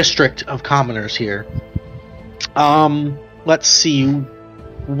district of commoners here. Let's see.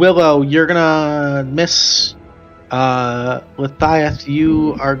 Willow, you're gonna miss. Lethieth,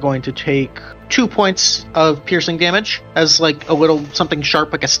 you are going to take 2 points of piercing damage as like a little something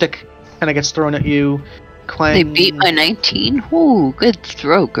sharp, like a stick, kind of gets thrown at you. Klang. They beat my 19. Ooh, good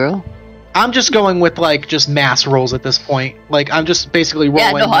throw, girl. I'm just going with like just mass rolls at this point. Like I'm just basically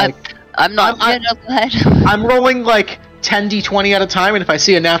rolling. Yeah, no, like, I'm not. Yeah, no, go ahead. I'm rolling like 10 d20 at a time, and if I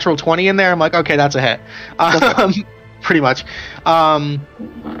see a natural 20 in there, I'm like, okay, that's a hit. Pretty much.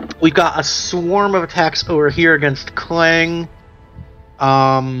 We've got a swarm of attacks over here against Klang.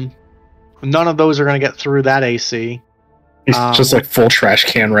 None of those are going to get through that AC. He's just like full trash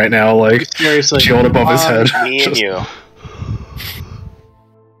can right now, like seriously chilled above his head. Me and you.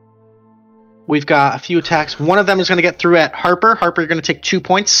 We've got a few attacks. One of them is going to get through at Harper. Harper, you're going to take 2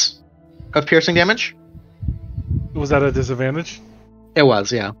 points of piercing damage. Was that a disadvantage? It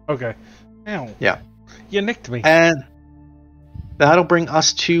was, yeah. Okay. Ow. Yeah. You nicked me. And that'll bring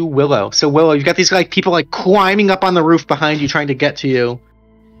us to Willow. So Willow, you've got these like people like climbing up on the roof behind you, trying to get to you.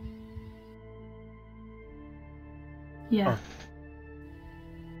 Yeah.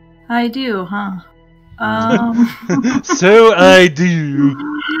 I do, huh? So I do.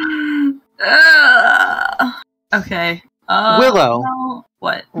 Okay. Willow. Well,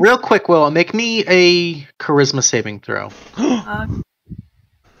 what? Real quick, Willow, make me a charisma saving throw.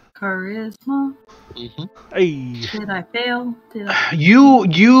 Charisma? Hey. Did I fail? Did I?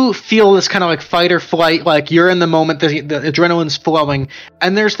 You feel this kind of like fight or flight, like you're in the moment, the adrenaline's flowing,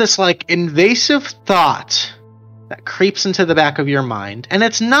 and there's this like invasive thought that creeps into the back of your mind. And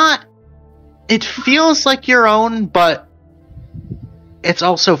it's not, it feels like your own, but it's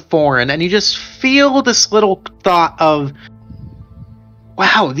also foreign. And you just feel this little thought of,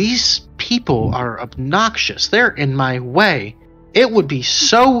 wow, these people are obnoxious. They're in my way. It would be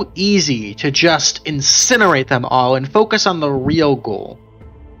so easy to just incinerate them all and focus on the real goal.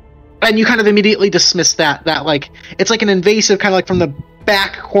 And you kind of immediately dismiss that like, it's like an invasive kind of like from the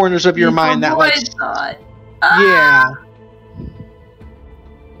back corners of your mind that like, thought. yeah.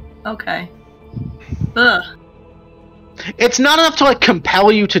 Okay. Ugh. It's not enough to like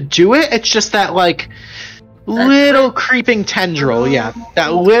compel you to do it. It's just that like little creeping tendril, yeah,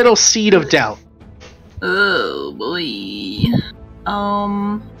 that little seed of doubt. Oh boy.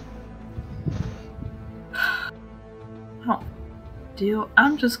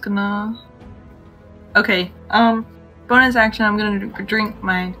 I'm just gonna. Okay. Bonus action. I'm gonna drink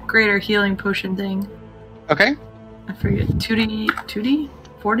my greater healing potion thing. Okay. I forget. 2D?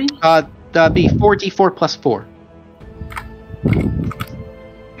 40? That'd be 4d4 plus 4.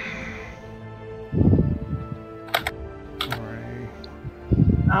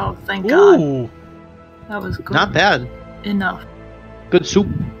 Oh, thank God. Ooh. That was good. Not bad. Enough. Good soup.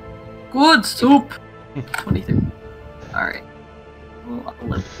 Good soup. 23. Alright. Well, I'll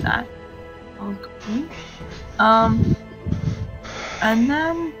live with that. Okay. And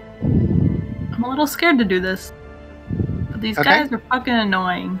then I'm a little scared to do this. But these guys are fucking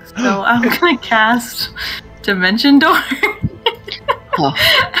annoying. So I'm gonna cast Dimension Door.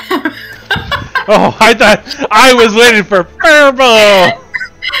 Oh, I thought I was waiting for purple.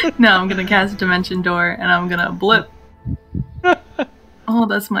 No, I'm gonna cast Dimension Door and I'm gonna blip. Oh,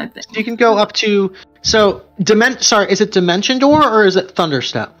 that's my thing. You can go up to is it Dimension Door or is it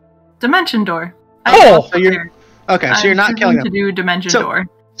Thunderstep? Dimension Door. Oh, so you're so you're not killing them. To do Dimension Door.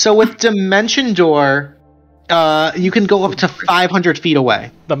 So with Dimension Door, you can go up to 500 feet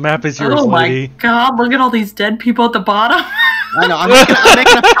away. The map is yours, oh lady. My God! Look at all these dead people at the bottom. I know. I'm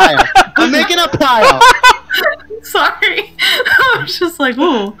making a pile. I'm making a pile. Sorry. I was just like,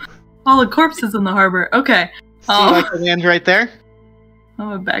 ooh, all the corpses in the harbor. Okay. See, like the land right there? I'm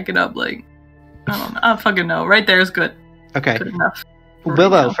gonna back it up. Like, I don't know. I don't fucking know. Right there is good. Okay. Good enough.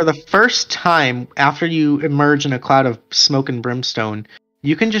 Willow, for the first time after you emerge in a cloud of smoke and brimstone,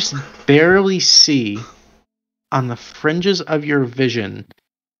 you can just barely see on the fringes of your vision.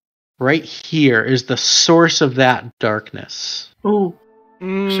 Right here is the source of that darkness. Ooh.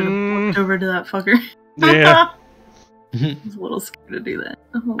 Should have walked over to that fucker. Yeah. I was a little scared to do that.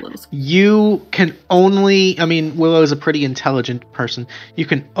 I'm a little scared. You can only... I mean, Willow is a pretty intelligent person. You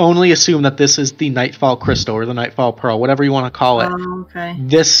can only assume that this is the Nightfall Crystal or the Nightfall Pearl, whatever you want to call it. Oh, okay.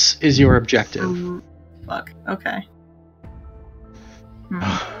 This is your objective. Fuck. Okay.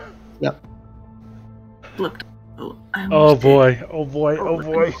 Yep. Flipped. Oh boy. Oh boy. Oh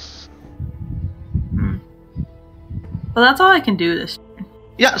boy. Well, that's all I can do this.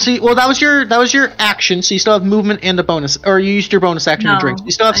 Yeah, see, well, that was your action, so you still have movement and a bonus, or you used your bonus action to drink. So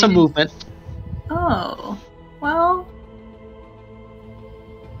you still have some movement. Oh, well.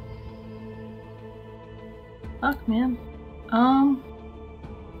 Fuck, man.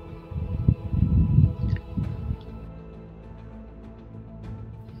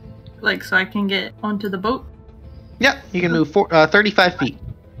 Like, so I can get onto the boat? Yeah, you can move 35 feet.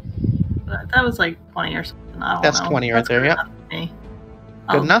 That was like 20 or something. I don't That's know. 20 right That's there, good yep. enough for me.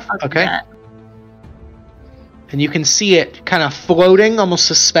 Good enough? I'll do Okay. that. And you can see it kind of floating, almost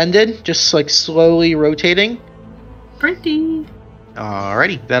suspended, just like slowly rotating. Pretty.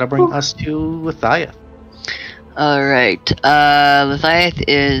 Alrighty, that'll bring us to Lethieth. Alright, Lethieth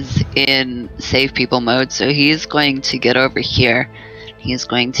is in save people mode, so he's going to get over here. He's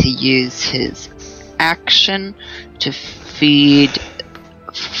going to use his action to feed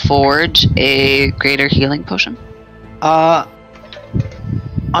Forge a greater healing potion.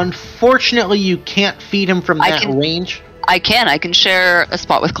 Unfortunately, you can't feed him from that range. I can share a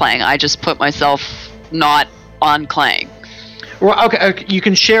spot with Klang. I just put myself not on Klang. Well, okay, you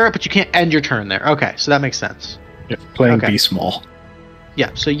can share it, but you can't end your turn there. Okay, so that makes sense. Yeah, playing Okay. be small.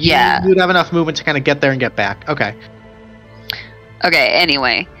 Yeah, so you'd have enough movement to kind of get there and get back. Okay. Okay,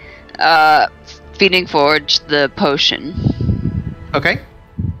 anyway. Feeding Forge the potion. Okay.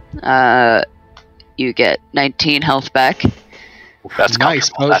 You get 19 health back. That's Nice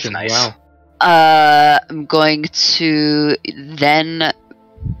comfortable. That's potion. nice. Wow. I'm going to then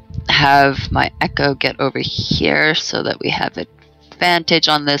have my Echo get over here so that we have advantage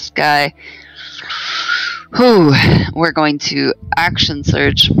on this guy. Whew. We're going to action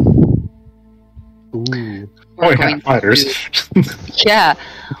surge. Ooh. We're Oh, going yeah, fighters. Yeah,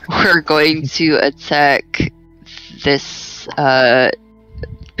 we're going to attack this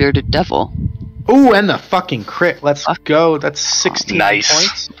bearded devil. Ooh, and the fucking crit. Let's go. That's 16 Nice.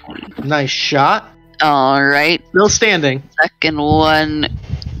 points. Nice shot. Alright, Still standing. second one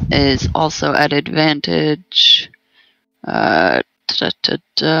is also at advantage. Oh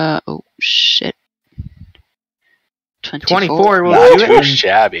shit. 24 will Not do too it.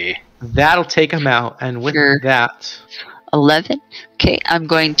 shabby. And that'll take him out. And with Sure. that, 11. Okay, I'm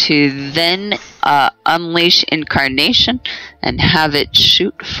going to then unleash Incarnation and have it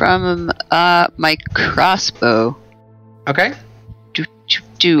shoot from my crossbow. okay.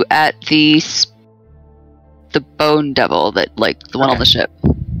 Do at the bone devil that the one on the ship.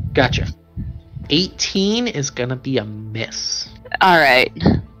 Gotcha. 18 is gonna be a miss. All right,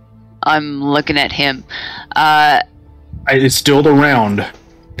 I'm looking at him. It's still the round.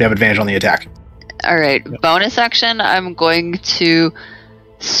 They have advantage on the attack. All right, bonus action. I'm going to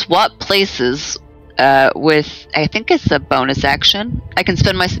swap places with. I think it's a bonus action. I can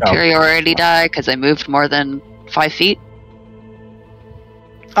spend my superiority die because I moved more than 5 feet.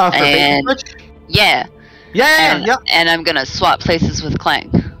 For And- bait switch? Yeah, Yeah, yeah. and I'm gonna swap places with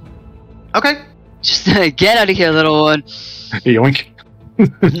Klang. Okay. Just get out of here, little one. Yoink.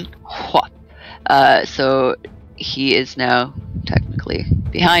 Whop. So he is now technically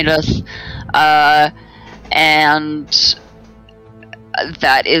behind us, and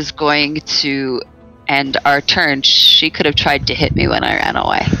that is going to end our turn. She could have tried to hit me when I ran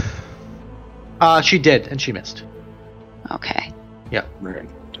away. She did, and she missed. Okay. Yep.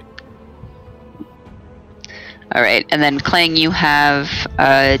 All right, and then Klang, you have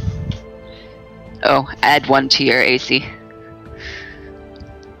add 1 to your AC.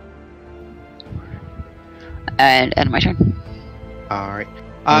 And end my turn. All right.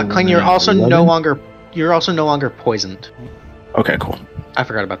 Kling, you're also 11? no longer poisoned. Okay, cool. I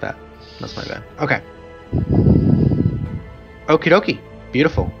forgot about that. That's my bad. Okay. Okie dokie.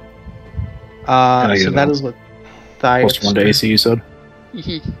 Beautiful. I So get that a is what Thias. +1 to AC, you said?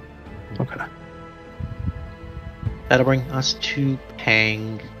 Mhm. Okay. That'll bring us to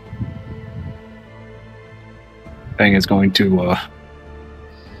Peng. Bang is going to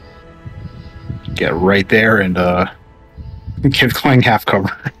get right there and give Klang half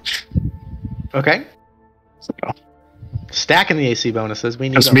cover. Okay. So, Stacking the AC bonuses. We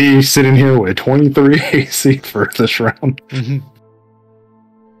need that's them. me sitting here with 23 AC for this round. Mhm.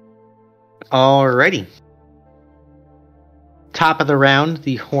 Alrighty. Top of the round,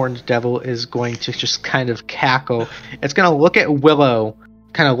 the horned devil is going to just kind of cackle. It's going to look at Willow,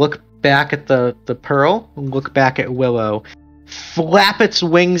 kind of look back at the pearl, look back at Willow, flap its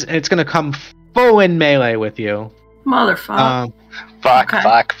wings, and it's going to come full in melee with you. Motherfucker. Fuck,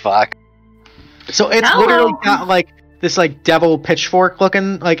 Okay. fuck. So it's Hello. literally got like this like devil pitchfork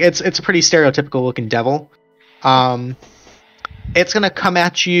looking, like it's a pretty stereotypical looking devil. It's going to come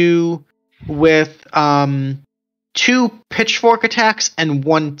at you with 2 pitchfork attacks and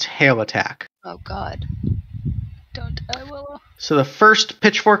 1 tail attack. Oh god. Don't die, Willow. So the first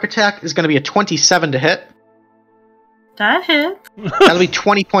pitchfork attack is going to be a 27 to hit. That hit. That'll be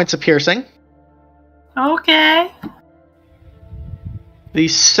 20 points of piercing. Okay. The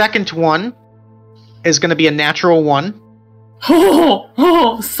second one is going to be a natural 1.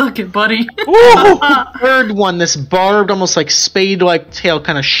 Oh, suck it, buddy. Third one, this barbed, almost like spade-like tail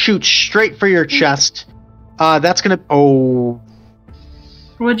kind of shoots straight for your chest. That's gonna... Oh.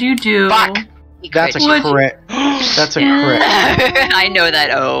 What'd you do? Fuck! That's a crit. That's a crit. I know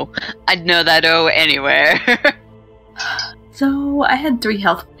that O. I'd know that O anywhere. So, I had 3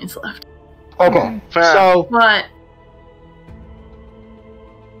 health points left. Okay, so... But...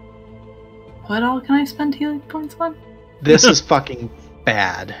 What all can I spend healing points on? This is fucking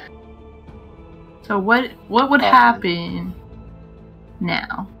bad. So what would happen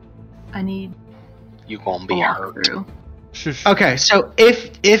now? I need You gonna a be hurt. walkthrough. Okay, so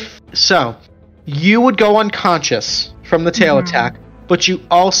if you would go unconscious from the tail attack, but you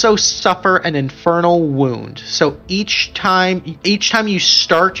also suffer an infernal wound. So each time you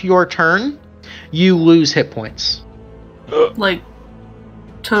start your turn, you lose hit points. Like,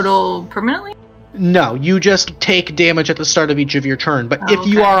 total permanently? No, you just take damage at the start of each of your turn. But if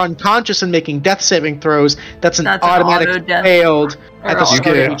you are unconscious and making death saving throws, that's an automatic auto-death. failed at the Or start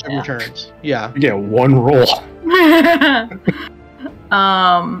auto- of each of your turns. Yeah. You get one roll.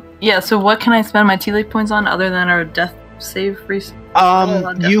 Yeah, so what can I spend my Tealeaf points on other than our death save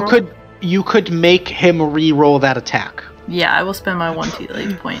You could make him re-roll that attack. Yeah, I will spend my 1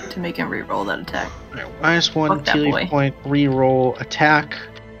 Tealeaf point to make him re-roll that attack. Minus 1 Fuck that boy. Tealeaf point, re-roll attack.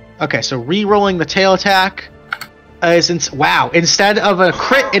 Okay, so re-rolling the tail attack is instead of a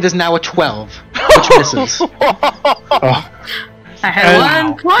crit, it is now a 12, which misses. Oh, I had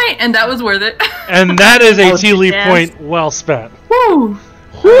 1 point, and that was worth it. And that is a Oh, tea leaf yes. point well spent. Woo!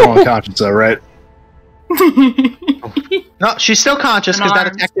 I'm unconscious though, right? No, she's still conscious because that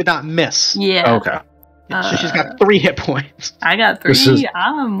Unarmed. attack did not miss. Yeah. Okay. So she's got 3 hit points. I got 3. This is-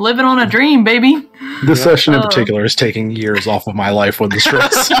 I'm living on a dream, baby. This session in Oh. particular is taking years off of my life with the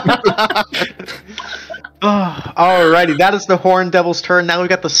stress. Alrighty, that is the Horn Devil's turn. Now we've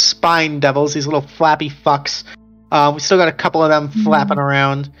got the Spine Devils, these little flappy fucks. We still got a couple of them flapping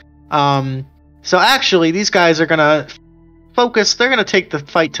around. So actually, these guys are gonna focus. They're gonna take the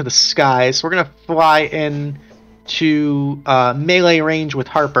fight to the skies. We're gonna fly in to melee range with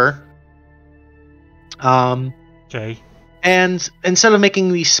Harper. Okay. And instead of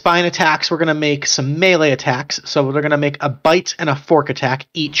making these spine attacks, we're going to make some melee attacks. So they're going to make a bite and a fork attack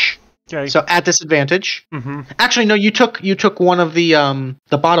each. Okay. So at disadvantage. Mm-hmm. Actually, no, you took one of the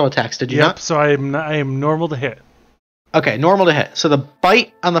bottle attacks, did you Yep. not? So I am normal to hit. Okay, normal to hit. So the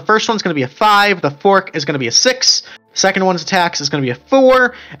bite on the first one's going to be a 5. The fork is going to be a 6. The second one's attacks is going to be a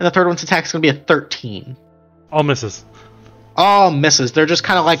 4. And the third one's attack is going to be a 13. All misses. All misses. They're just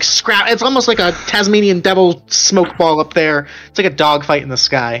kind of like scrap. It's almost like a Tasmanian devil smoke ball up there. It's like a dogfight in the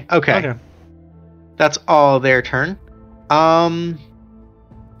sky. Okay. That's all their turn.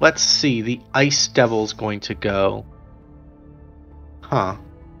 Let's see. The Ice Devil's going to go. Huh.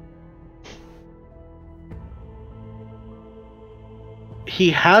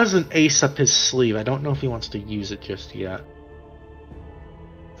 He has an ace up his sleeve. I don't know if he wants to use it just yet.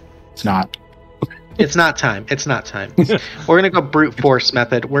 It's not. It's not time. It's not time. We're going to go brute force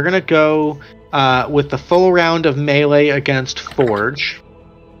method. We're going to go with the full round of melee against Forge.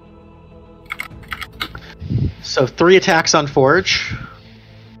 So 3 attacks on Forge.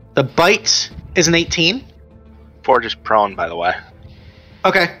 The bite is an 18. Forge is prone, by the way.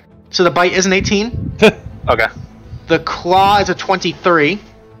 Okay. So the bite is an 18. Okay. The claw is a 23.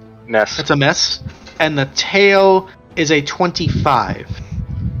 Miss. That's a miss. And the tail is a 25.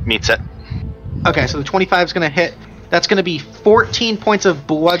 Meets it. Okay, so the 25 is going to hit. That's going to be 14 points of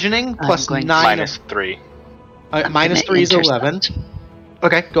bludgeoning plus going to 9. Minus 3. Minus 3 is 11.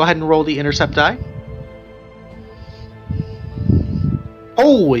 Okay, go ahead and roll the intercept die.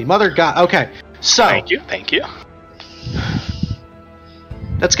 Holy mother god. Okay, so Thank you.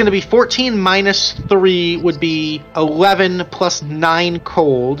 that's going to be 14 minus 3 would be 11 plus 9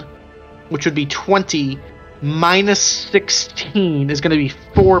 cold, which would be 20. Minus 16 is going to be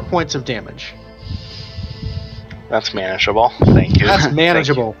 4 points of damage. That's manageable. Thank you. That's Thank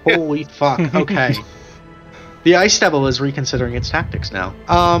manageable. Holy fuck. Okay. The Ice Devil is reconsidering its tactics now. you.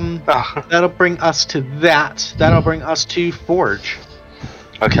 Oh, That'll bring us to that. That'll bring us to Forge.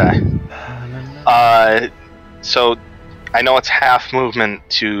 okay. So I know it's half movement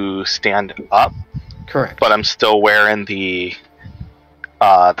to stand up, Correct. but I'm still wearing the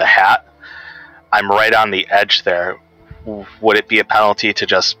hat. I'm right on the edge there. Would it be a penalty to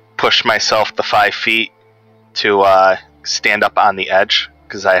just push myself the 5 feet to stand up on the edge?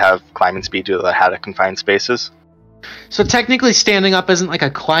 Because I have climbing speed due to the hat of confined spaces. So technically standing up isn't like a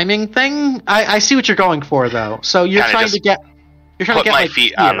climbing thing. I see what you're going for though. So you're Kinda trying just- to get You're trying put to get my like,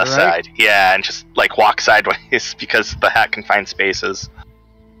 feet here, on the right? side. Yeah, and just like walk sideways because the hat can find spaces.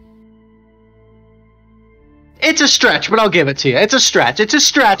 It's a stretch, but I'll give it to you. It's a stretch. It's a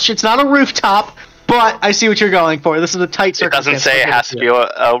stretch. It's not a rooftop, but I see what you're going for. This is a tight It circumstance. doesn't say it has to be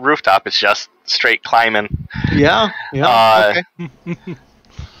a rooftop. It's just straight climbing. Yeah. Okay.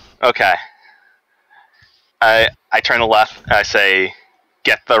 Okay. I turn to the left and I say,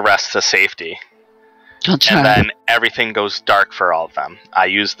 get the rest to safety. Don't try. And then everything goes dark for all of them. I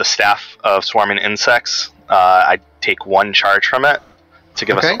use the Staff of Swarming Insects. I take 1 charge from it to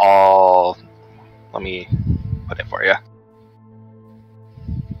give us all... Let me put it for you.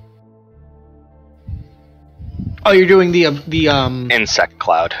 Oh, you're doing the Insect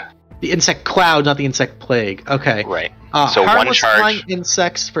Cloud. The insect cloud, not the insect plague. Okay. Right. So 1 harmless charge. flying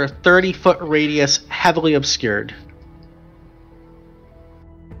insects for a 30-foot radius, heavily obscured.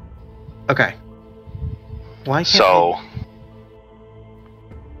 Okay. Why can't So...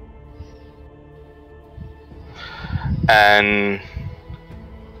 And...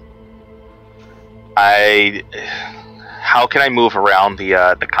 How can I move around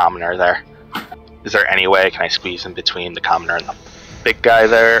the commoner there? Is there any way can I squeeze in between the commoner and the big guy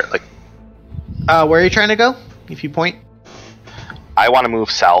there? Like, where are you trying to go? If you point. I want to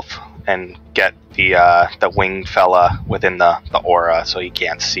move south and get the winged fella within the aura so he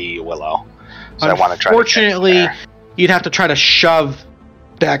can't see Willow. So I want to try. Unfortunately, you'd have to try to shove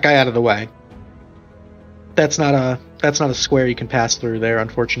that guy out of the way. That's not a square you can pass through there,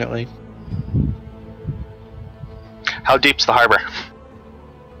 unfortunately. How deep's the harbor?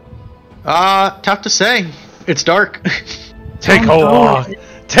 Tough to say. It's dark. Take a walk.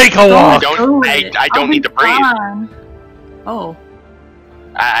 Take a walk. I don't need to breathe. Fine. Oh.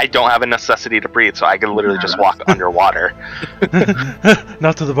 I don't have a necessity to breathe, so I can literally just walk underwater.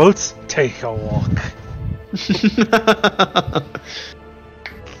 Not to the boats. Take a walk.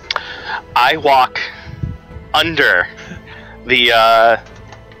 I walk under the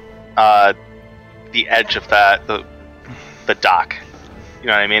edge of the dock. You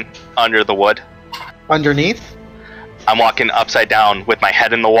know what I mean? Under the wood. Underneath? I'm walking upside down with my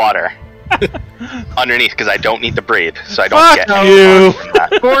head in the water. Underneath, because I don't need to breathe, so I don't get any you. from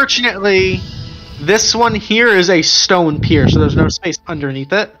that. Fortunately, this one here is a stone pier, so there's no space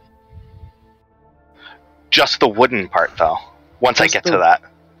underneath it. Just the wooden part, though. Once I get to that.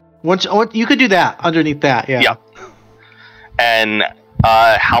 Once you could do that underneath that, yeah. Yep. And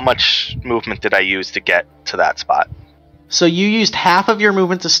how much movement did I use to get to that spot? So you used half of your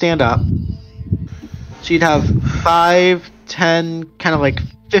movement to stand up. So you'd have 5, 10, kind of like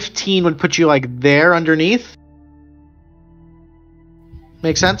 15 would put you like there underneath.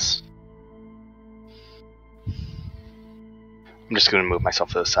 Make sense? I'm just going to move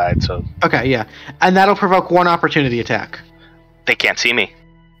myself to the side so Okay, yeah. And that'll provoke 1 opportunity attack. they can't see me.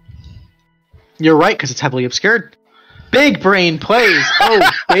 You're right, because it's heavily obscured. Big brain plays. Oh,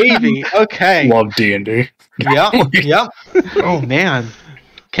 baby. Okay. Love D&D. Yep. Oh, man.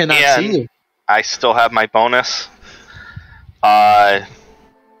 Cannot And see you. I still have my bonus. How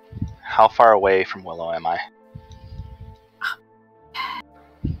far away from Willow am I?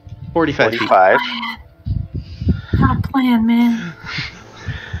 45 feet. 45. Got a plan, man.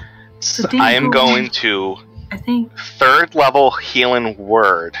 So I am going to I think. 3rd level healing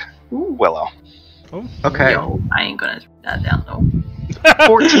word Ooh. Willow. Okay. Yo, I ain't gonna write that down though.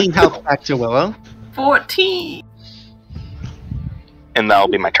 14 health back to Willow. 14. And that'll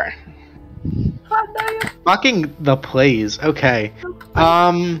be my turn. Fucking the plays. Okay.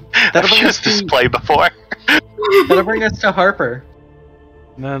 I've That'll bring us used this to, play before. that'll bring us to Harper.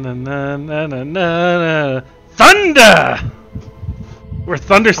 Na na na na na na. Thunder! We're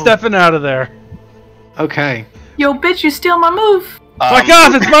thunder stepping out of there. Okay. Yo, bitch, you steal my move. Fuck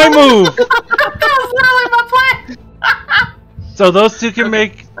off! It's my move. That was literally my plan. So those two can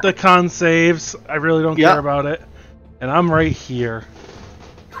make the con saves. I really don't Yep. care about it. And I'm right here.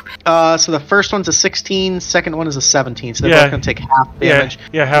 So the first one's a 16, second one is a 17, so they're Yeah. both gonna take half damage.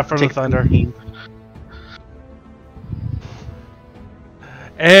 Yeah, half from the Take thunder. 13.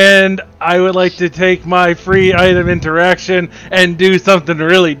 And I would like to take my free item interaction and do something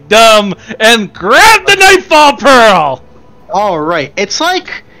really dumb and grab the Nightfall Pearl! Alright.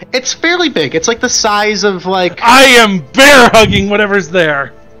 It's fairly big. It's like the size of like I am bear hugging whatever's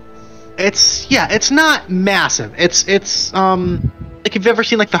there. it's not massive. It's like if you've ever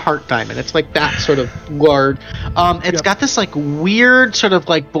seen like the heart diamond, it's like that sort of large. It's got this like weird sort of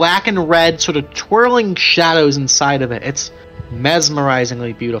like black and red sort of twirling shadows inside of it. It's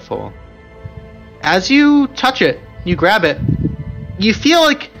mesmerizingly beautiful. As you touch it, you grab it, you feel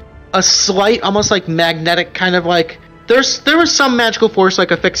like a slight, almost like magnetic kind of like there was some magical force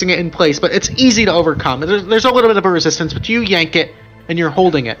like affixing it in place, but it's easy to overcome. There's a little bit of a resistance, but you yank it and you're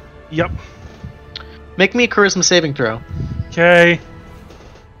holding it. Yep. Make me a charisma saving throw. Okay.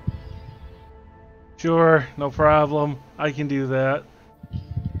 Sure, no problem. I can do that.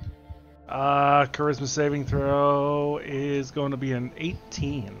 Charisma saving throw is going to be an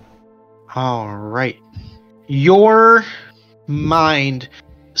 18. All right. Your mind,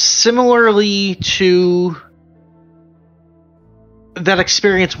 similarly to that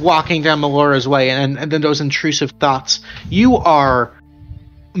experience walking down Melora's way and then those intrusive thoughts, you are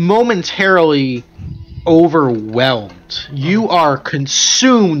momentarily overwhelmed. You are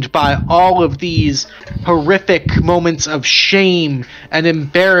consumed by all of these horrific moments of shame and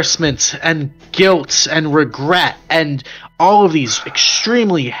embarrassment and guilt and regret, and all of these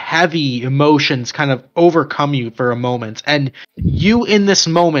extremely heavy emotions kind of overcome you for a moment. And you, in this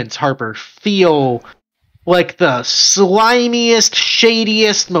moment, Harper, feel like the slimiest,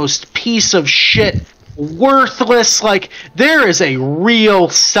 shadiest, most piece of shit, worthless. Like, there is a real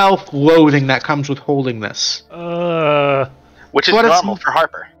self-loathing that comes with holding this. Which is But it's- normal for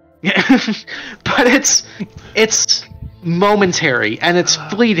Harper. But it's momentary and it's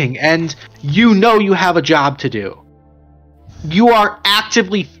fleeting, and you know you have a job to do. You are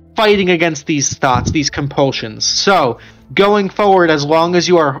actively fighting against these thoughts, these compulsions. So, going forward, as long as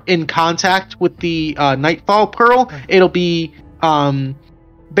you are in contact with the Nightfall Pearl, it'll be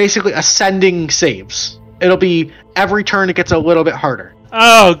basically ascending saves. It'll be every turn it gets a little bit harder.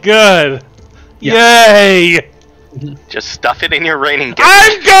 Oh, good. Yeah. Yay! Just stuff it in your raining gear.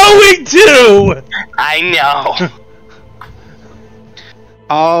 I'm going to! I know.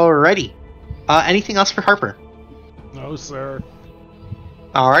 Alrighty. Anything else for Harper? No, sir.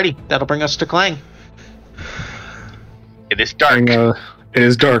 Alrighty, that'll bring us to Klang. It is dark. It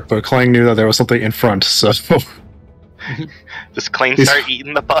is dark, but Klang knew that there was something in front, so Does Klang He's- start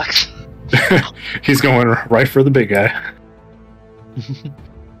eating the bugs? he's going right for the big guy.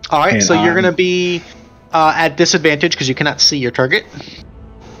 Alright, And, so you're going to be at disadvantage because you cannot see your target.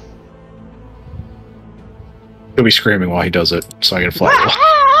 He'll be screaming while he does it, so I get a fly.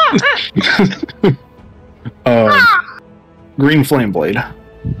 Green Flame Blade.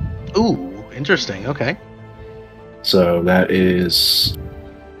 Ooh, interesting. Okay. So that is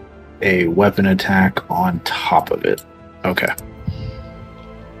a weapon attack on top of it. Okay.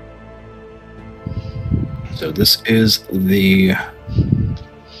 So this is the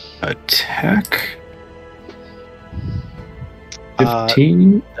attack.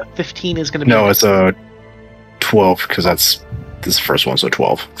 15? The 15 is going to be... No, it's a 12, because this is the first one, so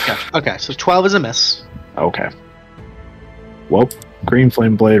 12. Gotcha. Okay, so 12 is a miss. Okay. Well, Green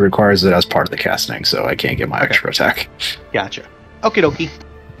Flame Blade requires it as part of the casting, so I can't get my extra attack. Gotcha. Okie dokie.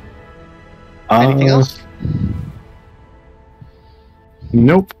 Anything else?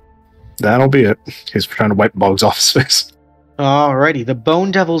 Nope. That'll be it. He's trying to wipe bugs off his face. Alrighty, the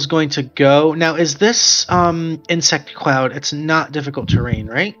Bone Devil's going to go. Now, is this insect cloud? It's not difficult terrain,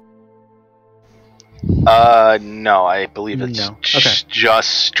 right? No, I believe it's No. Okay. just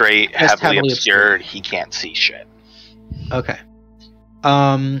straight, Just heavily heavily obscured. He can't see shit. Okay.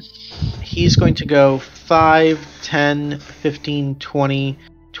 He's going to go 5, 10, 15, 20,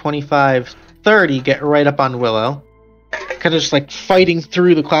 25, 30, get right up on Willow. Kind of just like fighting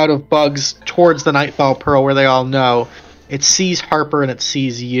through the cloud of bugs towards the Nightfall Pearl where they all know. It sees Harper and it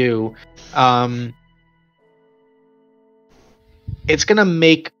sees you. It's going to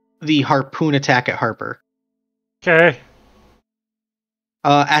make the harpoon attack at Harper. Okay.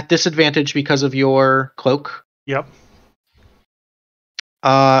 At disadvantage because of your cloak. Yep.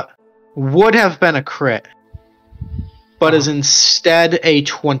 Would have been a crit, but is instead a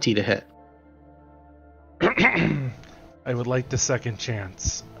 20 to hit. I would like the second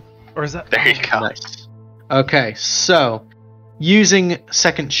chance. Or is that... There you go. Nice. Okay, so using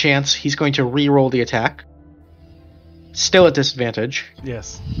second chance, he's going to re-roll the attack. Still at disadvantage.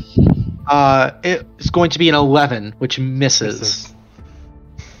 Yes. It's going to be an 11, which misses.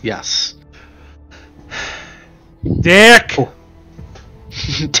 Yes. Dick! Oh.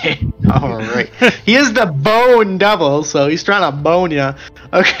 Damn. All right. He is the Bone Devil, so he's trying to bone you.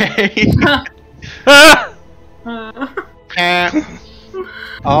 Okay.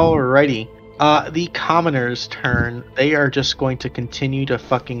 Alrighty. The commoner's turn. They are just going to continue to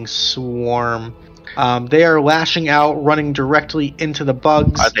fucking swarm. They are lashing out, running directly into the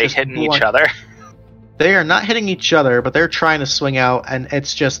bugs. Are they just hitting each other? They are not hitting each other, but they're trying to swing out, and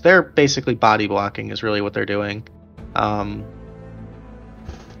it's just, they're basically body blocking is really what they're doing.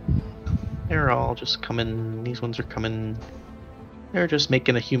 They're all just coming, these ones are coming, they're just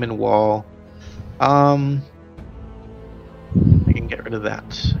making a human wall. get rid of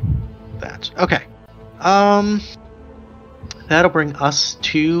that. Okay. That'll bring us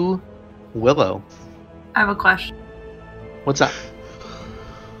to Willow. I have a question. What's up?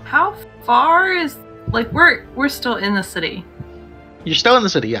 How far is we're still in the city? You're still in the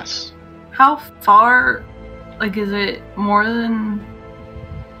city, yes. How far? Is it more than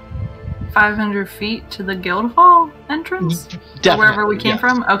 500 feet to the Guildhall entrance? Definitely, Wherever we came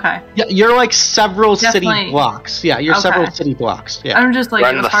from? Okay. Yeah, you're like several city Definitely. blocks. Yeah, you're Okay. several city blocks. Yeah. I'm just We're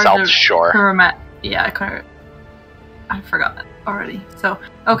on it the was hard south to shore. Yeah, I forgot already. So,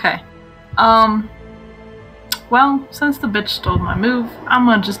 okay. Well, since the bitch stole my move, I'm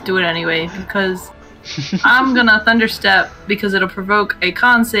gonna just do it anyway, because I'm gonna Thunderstep, because it'll provoke a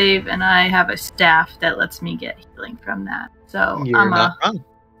con save, and I have a staff that lets me get healing from that. So You're I'm not a wrong.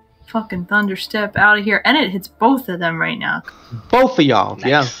 fucking Thunderstep out of here, and it hits both of them right now. Both of y'all,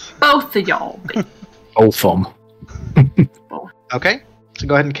 yeah. Both of y'all. Both of them. Okay, so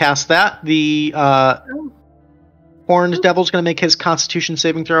go ahead and cast that. The Horned Devil's going to make his Constitution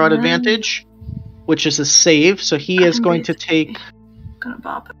saving throw at advantage, which is a save, so he is going to take... Gonna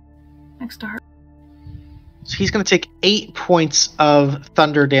bop it next to her. So he's going to take 8 points of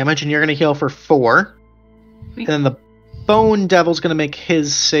thunder damage, and you're going to heal for 4. Sweet. And then the Bone Devil's going to make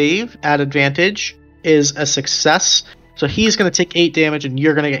his save at advantage, is a success. So he's going to take 8 damage, and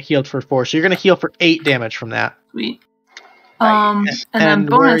you're going to get healed for 4. So you're going to heal for 8 damage from that. Sweet. And then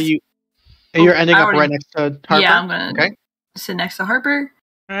where bonus. are you? You're ending up already- right next to Harper? Yeah, I'm gonna Okay. sit next to Harper.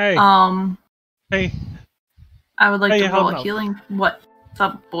 Hey. Hey. I would like Hey, to roll help a out. healing. What's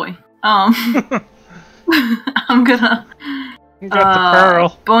up, boy? I'm gonna You got the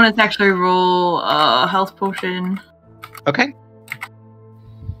pearl. bonus actually roll a health potion. Okay.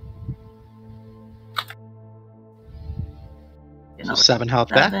 You So know, 7 health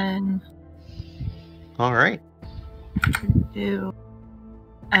back. 7, All right. 2,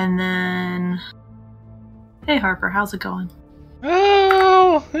 and then. Hey Harper, how's it going?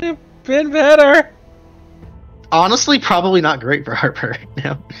 Oh, it's been better. Honestly, probably not great for Harper right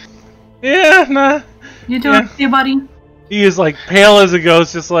now. Yeah, nah. You doing okay, buddy? He is like pale as a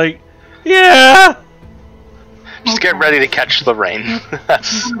ghost, just like, yeah. Just get ready to catch the rain.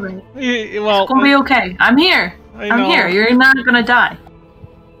 That's Alright. Well, It's gonna be okay. I'm here. I'm know. here. You're not gonna die.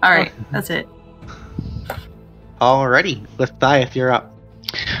 Alright, that's it. Alrighty. Lethieth, you're up.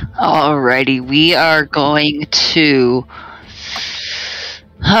 Alrighty, we are going to.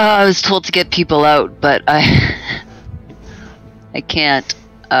 I was told to get people out, but I can't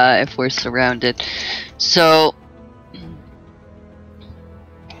if we're surrounded. So,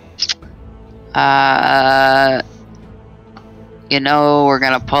 we're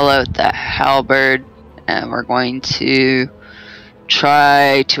gonna pull out the halberd and we're going to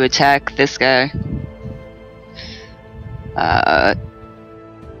try to attack this guy.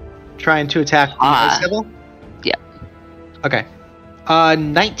 Trying to attack the Ice Devil? Yeah. Okay.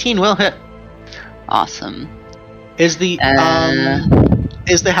 19 will hit. Awesome. Is the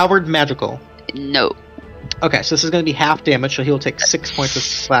halberd magical? No. Okay, so this is going to be half damage, so he'll take 6 points of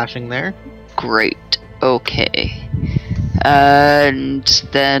slashing there. Great. Okay. And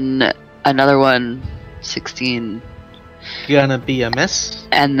then another one, 16. Gonna be a miss.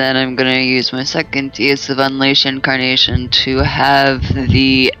 And then I'm gonna use my second use of Unleash Incarnation to have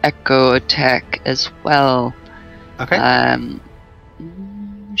the Echo attack as well. Okay.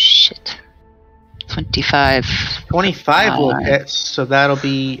 Shit. 25. 25 will hit, so that'll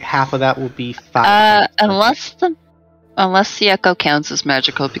be half of that will be 5. Unless the Echo counts as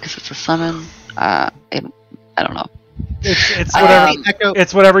magical because it's a summon. I don't know. It's whatever.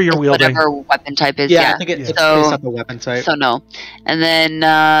 It's whatever you're wielding. Whatever weapon type is. Yeah, Yeah. I think it's So- based off the weapon type. So no. And then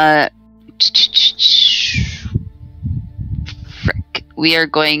frick. We are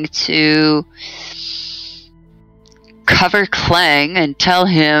going to cover Klang and tell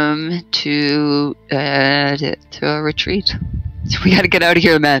him to retreat. So we gotta get out of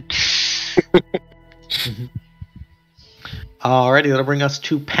here, man. Alrighty, that'll bring us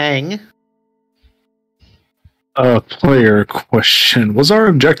to Peng. Player question. Was our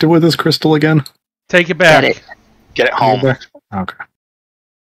objective with this crystal again? Take it back. Get it. get it home. Okay.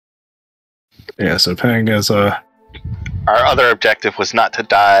 Yeah, so Peng is Our other objective was not to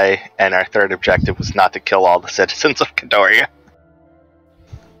die, and our third objective was not to kill all the citizens of Kadoria.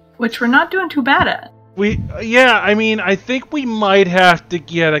 Which we're not doing too bad at. I think we might have to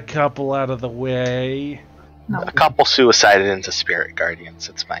get a couple out of the way. No. A couple suicided into spirit guardians.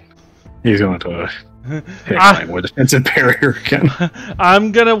 It's fine. he's going to hit Klang with a defensive barrier again.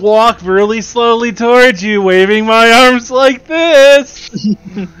 I'm gonna walk really slowly towards you, waving my arms like this.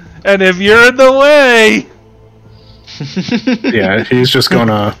 And if you're in the way, Yeah, he's just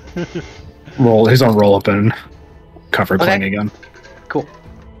gonna roll. He's gonna roll up and cover Klang again. Cool.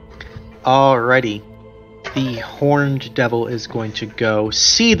 Alrighty. The horned devil is going to go,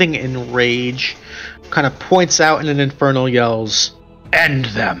 seething in rage, kind of points out in an infernal, yells, "End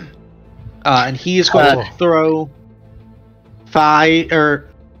them!" And he is going to throw five.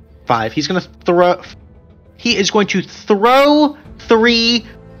 He is going to throw 3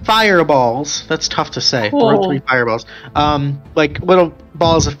 fireballs. That's tough to say. Cool. Throw 3 fireballs. Like little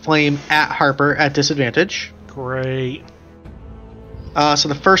balls of flame at Harper at disadvantage. Great. So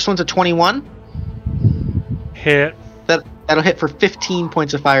the first one's a 21. Hit. That'll hit for 15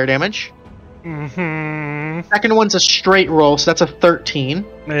 points of fire damage. Mm-hmm. Second one's a straight roll, so that's a 13.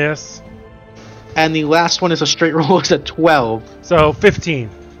 Yes. And the last one is a straight roll, it's a 12. So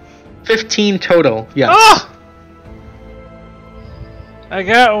 15. 15 total, yes. Oh! I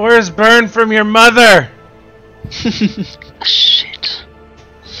got worse burn from your mother. Shit.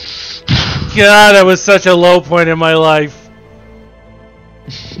 God, that was such a low point in my life.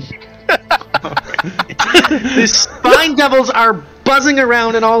 The spine devils are buzzing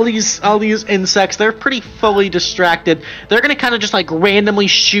around, and all these insects, they're pretty fully distracted. They're gonna kind of just like randomly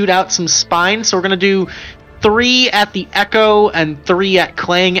shoot out some spines. So we're gonna do 3 at the Echo and 3 at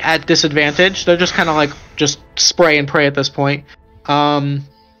Klang at disadvantage. They're just kind of like just spray and pray at this point. So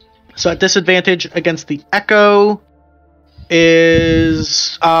at disadvantage against the Echo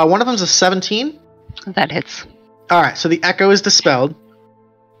is one of them's a 17. That hits. All right, so the Echo is dispelled.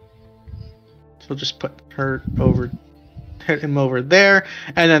 So we'll just hit him over there,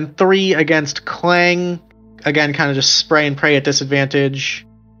 and then 3 against Klang. Again, kind of just spray and pray at disadvantage.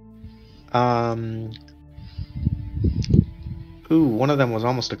 Ooh, one of them was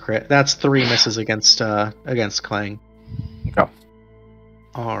almost a crit. That's 3 misses against Klang. Okay.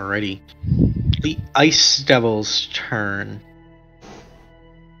 Alrighty. The Ice Devil's turn.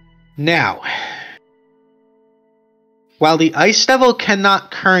 Now, while the Ice Devil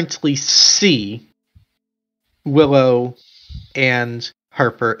cannot currently see Willow and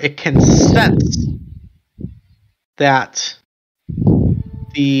Harper, it can sense that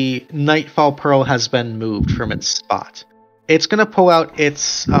the Nightfall Pearl has been moved from its spot. It's going to pull out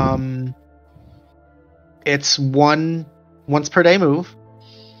its once per day move,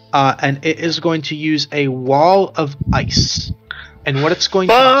 and it is going to use a wall of ice. And what it's going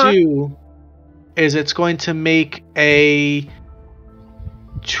to do is it's going to make a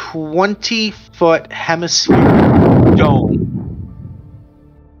 20-foot hemisphere dome.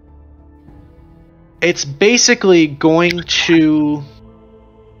 It's basically going to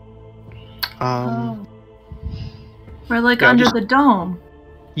we're like under the dome.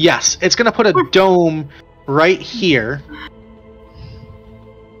 Yes, it's going to put a dome right here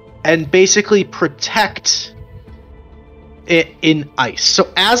and basically protect it in ice.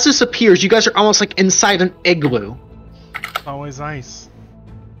 So as this appears, you guys are almost like inside an igloo. Always ice.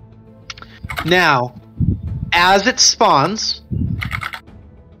 Now, as it spawns,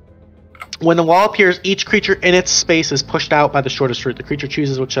 when the wall appears, each creature in its space is pushed out by the shortest route. The creature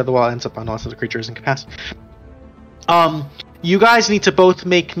chooses which side the wall ends up on, unless the creature is incapacitated. You guys need to both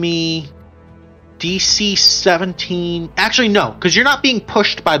make me DC 17. Actually, no, because you're not being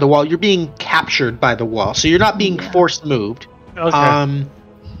pushed by the wall. You're being captured by the wall. So you're not being force moved. Okay.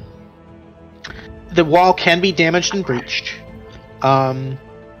 The wall can be damaged and breached.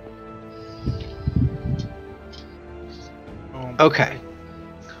 Okay.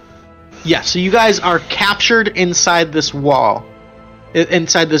 Yeah, so you guys are captured inside this wall.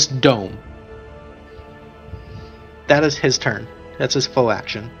 Inside this dome. That is his turn. That's his full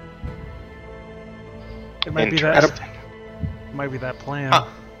action. It might be that. Might be that plan. Huh.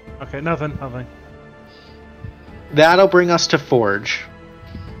 Okay, nothing. That'll bring us to Forge.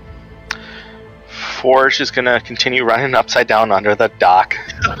 Forge is gonna continue running upside down under the dock.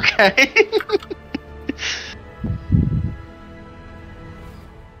 Okay.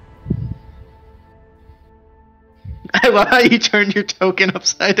 I love how you turned your token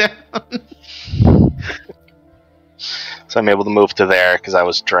upside down. So I'm able to move to there because I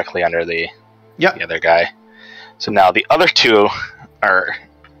was directly under the other guy. So now the other 2 are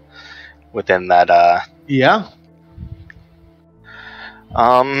within that. Yeah.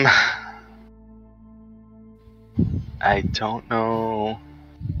 I don't know.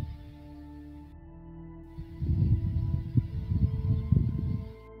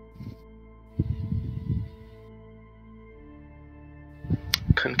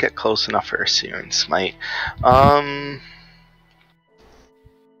 Couldn't get close enough for a Searing Smite.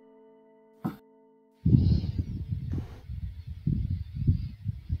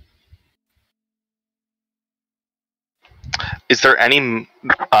 Is there any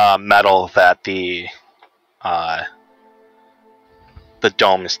metal that the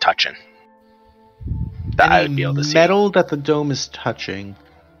dome is touching? That I would be able to see. Metal that the dome is touching.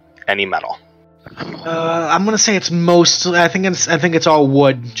 Any metal. I'm gonna say it's most. I think it's all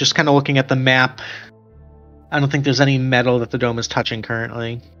wood. Just kind of looking at the map, I don't think there's any metal that the dome is touching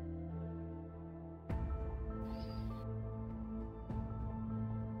currently.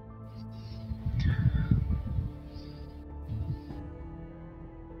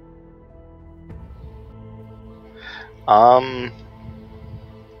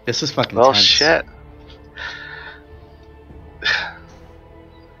 This is fucking. Well, tense. shit.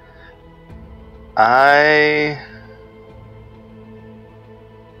 I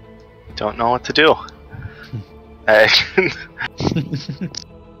don't know what to do.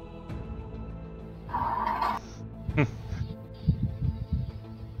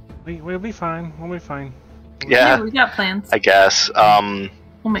 We'll be fine. We'll be fine. Yeah, we got plans. I guess.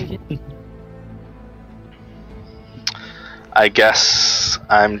 We'll make it. I guess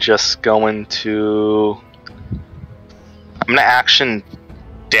I'm just going to. I'm gonna action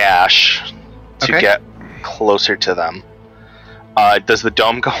dash to get closer to them. Does the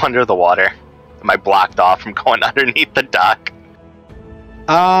dome go under the water? Am I blocked off from going underneath the dock?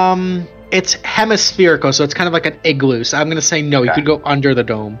 It's hemispherical, so it's kind of like an igloo. So I'm gonna say no. You could go under the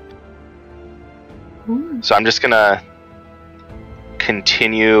dome. So I'm just gonna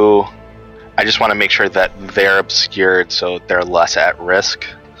continue. I just want to make sure that they're obscured, so they're less at risk.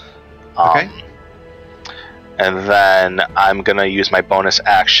 Okay. And then I'm gonna use my bonus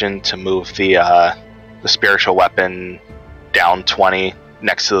action to move the spiritual weapon down 20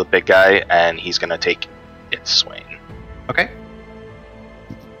 next to the big guy, and he's gonna take its swing. Okay.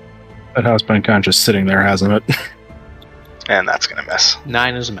 That has been kind of just sitting there, hasn't it? And that's gonna miss.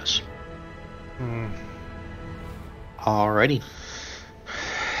 9 is a miss. Alrighty.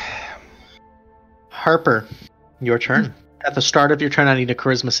 Harper, your turn. At the start of your turn, I need a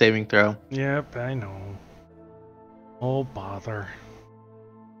charisma saving throw. Yep, I know. Oh, bother.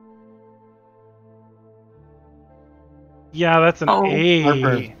 Yeah, that's an 8.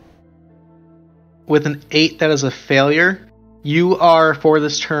 Harper. With an 8, that is a failure. You are, for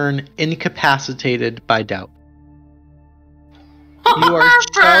this turn, incapacitated by doubt.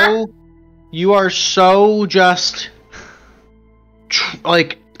 You are so just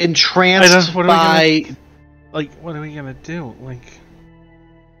entranced by. What are we gonna do?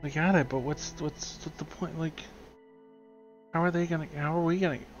 We got it, but what's the point? How are we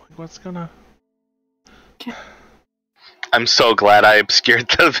gonna? What's gonna? I'm so glad I obscured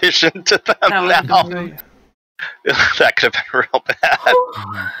the vision to them now. That could have been real bad.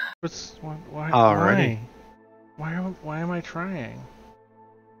 Why? Alrighty. Why am I trying?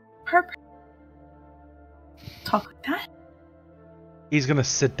 Harper. Talk like that. He's gonna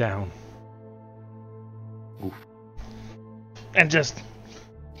sit down. Oof. And just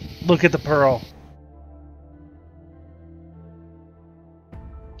look at the pearl.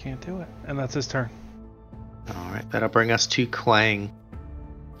 Can't do it. And that's his turn. Alright, that'll bring us to Klang.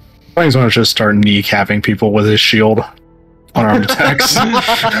 Klang's gonna just start kneecapping people with his shield. Unarmed attacks.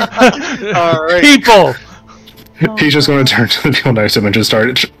 Alright. People! He's just going to turn to the people next to him and just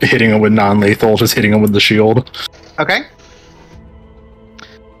start hitting him with non-lethal, just hitting him with the shield. Okay.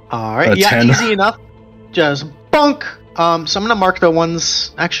 Alright, 10. Easy enough. Just bunk! So I'm going to mark the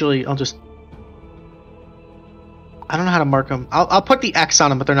ones... Actually, I'll just... I don't know how to mark them. I'll put the X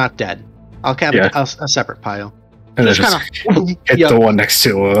on them, but they're not dead. I'll have a separate pile. And then just hit the one next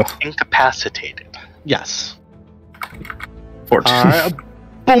to... Incapacitated. Yes. 14. Alright,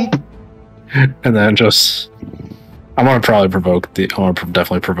 boom! And then just... I'm gonna probably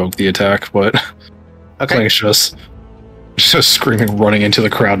definitely provoke the attack, but Klang's just screaming, running into the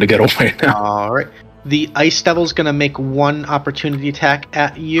crowd to get away now. Alright. The Ice Devil's gonna make one opportunity attack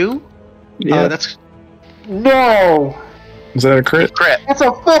at you. Yeah. That's... No! Is that a crit? Crit. That's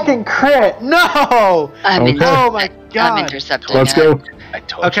a fucking crit! No! Oh my god! I'm intercepting. Let's go. I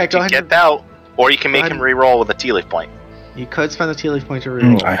told you to get out. Or you can make him re-roll with a Tealeaf point. You could spend the Tealeaf point to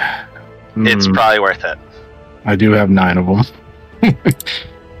re-roll. It's probably worth it. I do have 9 of them.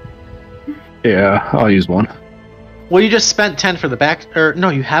 Yeah, I'll use one. Well, you just spent 10 for the back... Or, no,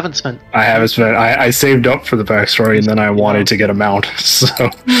 you haven't spent... I haven't spent... I saved up for the backstory, and then I wanted to get a mount,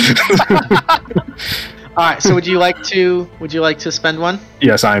 so... Alright, so would you like to spend one?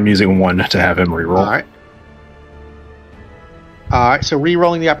 Yes, I am using one to have him reroll. Alright, so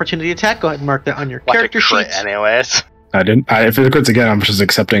re-rolling the opportunity attack. Go ahead and mark that on your character sheet. Anyways. I didn't... if it crits again, I'm just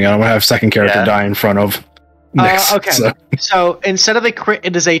accepting it. I'm gonna have second character die in front of Nix. Okay, so instead of a crit,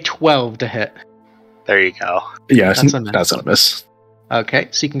 it is a 12 to hit. There you go. Yeah, That's a miss. that's not a miss. Okay,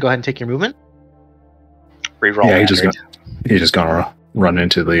 so you can go ahead and take your movement. Reroll. Yeah, that, he's just gonna run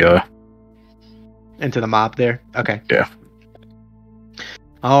into the. Into the mob there. Okay. Yeah.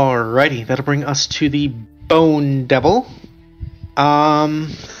 Alrighty, that'll bring us to the Bone Devil.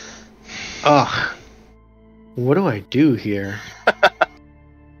 What do I do here?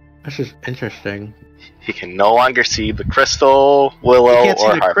 This is interesting. He can no longer see the crystal, Willow, He can't see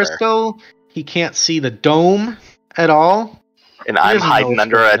or the Harper. crystal. He can't see the dome at all. And I'm doesn't know hiding what's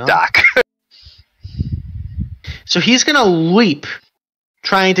under going a on. dock. So he's gonna leap,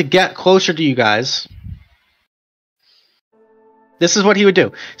 trying to get closer to you guys. This is what he would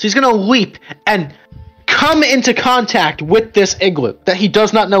do. So he's gonna leap and come into contact with this igloo that he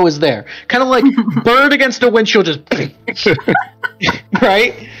does not know is there. Kind of like bird against a windshield, just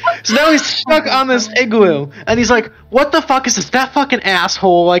right? So now he's stuck on this igloo, and he's like, what the fuck is this? That fucking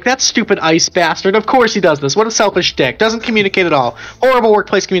asshole, like, that stupid ice bastard. Of course he does this. What a selfish dick. Doesn't communicate at all. Horrible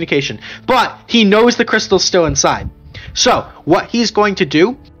workplace communication. But he knows the crystal's still inside. So, what he's going to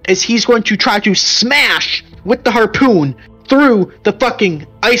do is he's going to try to smash with the harpoon through the fucking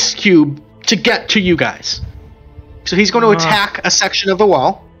ice cube to get to you guys. So he's going to attack a section of the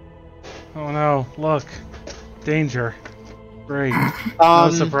wall. Oh no, look. Danger. Great. No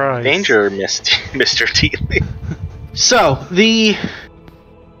surprise. Danger, Mr. Tealeaf. So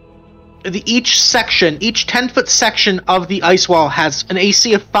each 10-foot section of the ice wall has an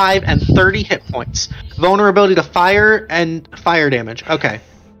AC of 5 and 30 hit points. Vulnerability to fire and fire damage. Okay.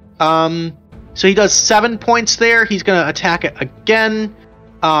 So he does 7 points there. He's gonna attack it again.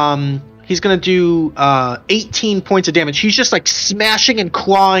 He's gonna do 18 points of damage. He's just like smashing and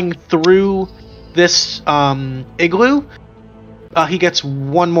clawing through this igloo. He gets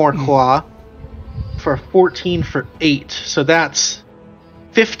one more claw for 14 for 8. So that's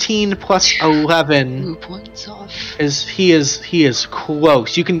 15 plus 11. 2 points off. He is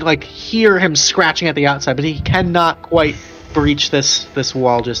close. You can like hear him scratching at the outside, but he cannot quite breach this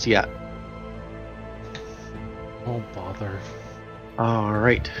wall just yet. Oh, bother.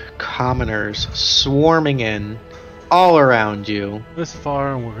 Alright. Commoners swarming in all around you. This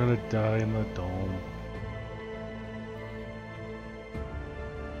far and we're gonna die in the dome.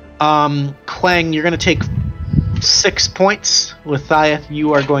 Klang, you're going to take 6 points. Lethieth,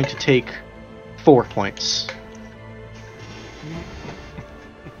 you are going to take 4 points.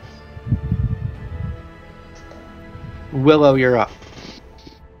 Willow, you're up.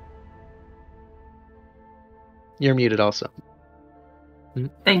 You're muted also.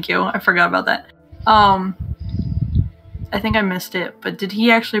 Thank you. I forgot about that. I think I missed it, but did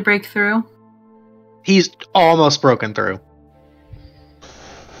he actually break through? He's almost broken through.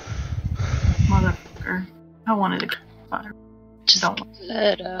 Motherfucker. I wanted to fire. Just Don't. get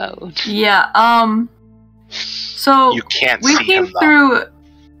that out. Yeah, so You can't we see came him, though. through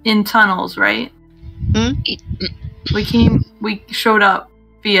in tunnels, right? We showed up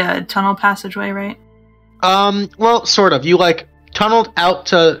via tunnel passageway, right? Well, sort of. You like tunneled out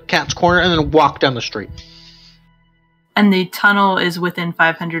to Cat's Corner and then walked down the street. And the tunnel is within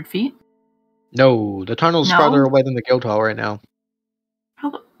 500 feet? No, the tunnel's No? farther away than the guild hall right now.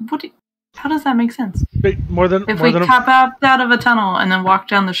 How does that make sense? More than If we cop out of a tunnel and then walk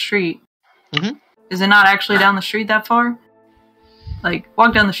down the street, Mhm. is it not actually down the street that far? Like,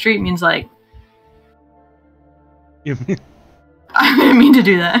 walk down the street means like, You mean- I didn't mean to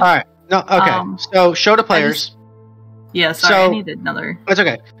do that. Alright, no, okay. So, show to players. Yeah, sorry, So- I needed another. It's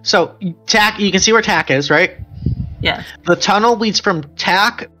okay. So, Tack, you can see where Tack is, right? Yes. The tunnel leads from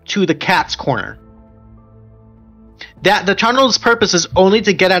Tack to the Cat's Corner. The tunnel's purpose is only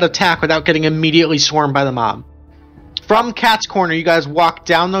to get out of Tack without getting immediately swarmed by the mob. From Cat's Corner, you guys walk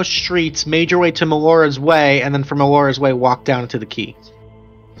down those streets, made your way to Melora's Way, and then from Melora's Way, walk down to the Quay.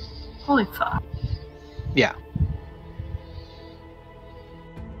 Holy fuck. Yeah.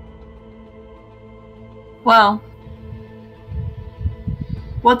 Well,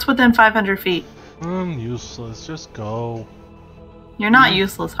 what's within 500 feet? I'm useless. Just go. You're not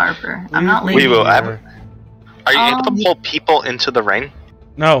useless, Harper. I'm not leaving. WeeWoo, Here. Are you able to pull people into the ring?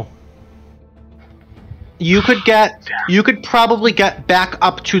 No. You could probably get back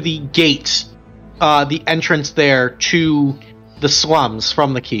up to the gate, the entrance there to the slums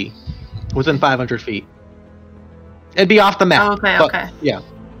from the Quay, within 500 feet. It'd be off the map. Oh, okay, but- okay. Yeah,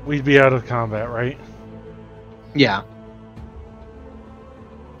 We'd be out of combat, right? yeah.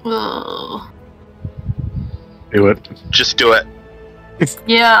 Ugh. Do it. Just do it.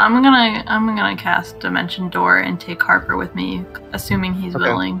 Yeah, I'm gonna cast Dimension Door and take Harper with me, assuming he's Okay.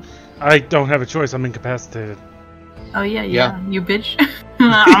 willing. I don't have a choice. I'm incapacitated. Oh yeah, Yeah. you bitch.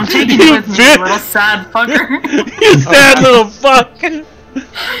 I'm taking you with me, you little sad fucker. You sad little fuck.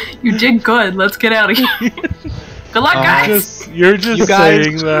 You did good. Let's get out of here. Good luck, guys. You're just You guys-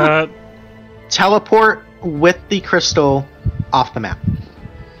 saying that. Teleport with the crystal off the map.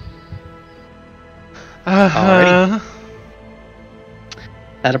 Alrighty.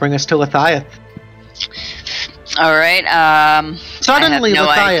 That'll bring us to Lethieth. All right. Suddenly, I have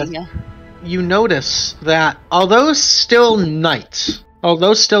no Lethieth, idea. you notice that although still night,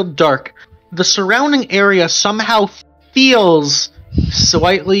 although still dark, the surrounding area somehow feels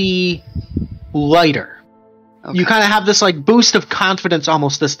slightly lighter. Okay. You kind of have this like boost of confidence,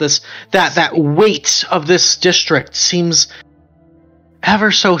 almost that weight of this district seems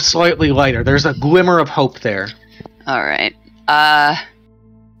ever so slightly lighter. There's a glimmer of hope there. All right.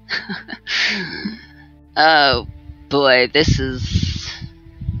 Oh boy, this is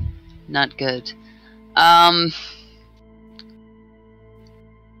not good.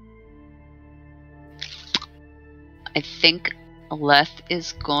 I think Leth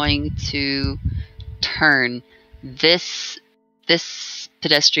is going to turn this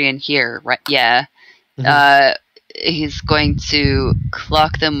pedestrian here, right? Yeah. He's going to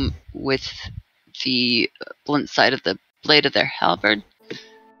clock them with the blunt side of the blade of their halberd.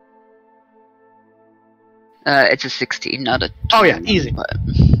 It's a 16, not a 20. Oh yeah, easy. But,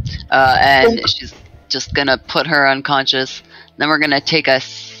 and she's just gonna put her unconscious. Then we're gonna take a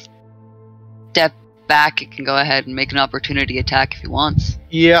step back. It can go ahead and make an opportunity attack if he wants.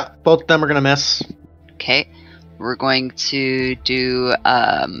 Yeah, both of them are gonna miss. Okay. We're going to do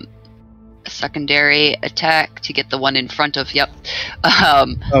a secondary attack to get the one in front of. Yep.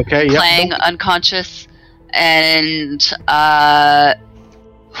 Okay. Yep. Klang unconscious, and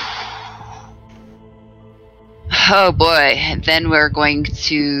oh boy! Then we're going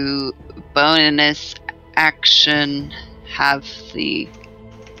to bonus action have the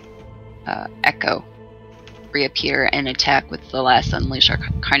echo reappear and attack with the last unleash our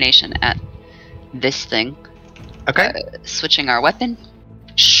carnation at this thing. Okay. Switching our weapon.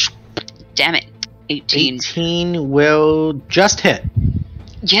 Damn it! 18. 18 will just hit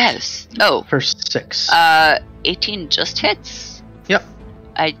Yes. Oh. for 6. 18 just hits. Yep.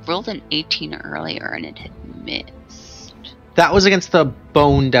 I rolled an 18 earlier and it had missed. That was against the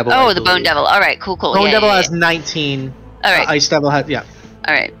Bone Devil. Oh, I the believe. Bone Devil. All right, cool. Bone Yeah, Devil yeah, has yeah. 19. All right, Ice Devil has, yeah.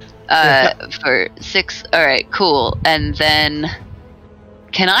 all right. For 6. All right, cool. And then,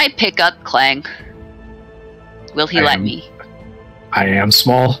 can I pick up Klang? Will he let me? I am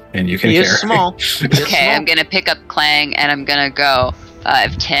small, and you can He carry. is small. He is Okay, small. I'm gonna pick up Klang and I'm gonna go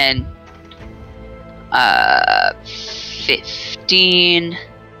 5, 10, 15,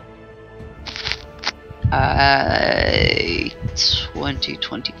 20,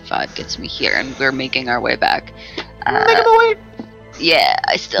 25 gets me here, and we're making our way back. Make him away. Yeah,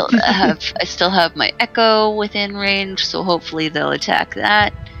 I still have my echo within range, so hopefully they'll attack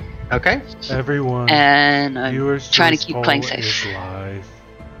that. Okay. Everyone, And I'm viewers trying to this keep poll playing is safe. live.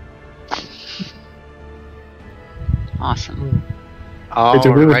 Awesome.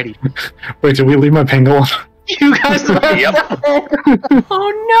 Alrighty. Wait, did we leave my pangolin? You guys Yep.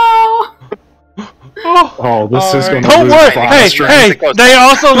 Oh Oh, this is going to Don't lose worry. 5 Hey, strength. hey, they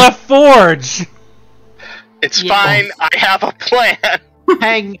also left Forge. It's Yeah. fine. I have a plan.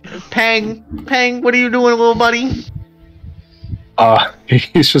 Pang, what are you doing, little buddy?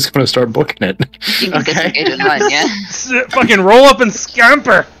 He's just going to start booking it. You can Okay. disengage and run, yeah? Fucking roll up and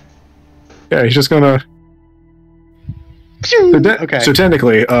scamper. Yeah, he's just going to... Okay. So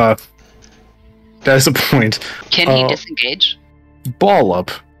technically, that's the point. Can he disengage? Ball up.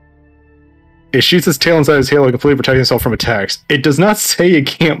 It shoots its tail inside his halo, completely protecting itself from attacks. It does not say it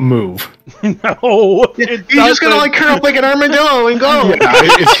can't move. No. He's just gonna like curl up like an armadillo and go. Oh my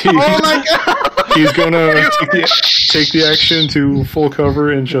god! He's gonna take the action to full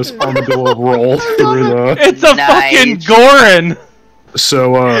cover and just armadillo roll through the. It's a Nice. fucking Gorin.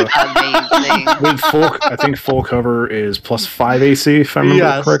 So Amazing. with full, I think full cover is plus 5 AC if I remember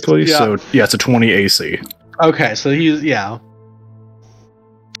Yes, correctly. yeah. So yeah, it's a 20 AC. Okay, so he's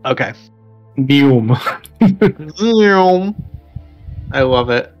Okay. Boom. I love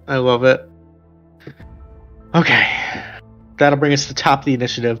it. Okay. That'll bring us to the top of the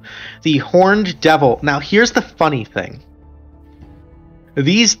initiative. The Horned Devil. Now, here's the funny thing.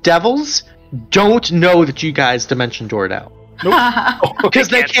 These devils don't know that you guys dimension doored out. no! Because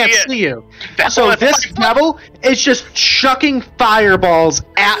they can't it. see you. That's So what this devil is just chucking fireballs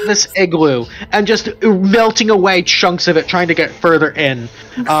at this igloo and just melting away chunks of it, trying to get further in.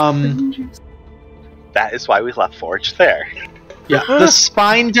 That is why we left Forge there. Yeah, the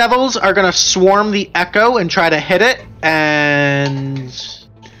spine devils are gonna swarm the echo and try to hit it. And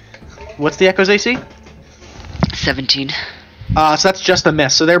what's the echo's AC? 17. So that's just a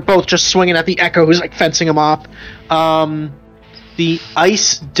miss. So they're both just swinging at the echo, who's like fencing them off. The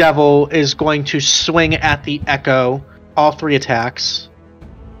ice devil is going to swing at the echo. All 3 attacks.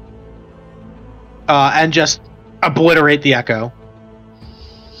 And just obliterate the echo.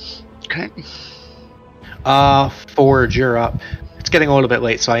 Okay. Forge, you're up. It's getting a little bit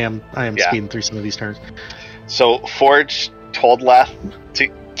late, so I am Yeah. speeding through some of these turns. So Forge told Leth to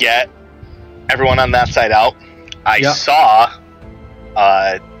get everyone on that side out. I Yep. saw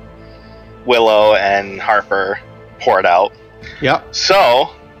Willow and Harper poured out. Yep. So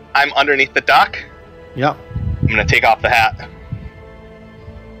I'm underneath the dock. Yep. I'm gonna take off the hat.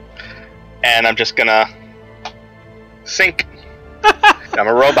 And I'm just gonna sink. I'm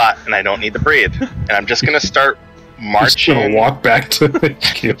a robot and I don't need to breathe. And I'm just gonna start Just gonna marching. walk back to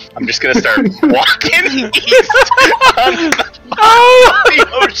HQ. I'm just gonna start walking east on the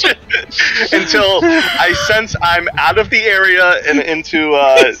ocean until I sense I'm out of the area and into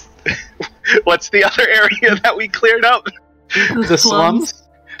what's the other area that we cleared up? The slums?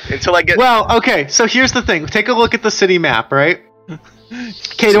 Until I get Well, okay, so here's the thing. Take a look at the city map, right?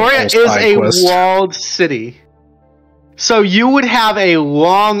 Kadoria It's is all a side quest. walled city. So you would have a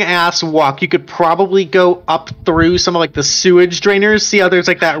long-ass walk. You could probably go up through some of like the sewage drainers. See how there's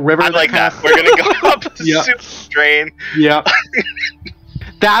like that river? I like kind that. We're gonna go up the Yep. sewage drain. Yep.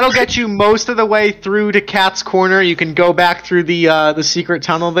 That'll get you most of the way through to Cat's Corner. You can go back through the secret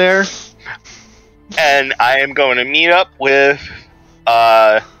tunnel there. And I am going to meet up with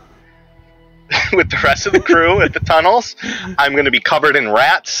with the rest of the crew at the tunnels. I'm going to be covered in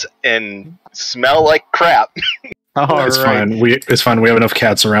rats and smell like crap. It's fine. It's fine. We have enough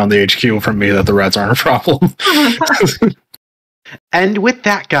cats around the HQ from me that the rats aren't a problem. And with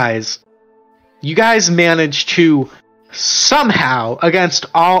that, guys, you guys managed to somehow, against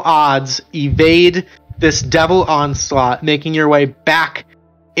all odds, evade this devil onslaught, making your way back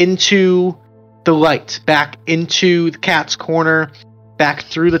into the light, back into the Cat's Corner, back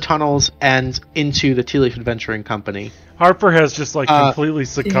through the tunnels, and into the Tealeaf Adventuring Company. Harper has just like completely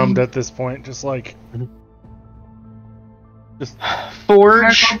succumbed at this point. Just like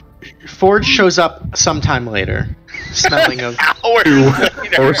Forge shows up sometime later, smelling of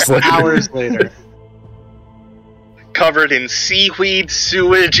hours later. Covered in seaweed,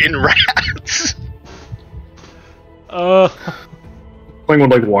 sewage, and rats. Klang would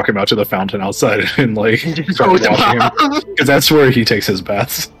like walk him out to the fountain outside and like start Go washing him because that's where he takes his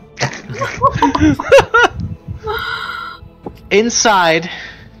baths. Inside,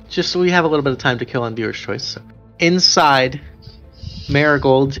 just so we have a little bit of time to kill on viewer's choice. So inside,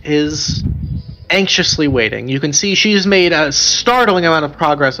 Marigold is anxiously waiting. You can see she's made a startling amount of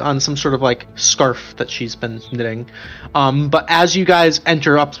progress on some sort of like scarf that she's been knitting. But as you guys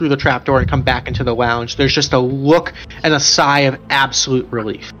enter up through the trapdoor and come back into the lounge, there's just a look and a sigh of absolute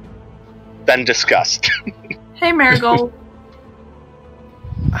relief. Then disgust. Hey, Marigold.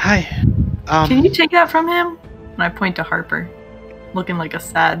 Hi. Can you take that from him? And I point to Harper, looking like a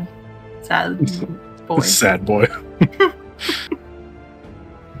sad boy. Sad boy.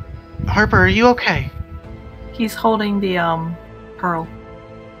 Harper, are you okay? He's holding the pearl.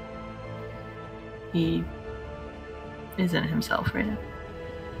 He isn't himself right now.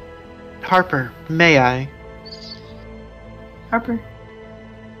 Harper, may I? Harper,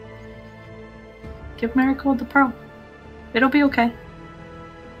 give Marigold the pearl. It'll be okay.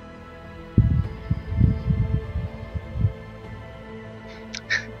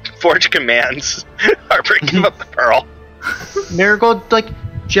 Forge commands Harper, give up the pearl. Marigold, like,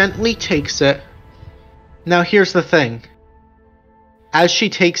 gently takes it. Now, here's the thing. As she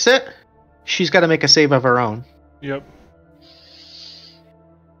takes it, she's got to make a save of her own. Yep.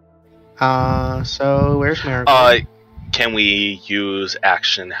 So, where's Marigold? Can we use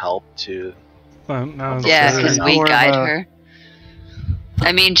action help to... No, Yeah, This because is we more of guide a- her.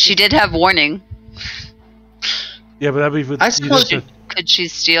 I mean, she did have warning. Yeah, but that'd be with I you suppose just- Could she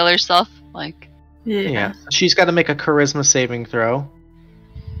steal herself? Like, Yeah. She's got to make a charisma saving throw.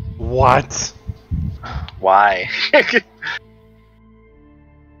 What? Why?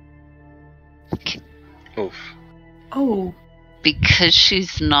 Oof. Oh, because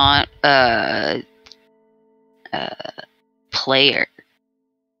she's not a player.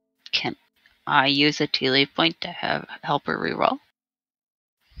 Can I use a Tealeaf point to help her reroll?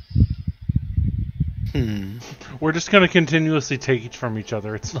 We're just gonna continuously take each from each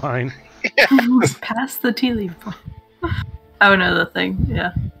other. It's fine. pass the tea leaf. Oh no, the thing.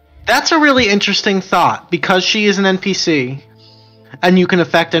 Yeah. That's a really interesting thought. Because she is an NPC, and you can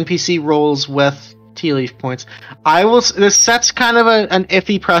affect NPC rolls with Tealeaf points. This sets kind of an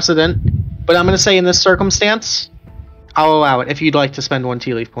iffy precedent, but I'm going to say in this circumstance, I'll allow it if you'd like to spend 1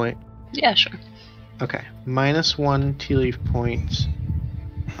 Tealeaf point. Yeah, sure. Okay, -1 Tealeaf point.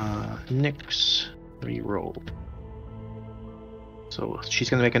 Nix re-rolled. So she's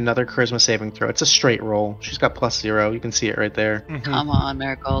going to make another charisma saving throw. It's a straight roll. She's got +0. You can see it right there. Mhm. Come on,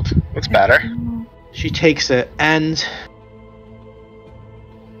 Marigold. What's better? She takes it, and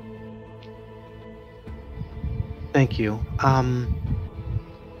thank you. I'm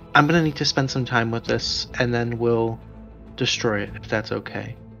gonna need to spend some time with this, and then we'll destroy it if that's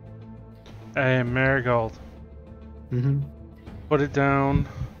okay. Hey, Marigold, Mm-hmm. put it down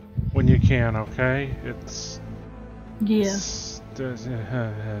when you can, okay? It's... Yeah.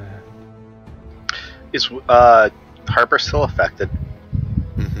 Is Harper still affected?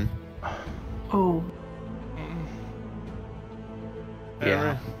 Mm-hmm. Oh.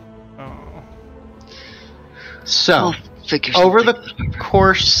 Yeah. Oh. So, Figure over the something.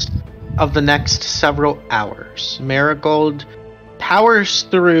 course of the next several hours, Marigold powers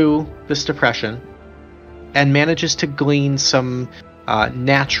through this depression and manages to glean some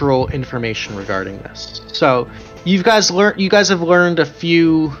natural information regarding this. So, you guys have learned a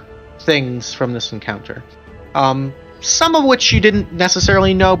few things from this encounter. Some of which you didn't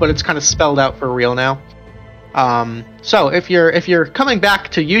necessarily know, but it's kind of spelled out for real now. So if you're coming back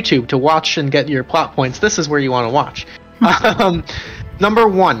to YouTube to watch and get your plot points, this is where you want to watch. Number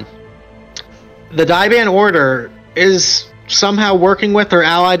 1, the Daiban Order is somehow working with or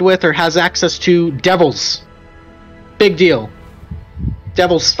allied with or has access to devils. Big deal.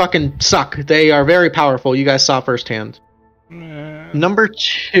 Devils fucking suck. They are very powerful. You guys saw firsthand. Number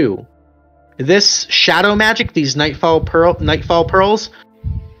 2, this shadow magic, these Nightfall Pearls,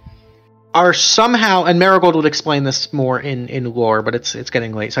 are somehow, and Marigold would explain this more in lore, but it's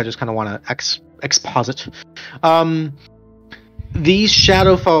getting late, so I just kind of want to exposit. These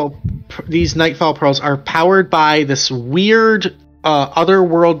Nightfall Pearls are powered by this weird,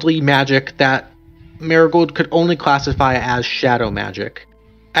 otherworldly magic that Marigold could only classify as shadow magic.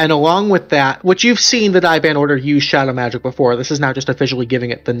 And along with that, which you've seen the Daiban Order use shadow magic before, this is now just officially giving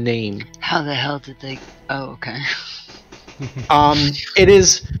it the name. How the hell did they... Oh, okay. It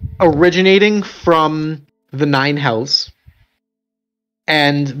is originating from the 9 Hells,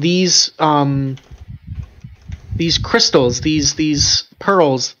 and these crystals, these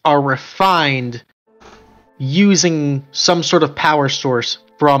pearls, are refined using some sort of power source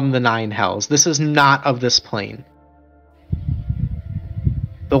from the 9 Hells. This is not of this plane.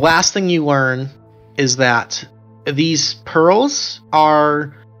 The last thing you learn is that these pearls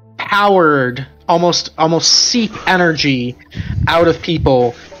are powered, almost seep energy out of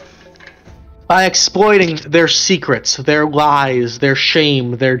people by exploiting their secrets, their lies, their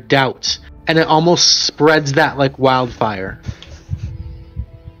shame, their doubts, and it almost spreads that like wildfire.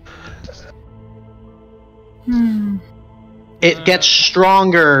 It gets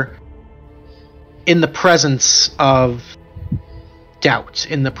stronger in the presence of doubt,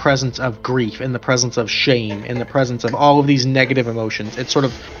 in the presence of grief, in the presence of shame, in the presence of all of these negative emotions. It sort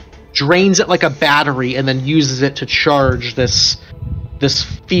of drains it like a battery and then uses it to charge this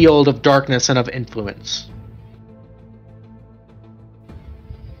field of darkness and of influence.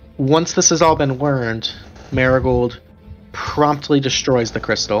 Once this has all been learned, Marigold promptly destroys the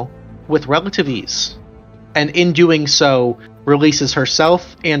crystal with relative ease, and in doing so releases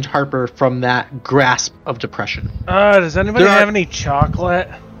herself and Harper from that grasp of depression. Does anybody have any chocolate?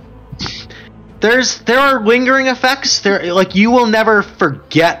 There are lingering effects. Like, you will never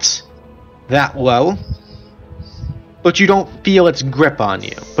forget that low, but you don't feel its grip on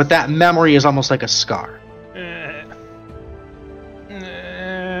you. But that memory is almost like a scar.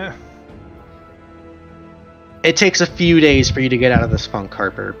 It takes a few days for you to get out of this funk,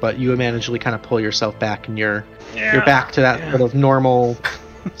 Harper, but you manage to kind of pull yourself back, and you're back to that sort of normal,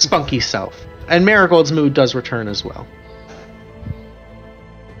 spunky self. And Marigold's mood does return as well.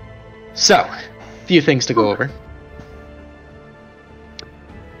 So, a few things to go over.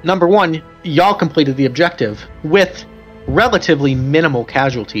 Number 1, y'all completed the objective with relatively minimal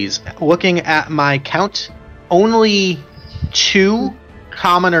casualties. Looking at my count, only 2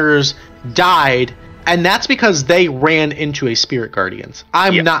 commoners died, and that's because they ran into a spirit guardians.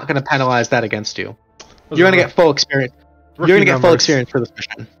 I'm not going to penalize that against you. You're going to get full experience. You're going to get full experience for this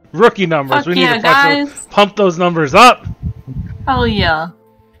mission. Rookie numbers. Fuck We need yeah, to guys. pump those numbers up. Hell yeah.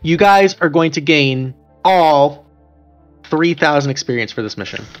 You guys are going to gain all 3,000 experience for this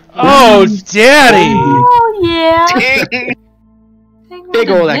mission. Oh, daddy! Oh yeah. Big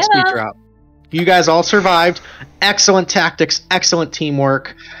old XP drop. You guys all survived. Excellent tactics, excellent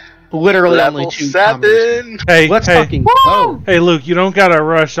teamwork. Literally only Level 2 7. combos. Hey, Let's hey, fucking go. hey, Luke, you don't gotta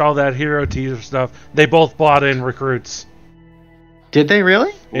rush all that hero teaser stuff. They both bought in recruits. Did they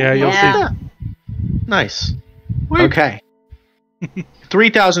really? Yeah, you'll Yeah. see. Nice. Okay.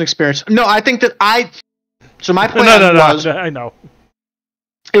 3,000 experience. No, I think that So my plan was No, I know.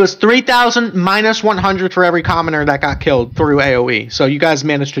 it was 3,000 minus 100 for every commoner that got killed through AoE. So you guys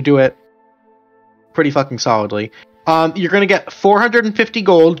managed to do it pretty fucking solidly. You're gonna get 450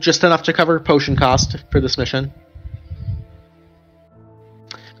 gold, just enough to cover potion cost for this mission.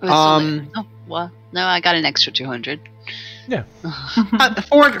 Oh, well, no, I got an extra 200. Yeah.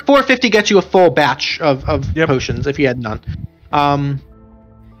 450 gets you a full batch of Yep. potions if you had none.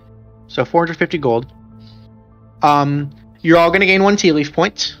 So 450 gold. You're all going to gain 1 Tealeaf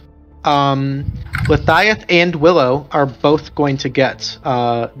point. Lethieth and Willow are both going to get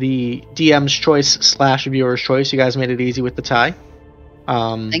the DM's choice / viewer's choice. You guys made it easy with the tie.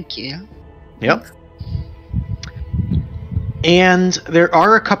 Thank you. Yep. And there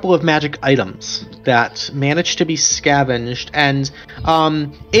are a couple of magic items that managed to be scavenged, and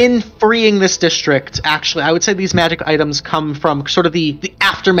in freeing this district, actually, I would say these magic items come from sort of the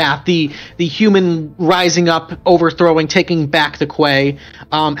aftermath, the human rising up, overthrowing, taking back the Quay.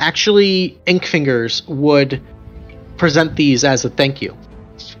 Actually, Inkfingers would present these as a thank you.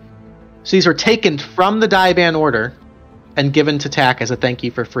 So these were taken from the Daiban Order and given to Tak as a thank you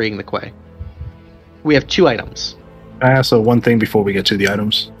for freeing the Quay. We have 2 items. I ask one thing before we get to the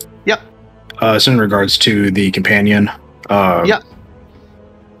items. Yep. It's in regards to the companion. Yep.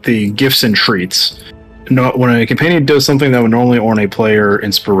 The gifts and treats. No, when a companion does something that would normally earn a player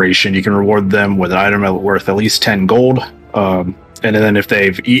inspiration, you can reward them with an item worth at least 10 gold. And then if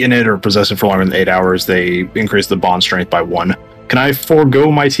they've eaten it or possessed it for longer than 8 hours, they increase the bond strength by 1. Can I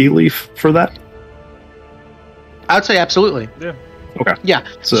forego my Tealeaf for that? I would say absolutely. Yeah. Okay. Yeah.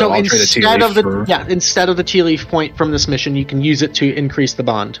 So I'll trade a tea instead leaf of the for- instead of the tea leaf point from this mission, you can use it to increase the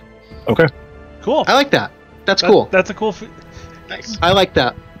bond. Okay. Cool. I like that. That's cool. That's a cool. Nice. I like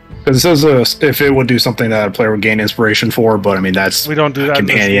that. Because it says if it would do something that a player would gain inspiration for, but I mean that's We don't do that in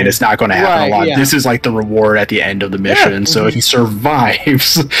this companion. game. It's not going to happen Right, a lot. yeah. This is like the reward at the end of the mission. So if he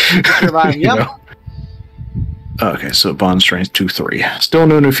survives, survive, you yep. know. Okay, so bond strength 2-3. Still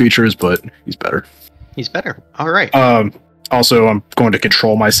no new features, but he's better. He's better. All right. Also, I'm going to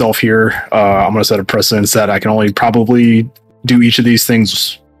control myself here. I'm going to set a precedence that I can only probably do each of these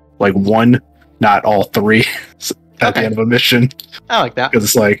things like 1, not all 3 at the end of a mission. I like that. Because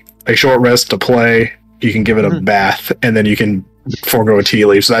it's like a short rest to play, you can give it a bath, and then you can forego a tea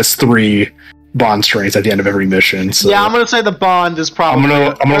leaf. So that's 3 bond strengths at the end of every mission. So Yeah, I'm gonna say the bond is probably.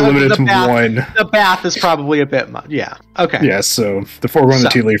 I'm gonna limit it to bath, 1. The bath is probably a bit much. Yeah. Okay. Yeah, so the foregoing the So-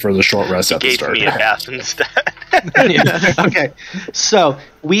 tea leaf or the short rest at the Gave start. me a bath instead. Yeah. Okay. So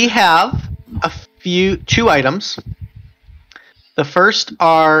we have 2 items. The first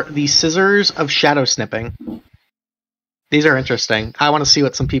are the scissors of shadow snipping. These are interesting. I want to see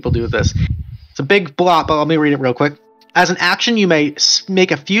what some people do with this. It's a big block, but let me read it real quick. As an action, you may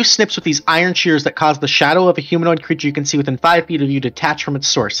make a few snips with these iron shears that cause the shadow of a humanoid creature you can see within 5 feet of you to detach from its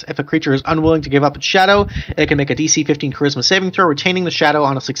source. If a creature is unwilling to give up its shadow, it can make a DC 15 Charisma saving throw, retaining the shadow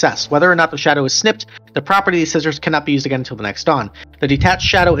on a success. Whether or not the shadow is snipped, the property of these scissors cannot be used again until the next dawn. The detached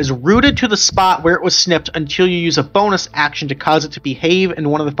shadow is rooted to the spot where it was snipped until you use a bonus action to cause it to behave in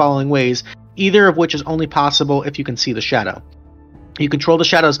one of the following ways, either of which is only possible if you can see the shadow. You control the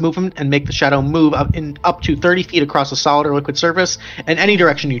shadow's movement and make the shadow move up to 30 feet across a solid or liquid surface in any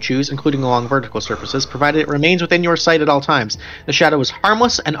direction you choose, including along vertical surfaces, provided it remains within your sight at all times. The shadow is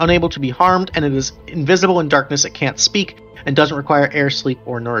harmless and unable to be harmed, and it is invisible in darkness. It can't speak and doesn't require air, sleep,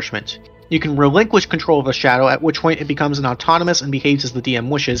 or nourishment. You can relinquish control of a shadow, at which point it becomes an autonomous and behaves as the DM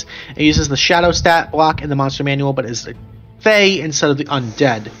wishes. It uses the shadow stat block in the monster manual, but is the Fey instead of the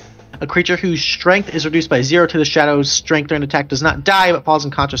undead. A creature whose strength is reduced by 0 to the shadow's strength during attack does not die, but falls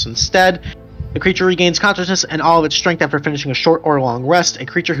unconscious instead. The creature regains consciousness and all of its strength after finishing a short or long rest. A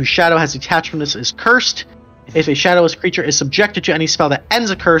creature whose shadow has detached from this is cursed. If a shadowless creature is subjected to any spell that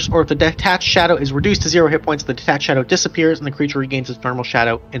ends a curse, or if the detached shadow is reduced to 0 hit points, the detached shadow disappears and the creature regains its normal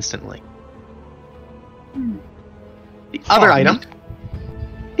shadow instantly. The other item...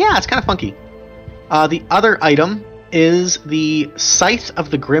 Yeah, it's kind of funky. The other item is the Scythe of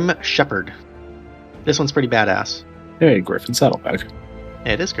the Grim Shepherd. This one's pretty badass. Hey, Griffin Saddlebag.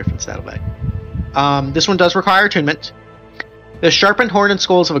 Yeah, it is Griffin Saddlebag. This one does require attunement. The sharpened horn and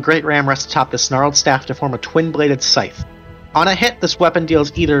skulls of a great ram rest atop the snarled staff to form a twin-bladed scythe. On a hit, this weapon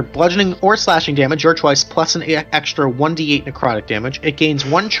deals either bludgeoning or slashing damage, your choice, plus an extra 1d8 necrotic damage. It gains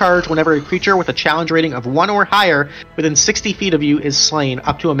 1 charge whenever a creature with a challenge rating of 1 or higher within 60 feet of you is slain,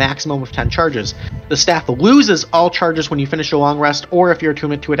 up to a maximum of 10 charges. The staff loses all charges when you finish a long rest, or if your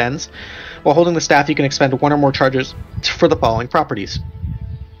attunement to it ends. While holding the staff, you can expend 1 or more charges for the following properties.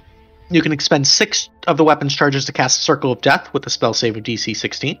 You can expend 6 of the weapon's charges to cast Circle of Death with a spell save of DC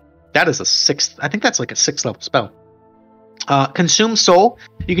 16. That is a 6th, I think that's like a 6th level spell. Consume Soul.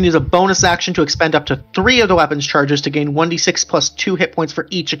 You can use a bonus action to expend up to 3 of the weapon's charges to gain 1d6 plus 2 hit points for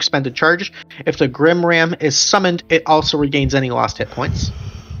each expended charge. If the Grim Ram is summoned, it also regains any lost hit points.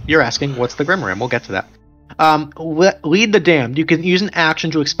 You're asking, what's the Grim Ram? We'll get to that. Lead the Damned. You can use an action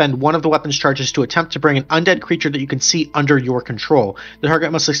to expend 1 of the weapon's charges to attempt to bring an undead creature that you can see under your control. The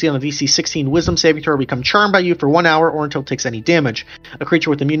target must succeed on a DC 16 Wisdom saving throw or become charmed by you for 1 hour or until it takes any damage. A creature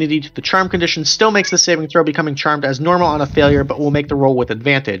with immunity to the charm condition still makes the saving throw, becoming charmed as normal on a failure, but will make the roll with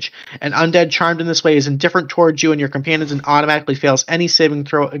advantage. An undead charmed in this way is indifferent towards you and your companions and automatically fails any saving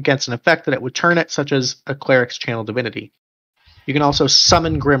throw against an effect that it would turn it, such as a cleric's channel divinity. You can also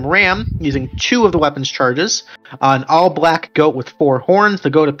summon Grim Ram using 2 of the weapon's charges. An all-black goat with 4 horns.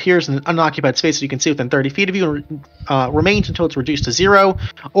 The goat appears in an unoccupied space that you can see within 30 feet of you and remains until it's reduced to 0,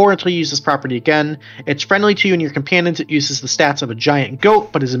 or until you use this property again. It's friendly to you and your companions. It uses the stats of a giant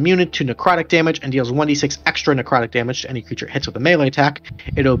goat, but is immune to necrotic damage and deals 1d6 extra necrotic damage to any creature it hits with a melee attack.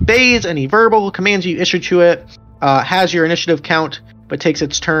 It obeys any verbal commands you issue to it, has your initiative count, but takes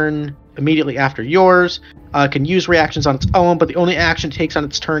its turn immediately after yours. Can use reactions on its own, but the only action it takes on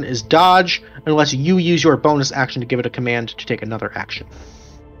its turn is dodge, unless you use your bonus action to give it a command to take another action.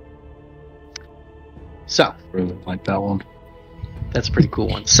 So, Really like that one. that's a pretty cool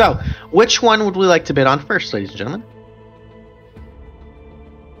one. So, which one would we like to bid on first, ladies and gentlemen?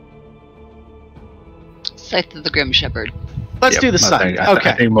 Scythe of the Grim Shepherd. Let's do the I side. think-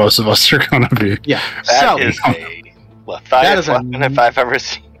 Okay. I think most of us are going to be. Yeah. That So, is a Lethieth That is a- weapon if I've ever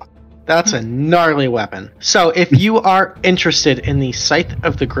seen. that's a gnarly weapon. So if you are interested in the Scythe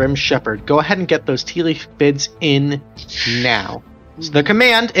of the Grim Shepherd, go ahead and get those Tealeaf bids in now. So the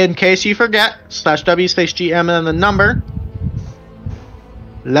command, in case you forget, /W space GM and then the number.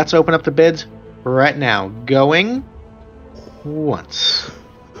 Let's open up the bids right now. Going once.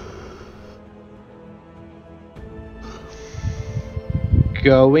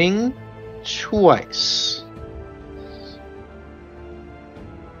 Going twice.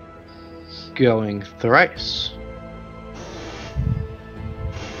 Going thrice.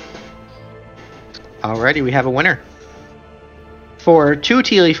 Alrighty, we have a winner. For 2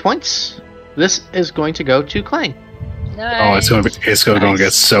 Tealeaf points, this is going to go to Klang. Oh, it's going to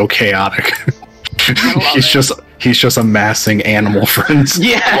get so chaotic. He's just amassing animal friends.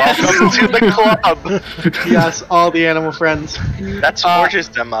 Yes! Welcome to the club. Yes, all the animal friends. That's Forge's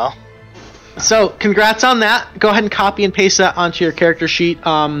demo. So, congrats on that. Go ahead and copy and paste that onto your character sheet.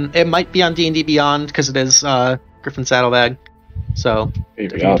 It might be on D&D Beyond, because it is Griffin Saddlebag. So,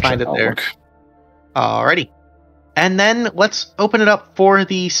 Maybe you can I'll find check it out. there. Look. Alrighty. And then let's open it up for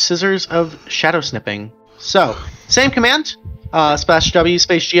the Scissors of Shadow Snipping. So, same command, /W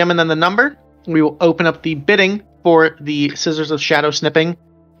space GM and then the number. We will open up the bidding for the Scissors of Shadow Snipping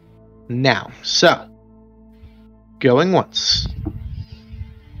now. So, going once.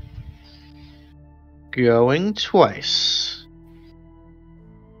 Going twice.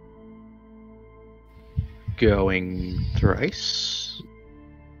 Going thrice.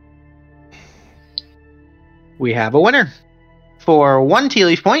 We have a winner. For 1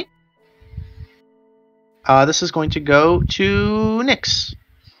 Tealeaf point, this is going to go to Nix.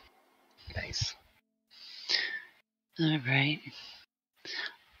 Nice. All right.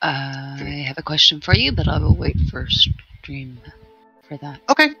 I have a question for you, but I will wait for stream for that.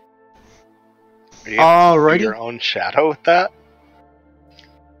 Okay. Are you gonna do Alrighty. your own shadow with that?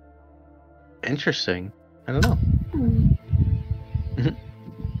 Interesting. I don't know.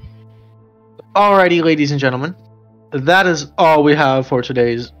 Alrighty, ladies and gentlemen. That is all we have for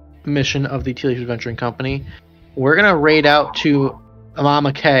today's mission of the Tealeaf Adventuring Company. We're going to raid out to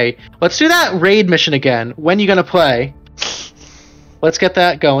Mama K. Let's do that raid mission again. When you going to play? Let's get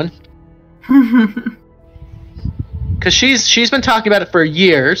that going. Because she's been talking about it for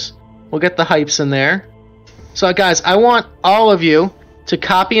years. We'll get the hypes in there. So, guys, I want all of you to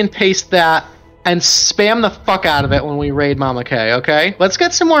copy and paste that and spam the fuck out of it when we raid Mama K, okay? Let's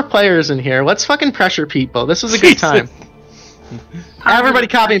get some more players in here. Let's fucking pressure people. This is a good time. Everybody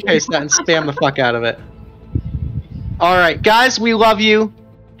copy and paste that and spam the fuck out of it. Alright, guys, we love you.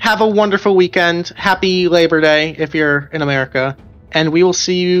 Have a wonderful weekend. Happy Labor Day if you're in America. and we will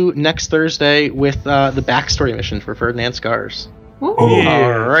see you next Thursday with the backstory mission for Ferdinand Scars. Woo.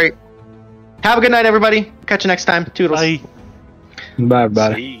 Yeah. All right. Have a good night, everybody. Catch you next time. Toodles. Bye. Bye,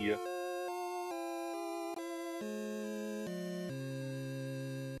 everybody. See ya.